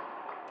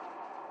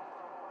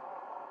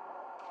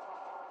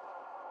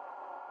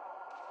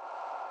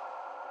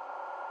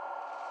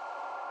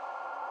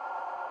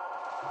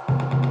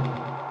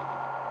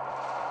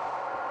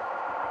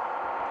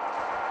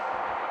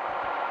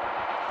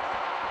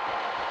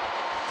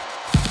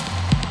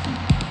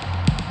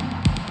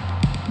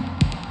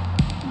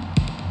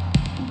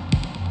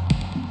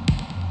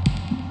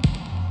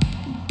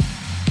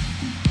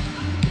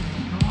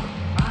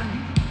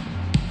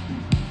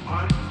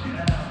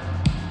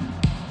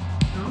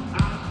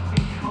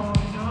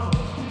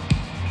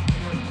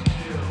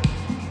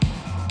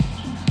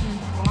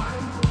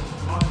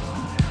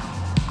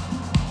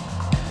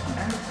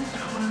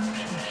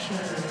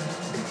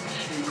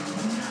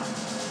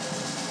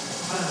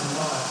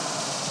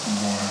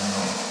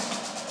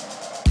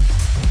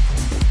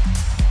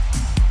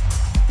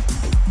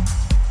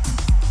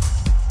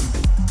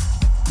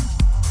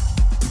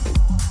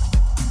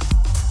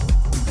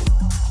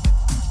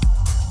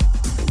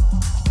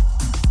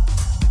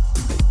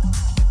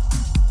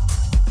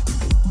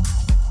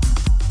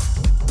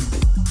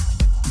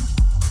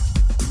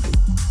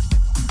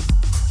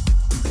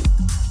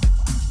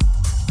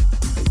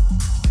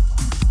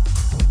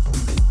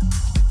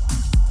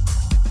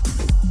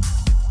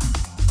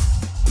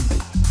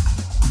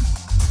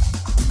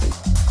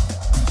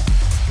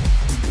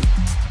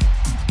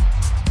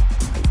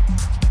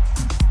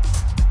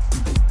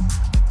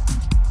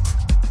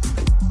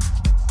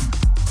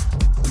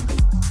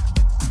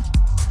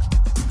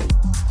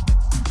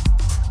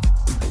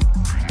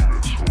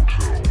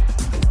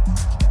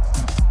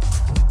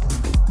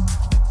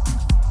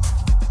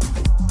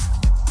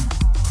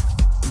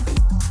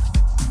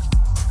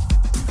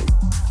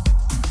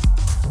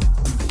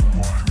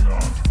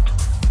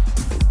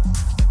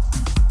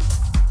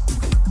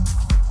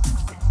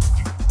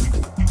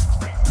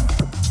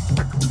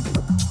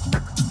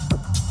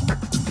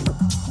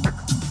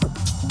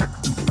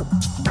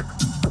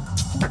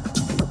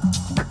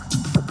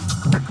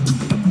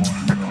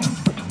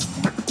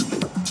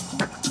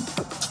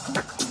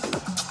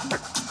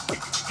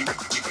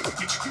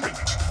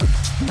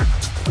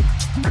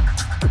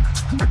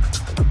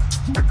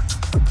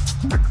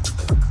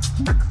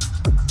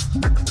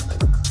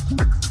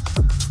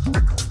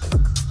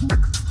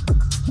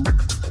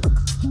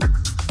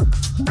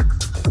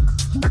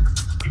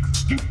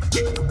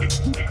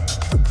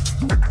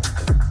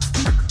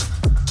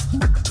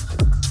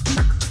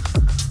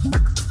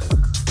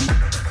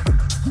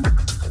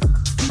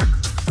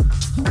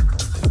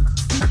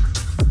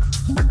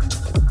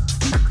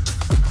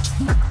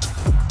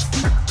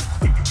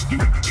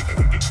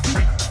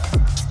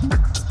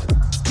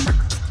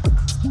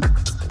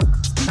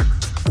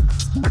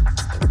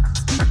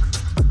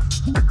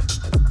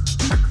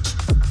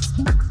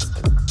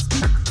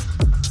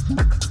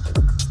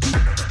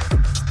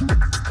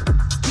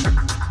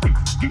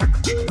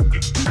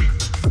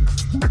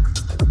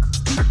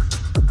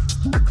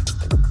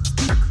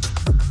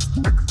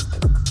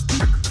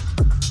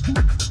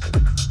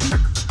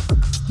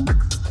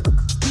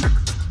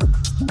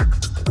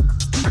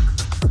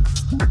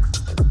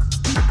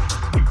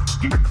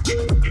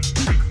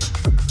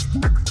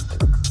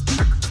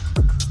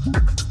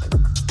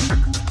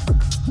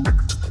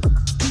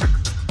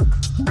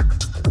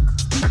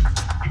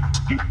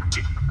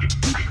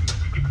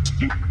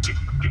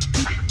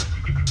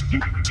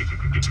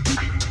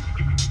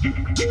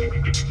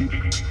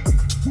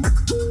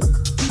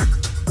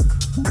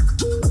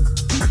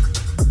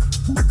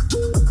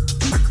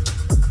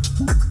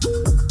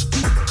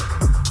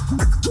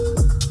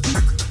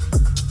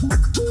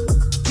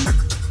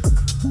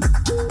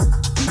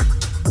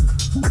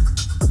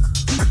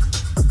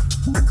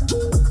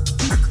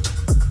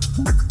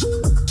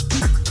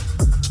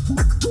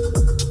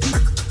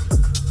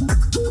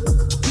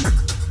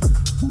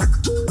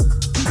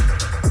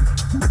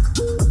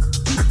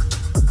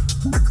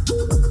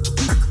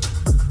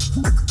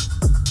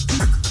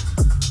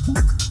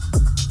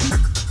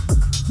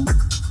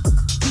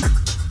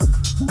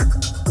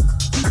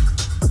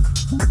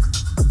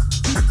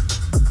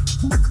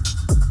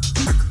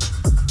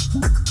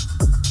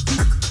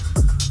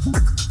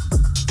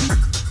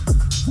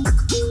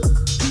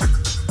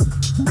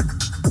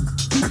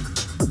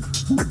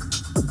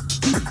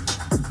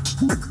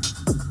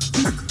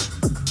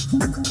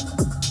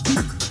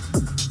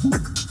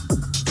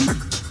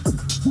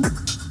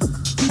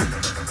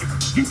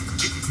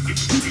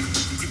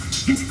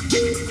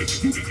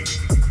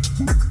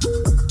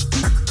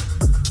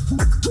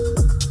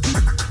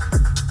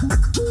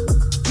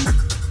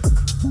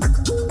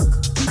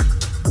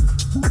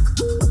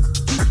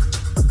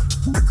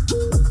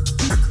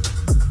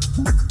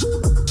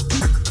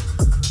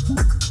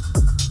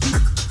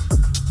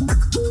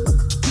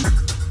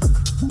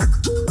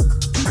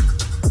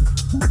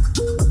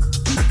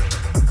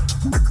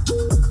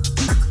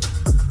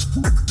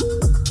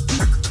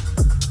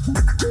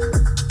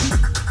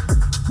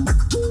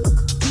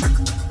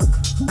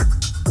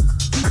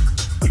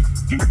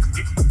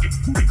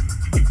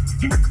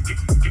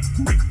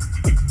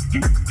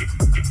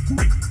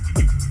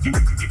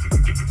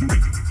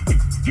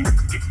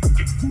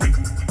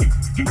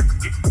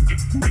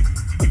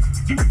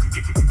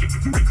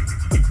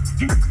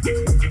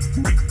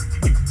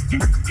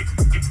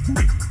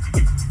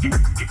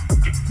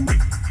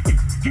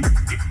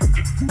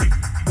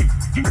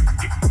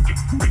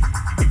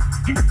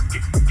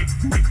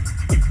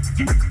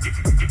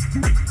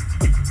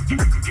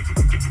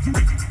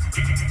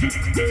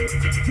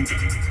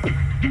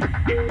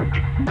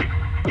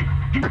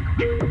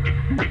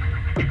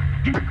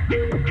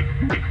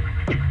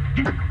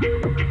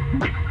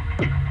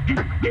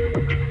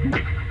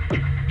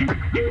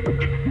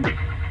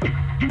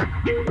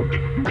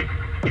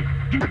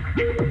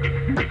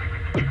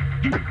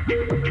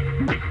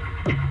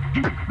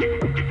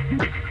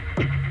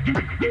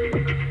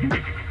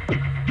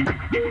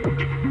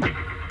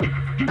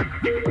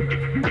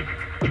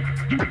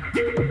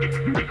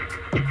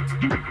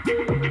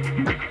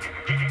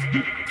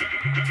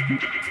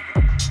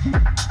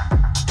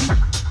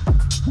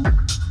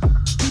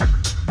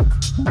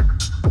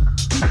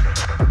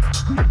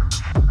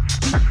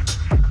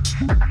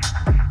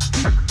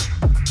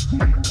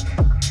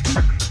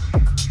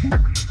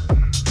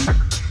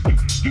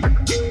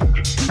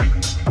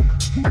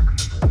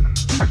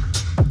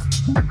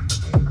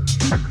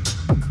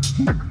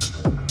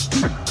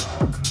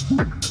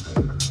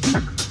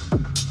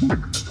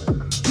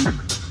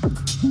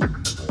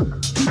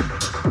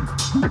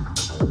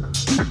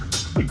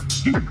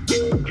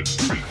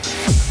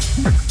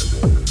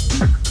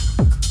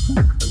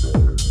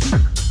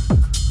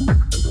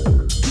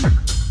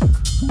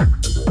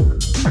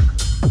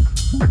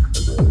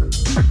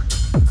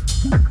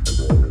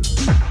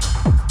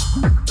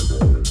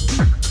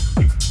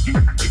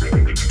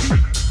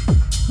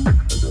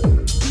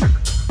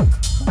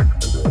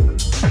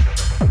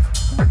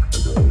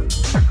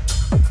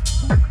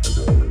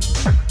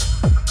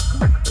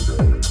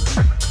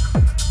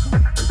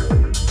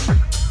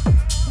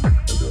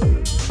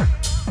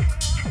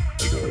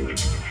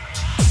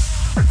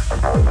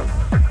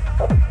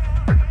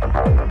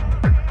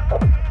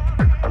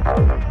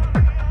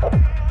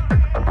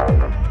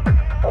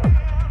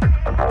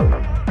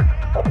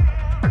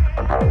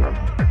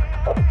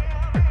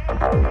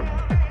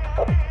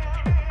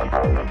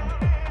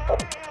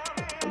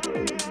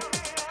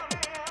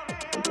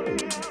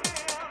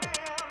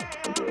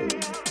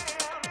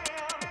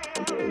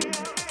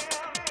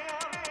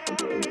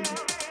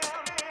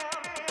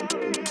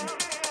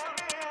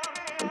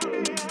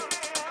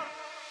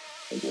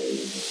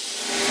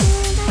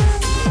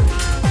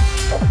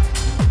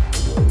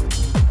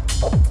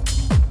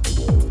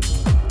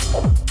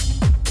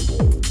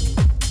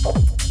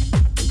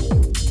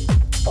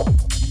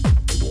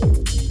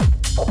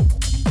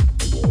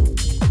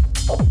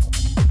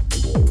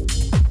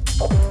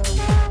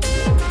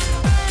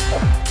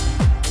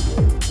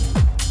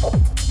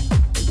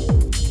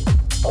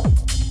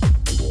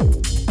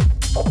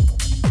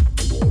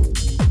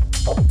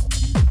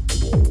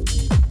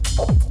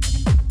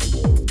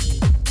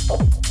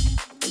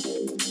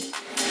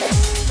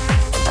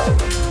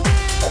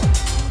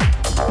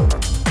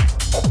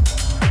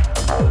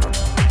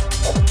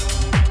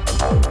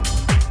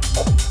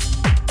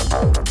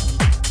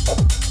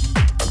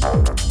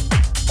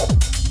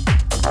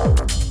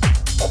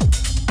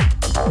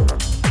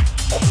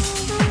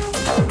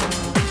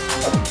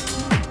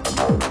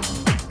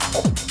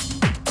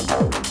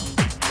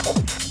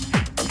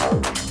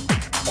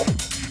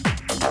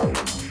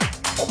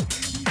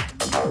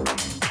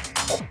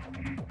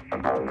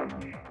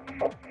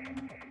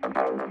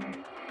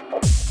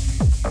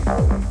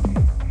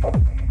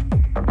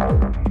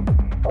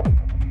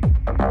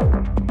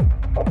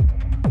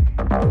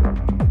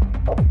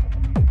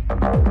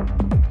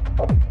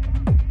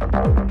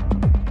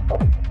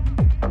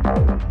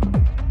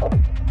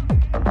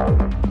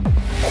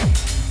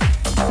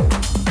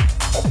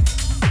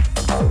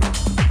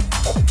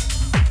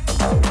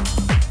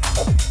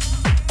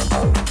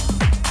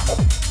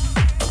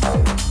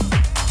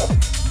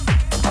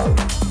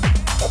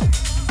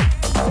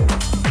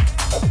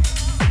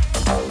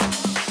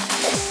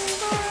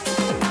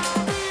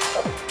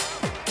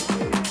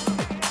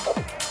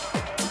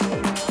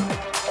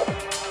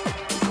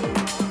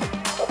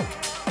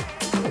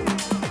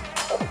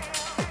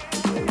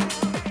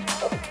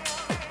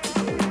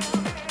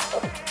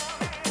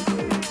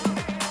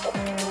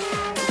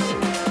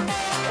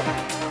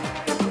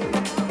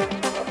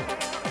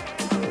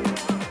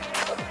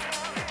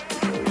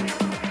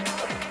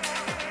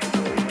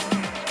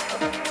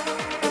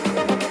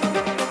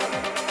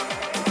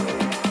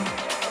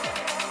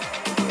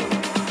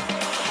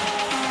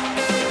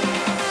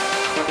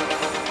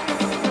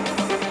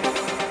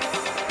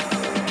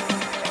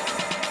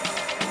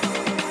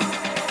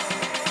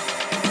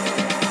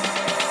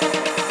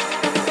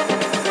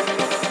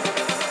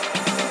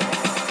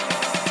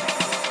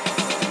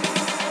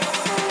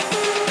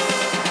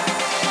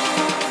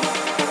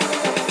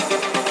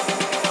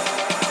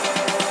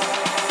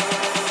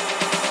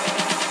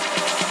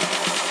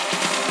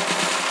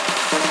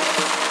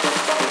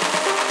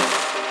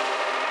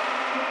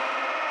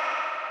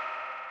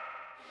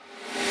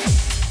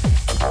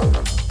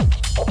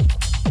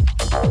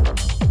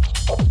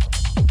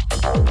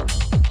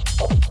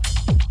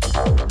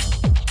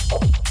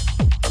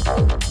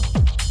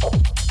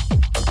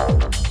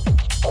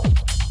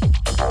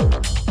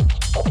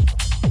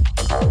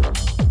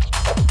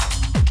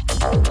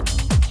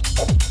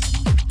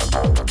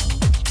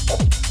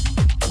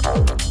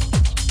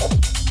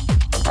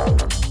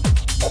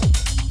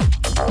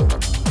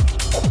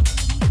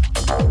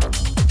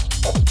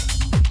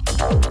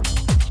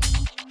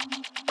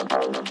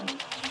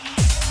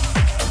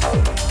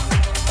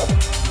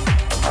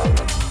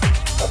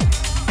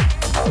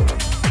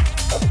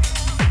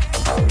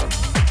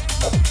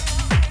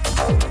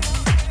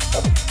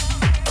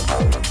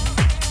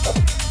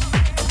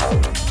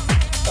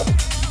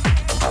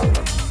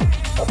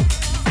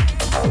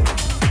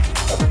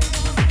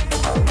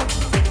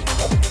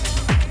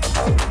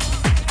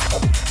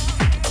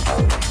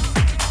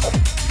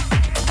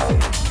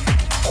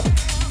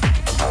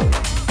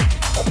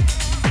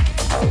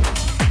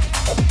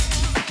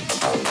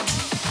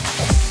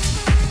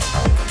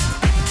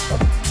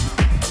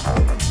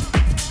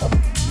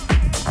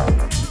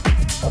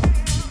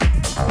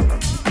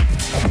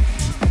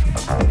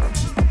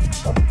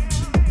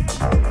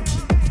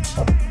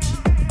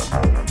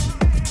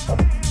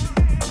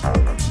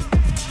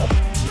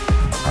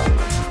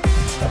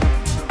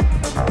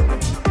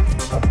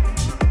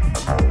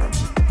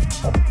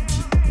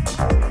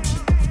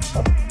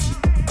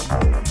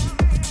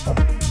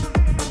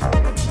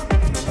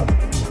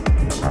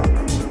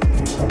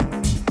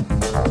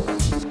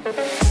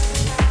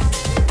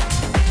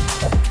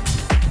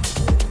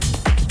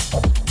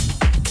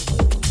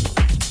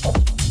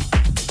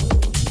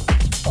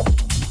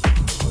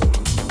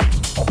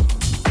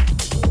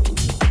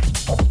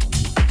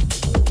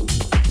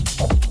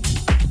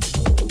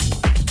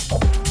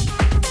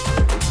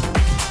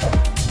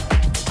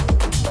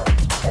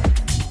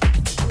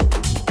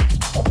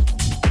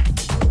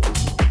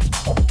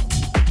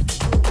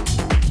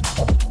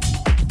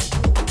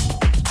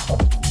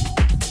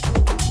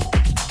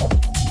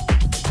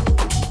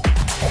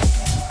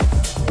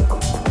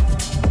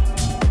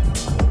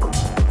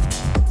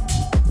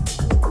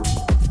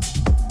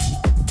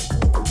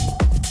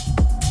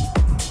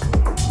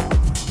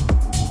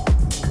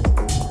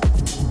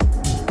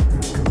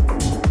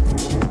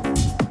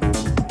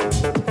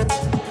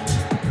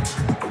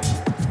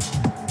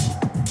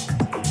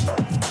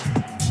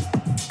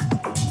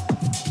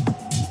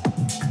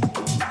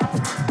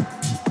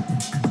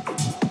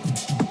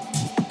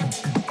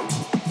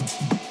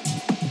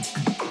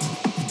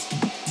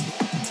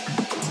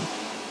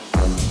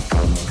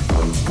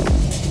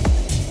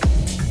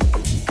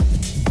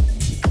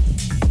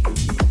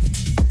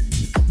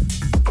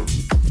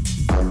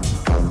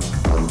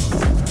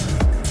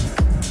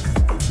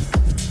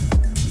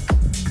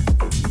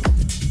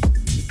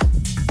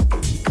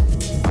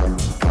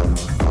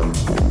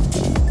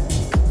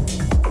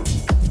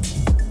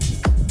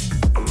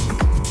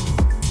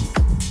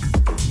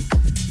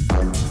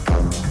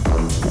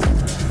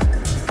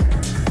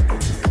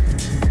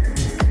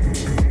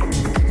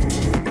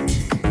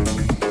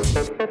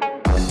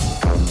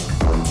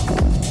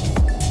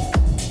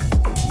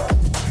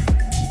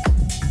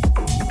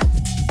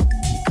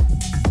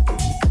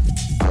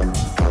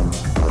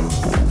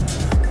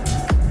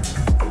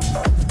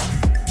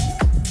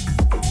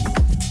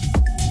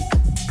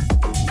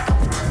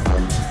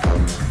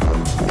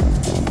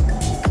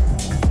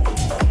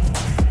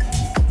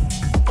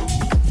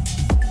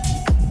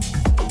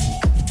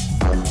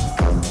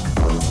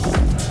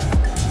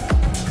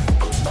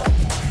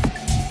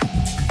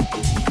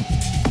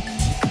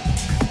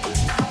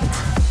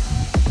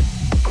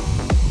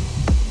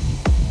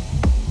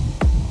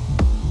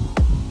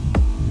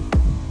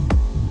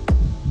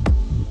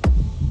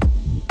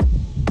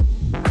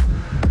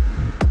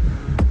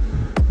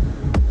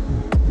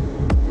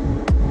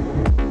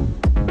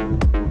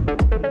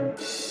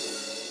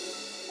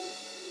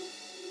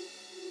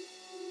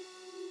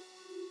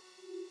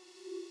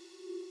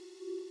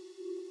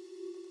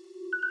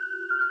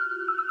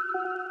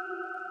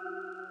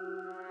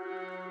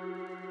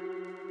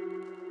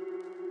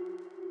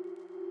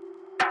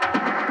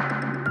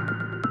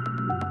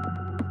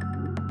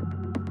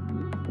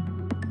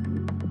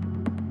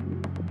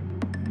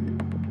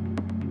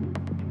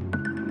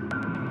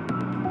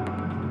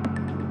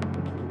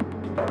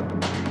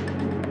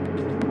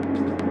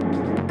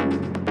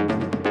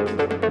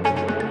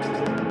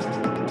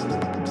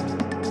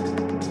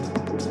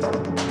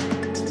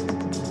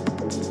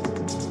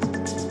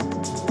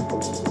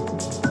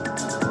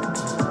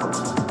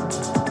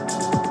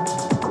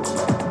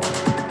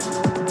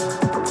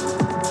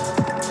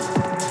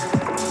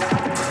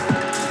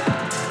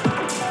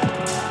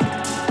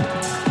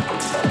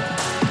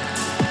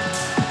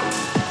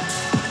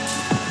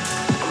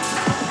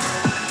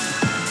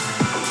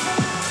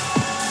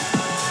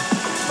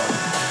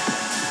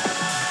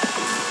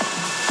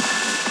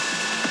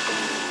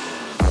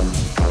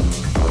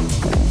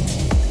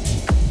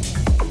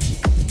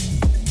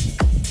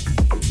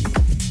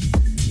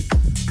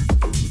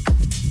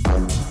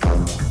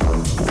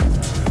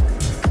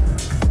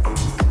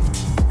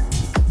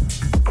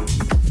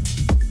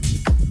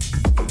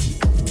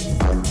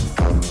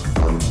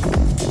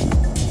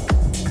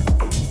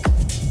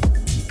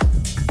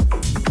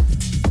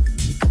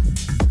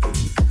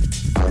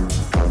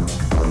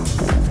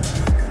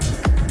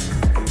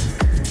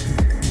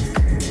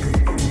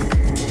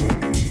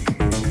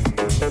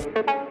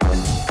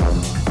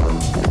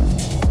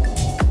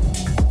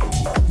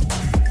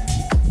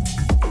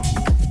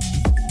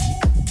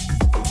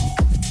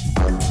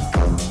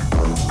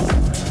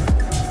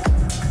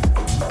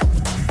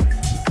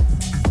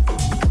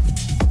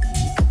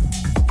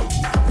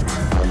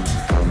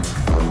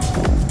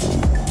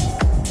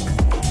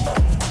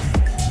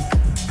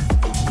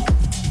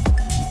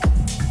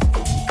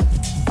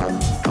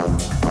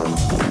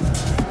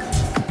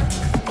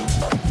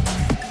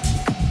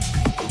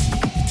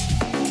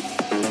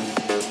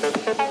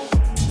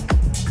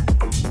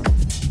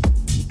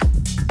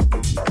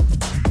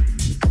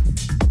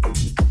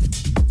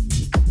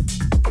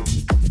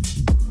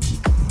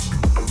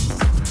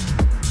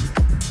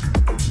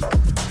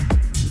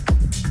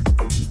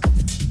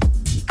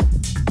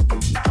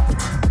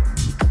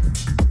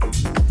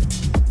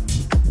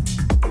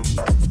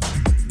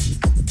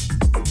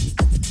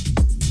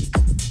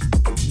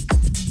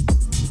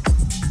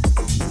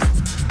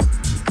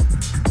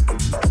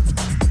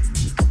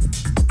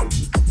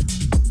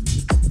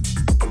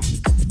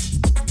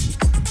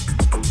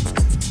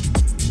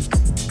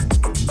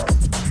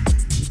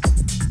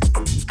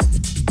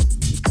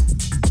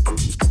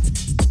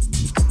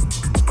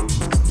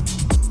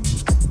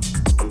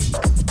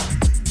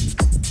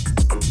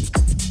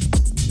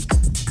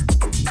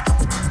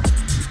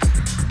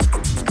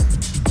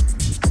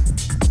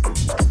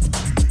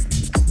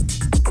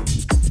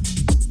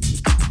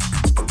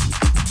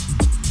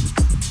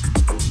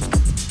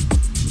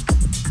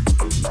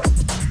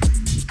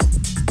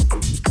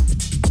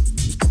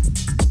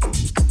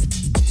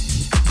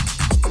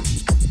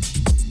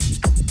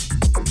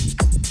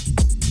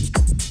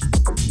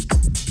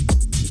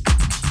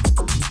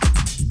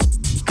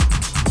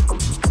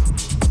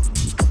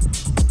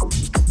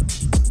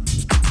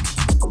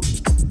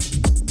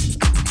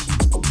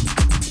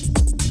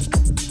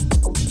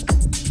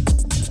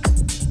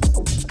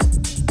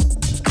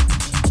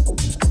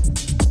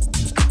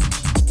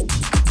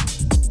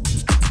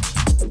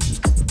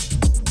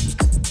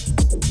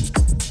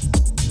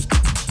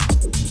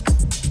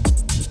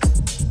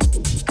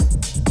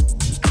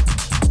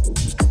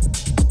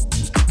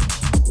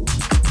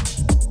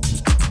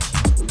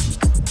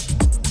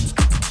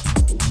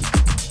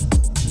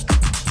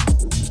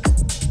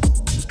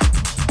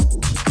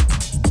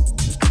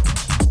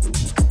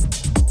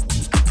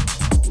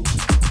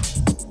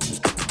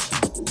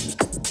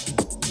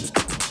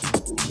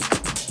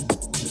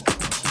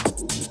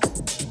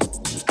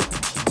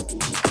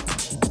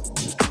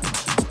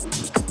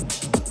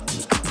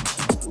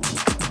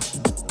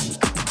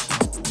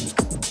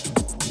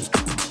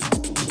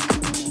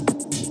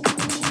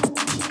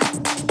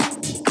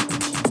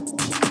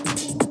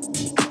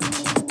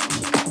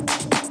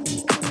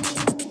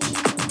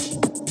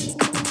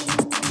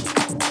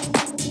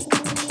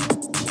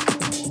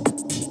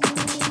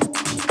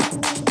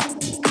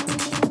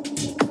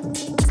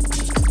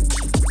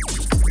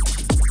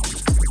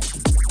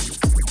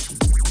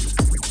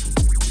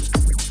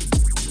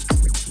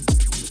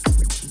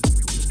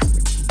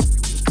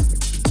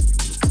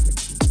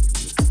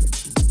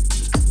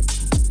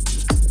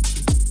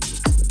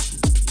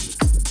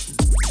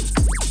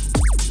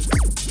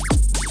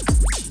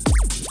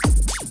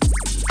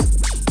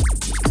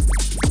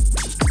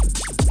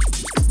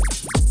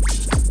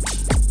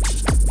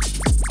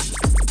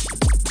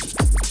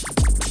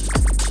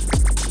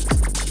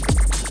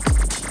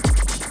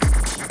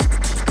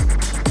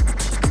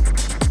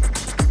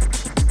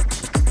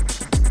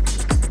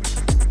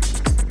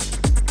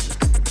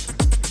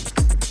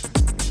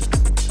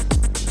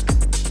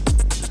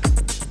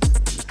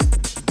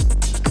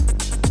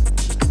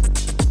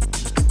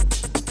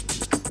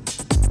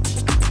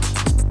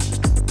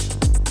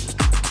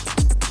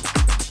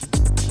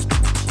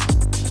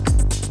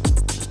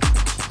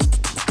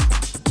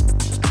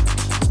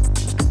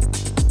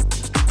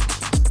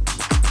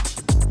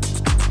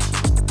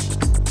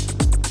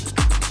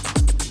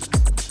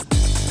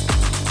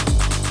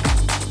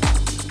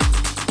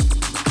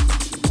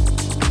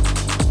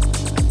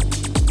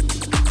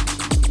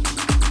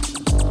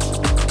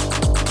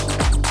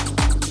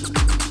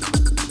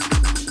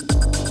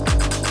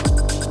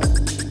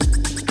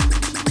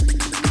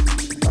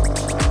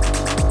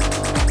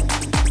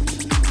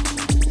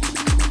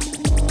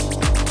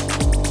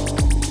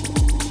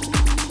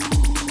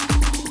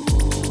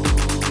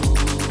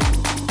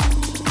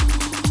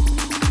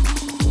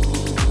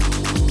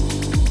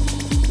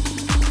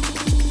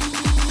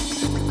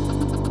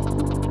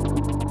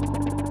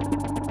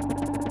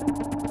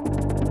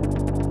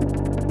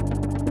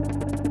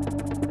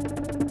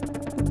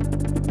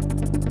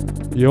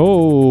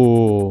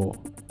 Yo!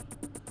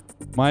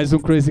 Mais um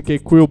Crazy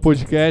Cake Quill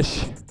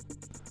Podcast.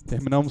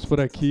 Terminamos por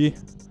aqui.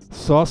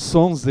 Só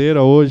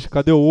sonzeira hoje.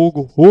 Cadê o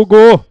Hugo?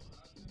 Hugo!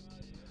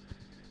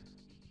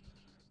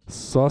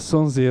 Só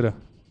sonzeira.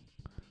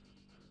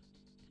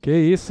 Que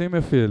isso, hein,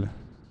 meu filho?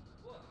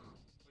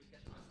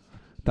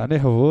 Tá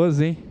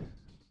nervoso, hein?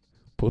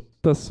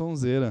 Puta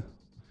sonzeira.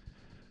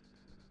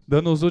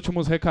 Dando os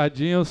últimos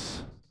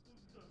recadinhos.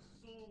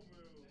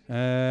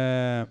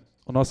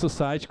 O nosso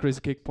site,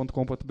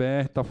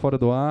 crazycake.com.br, tá fora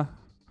do ar.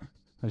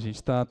 A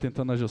gente tá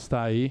tentando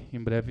ajustar aí.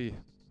 Em breve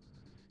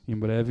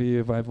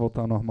vai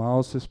voltar ao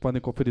normal. Vocês podem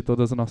conferir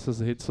todas as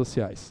nossas redes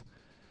sociais.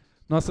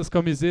 Nossas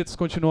camisetas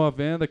continuam à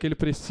venda. Aquele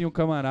precinho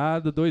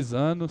camarada, 2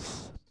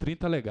 anos,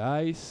 30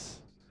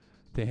 legais.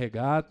 Tem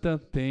regata,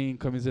 tem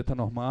camiseta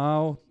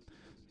normal.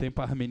 Tem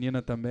par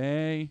menina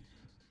também.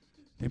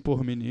 Tem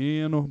por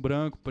menino,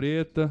 branco,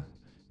 preta.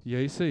 E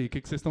é isso aí. O que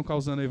vocês estão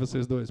causando aí,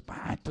 vocês dois?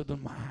 Pá, tudo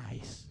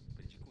mais.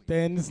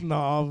 Tênis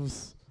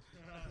novos.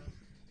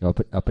 Eu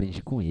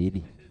aprendi com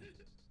ele.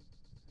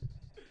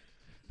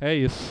 É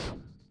isso.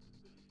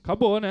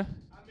 Acabou, né?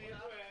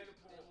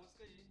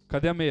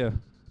 Cadê a meia?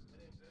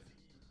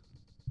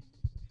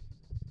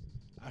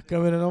 A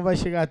câmera não vai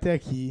chegar até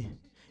aqui.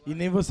 E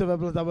nem você vai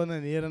plantar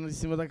bananeira em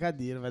cima da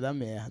cadeira. Vai dar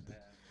merda.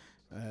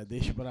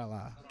 Deixa pra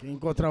lá. Quem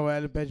encontrar o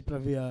Hélio pede pra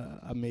ver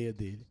a meia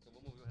dele.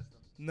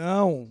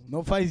 Não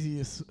faz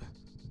isso.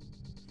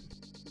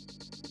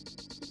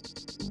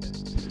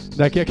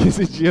 Daqui a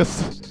 15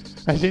 dias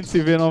a gente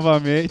se vê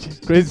novamente.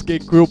 Crazy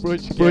Cake Quill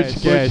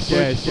Podcast.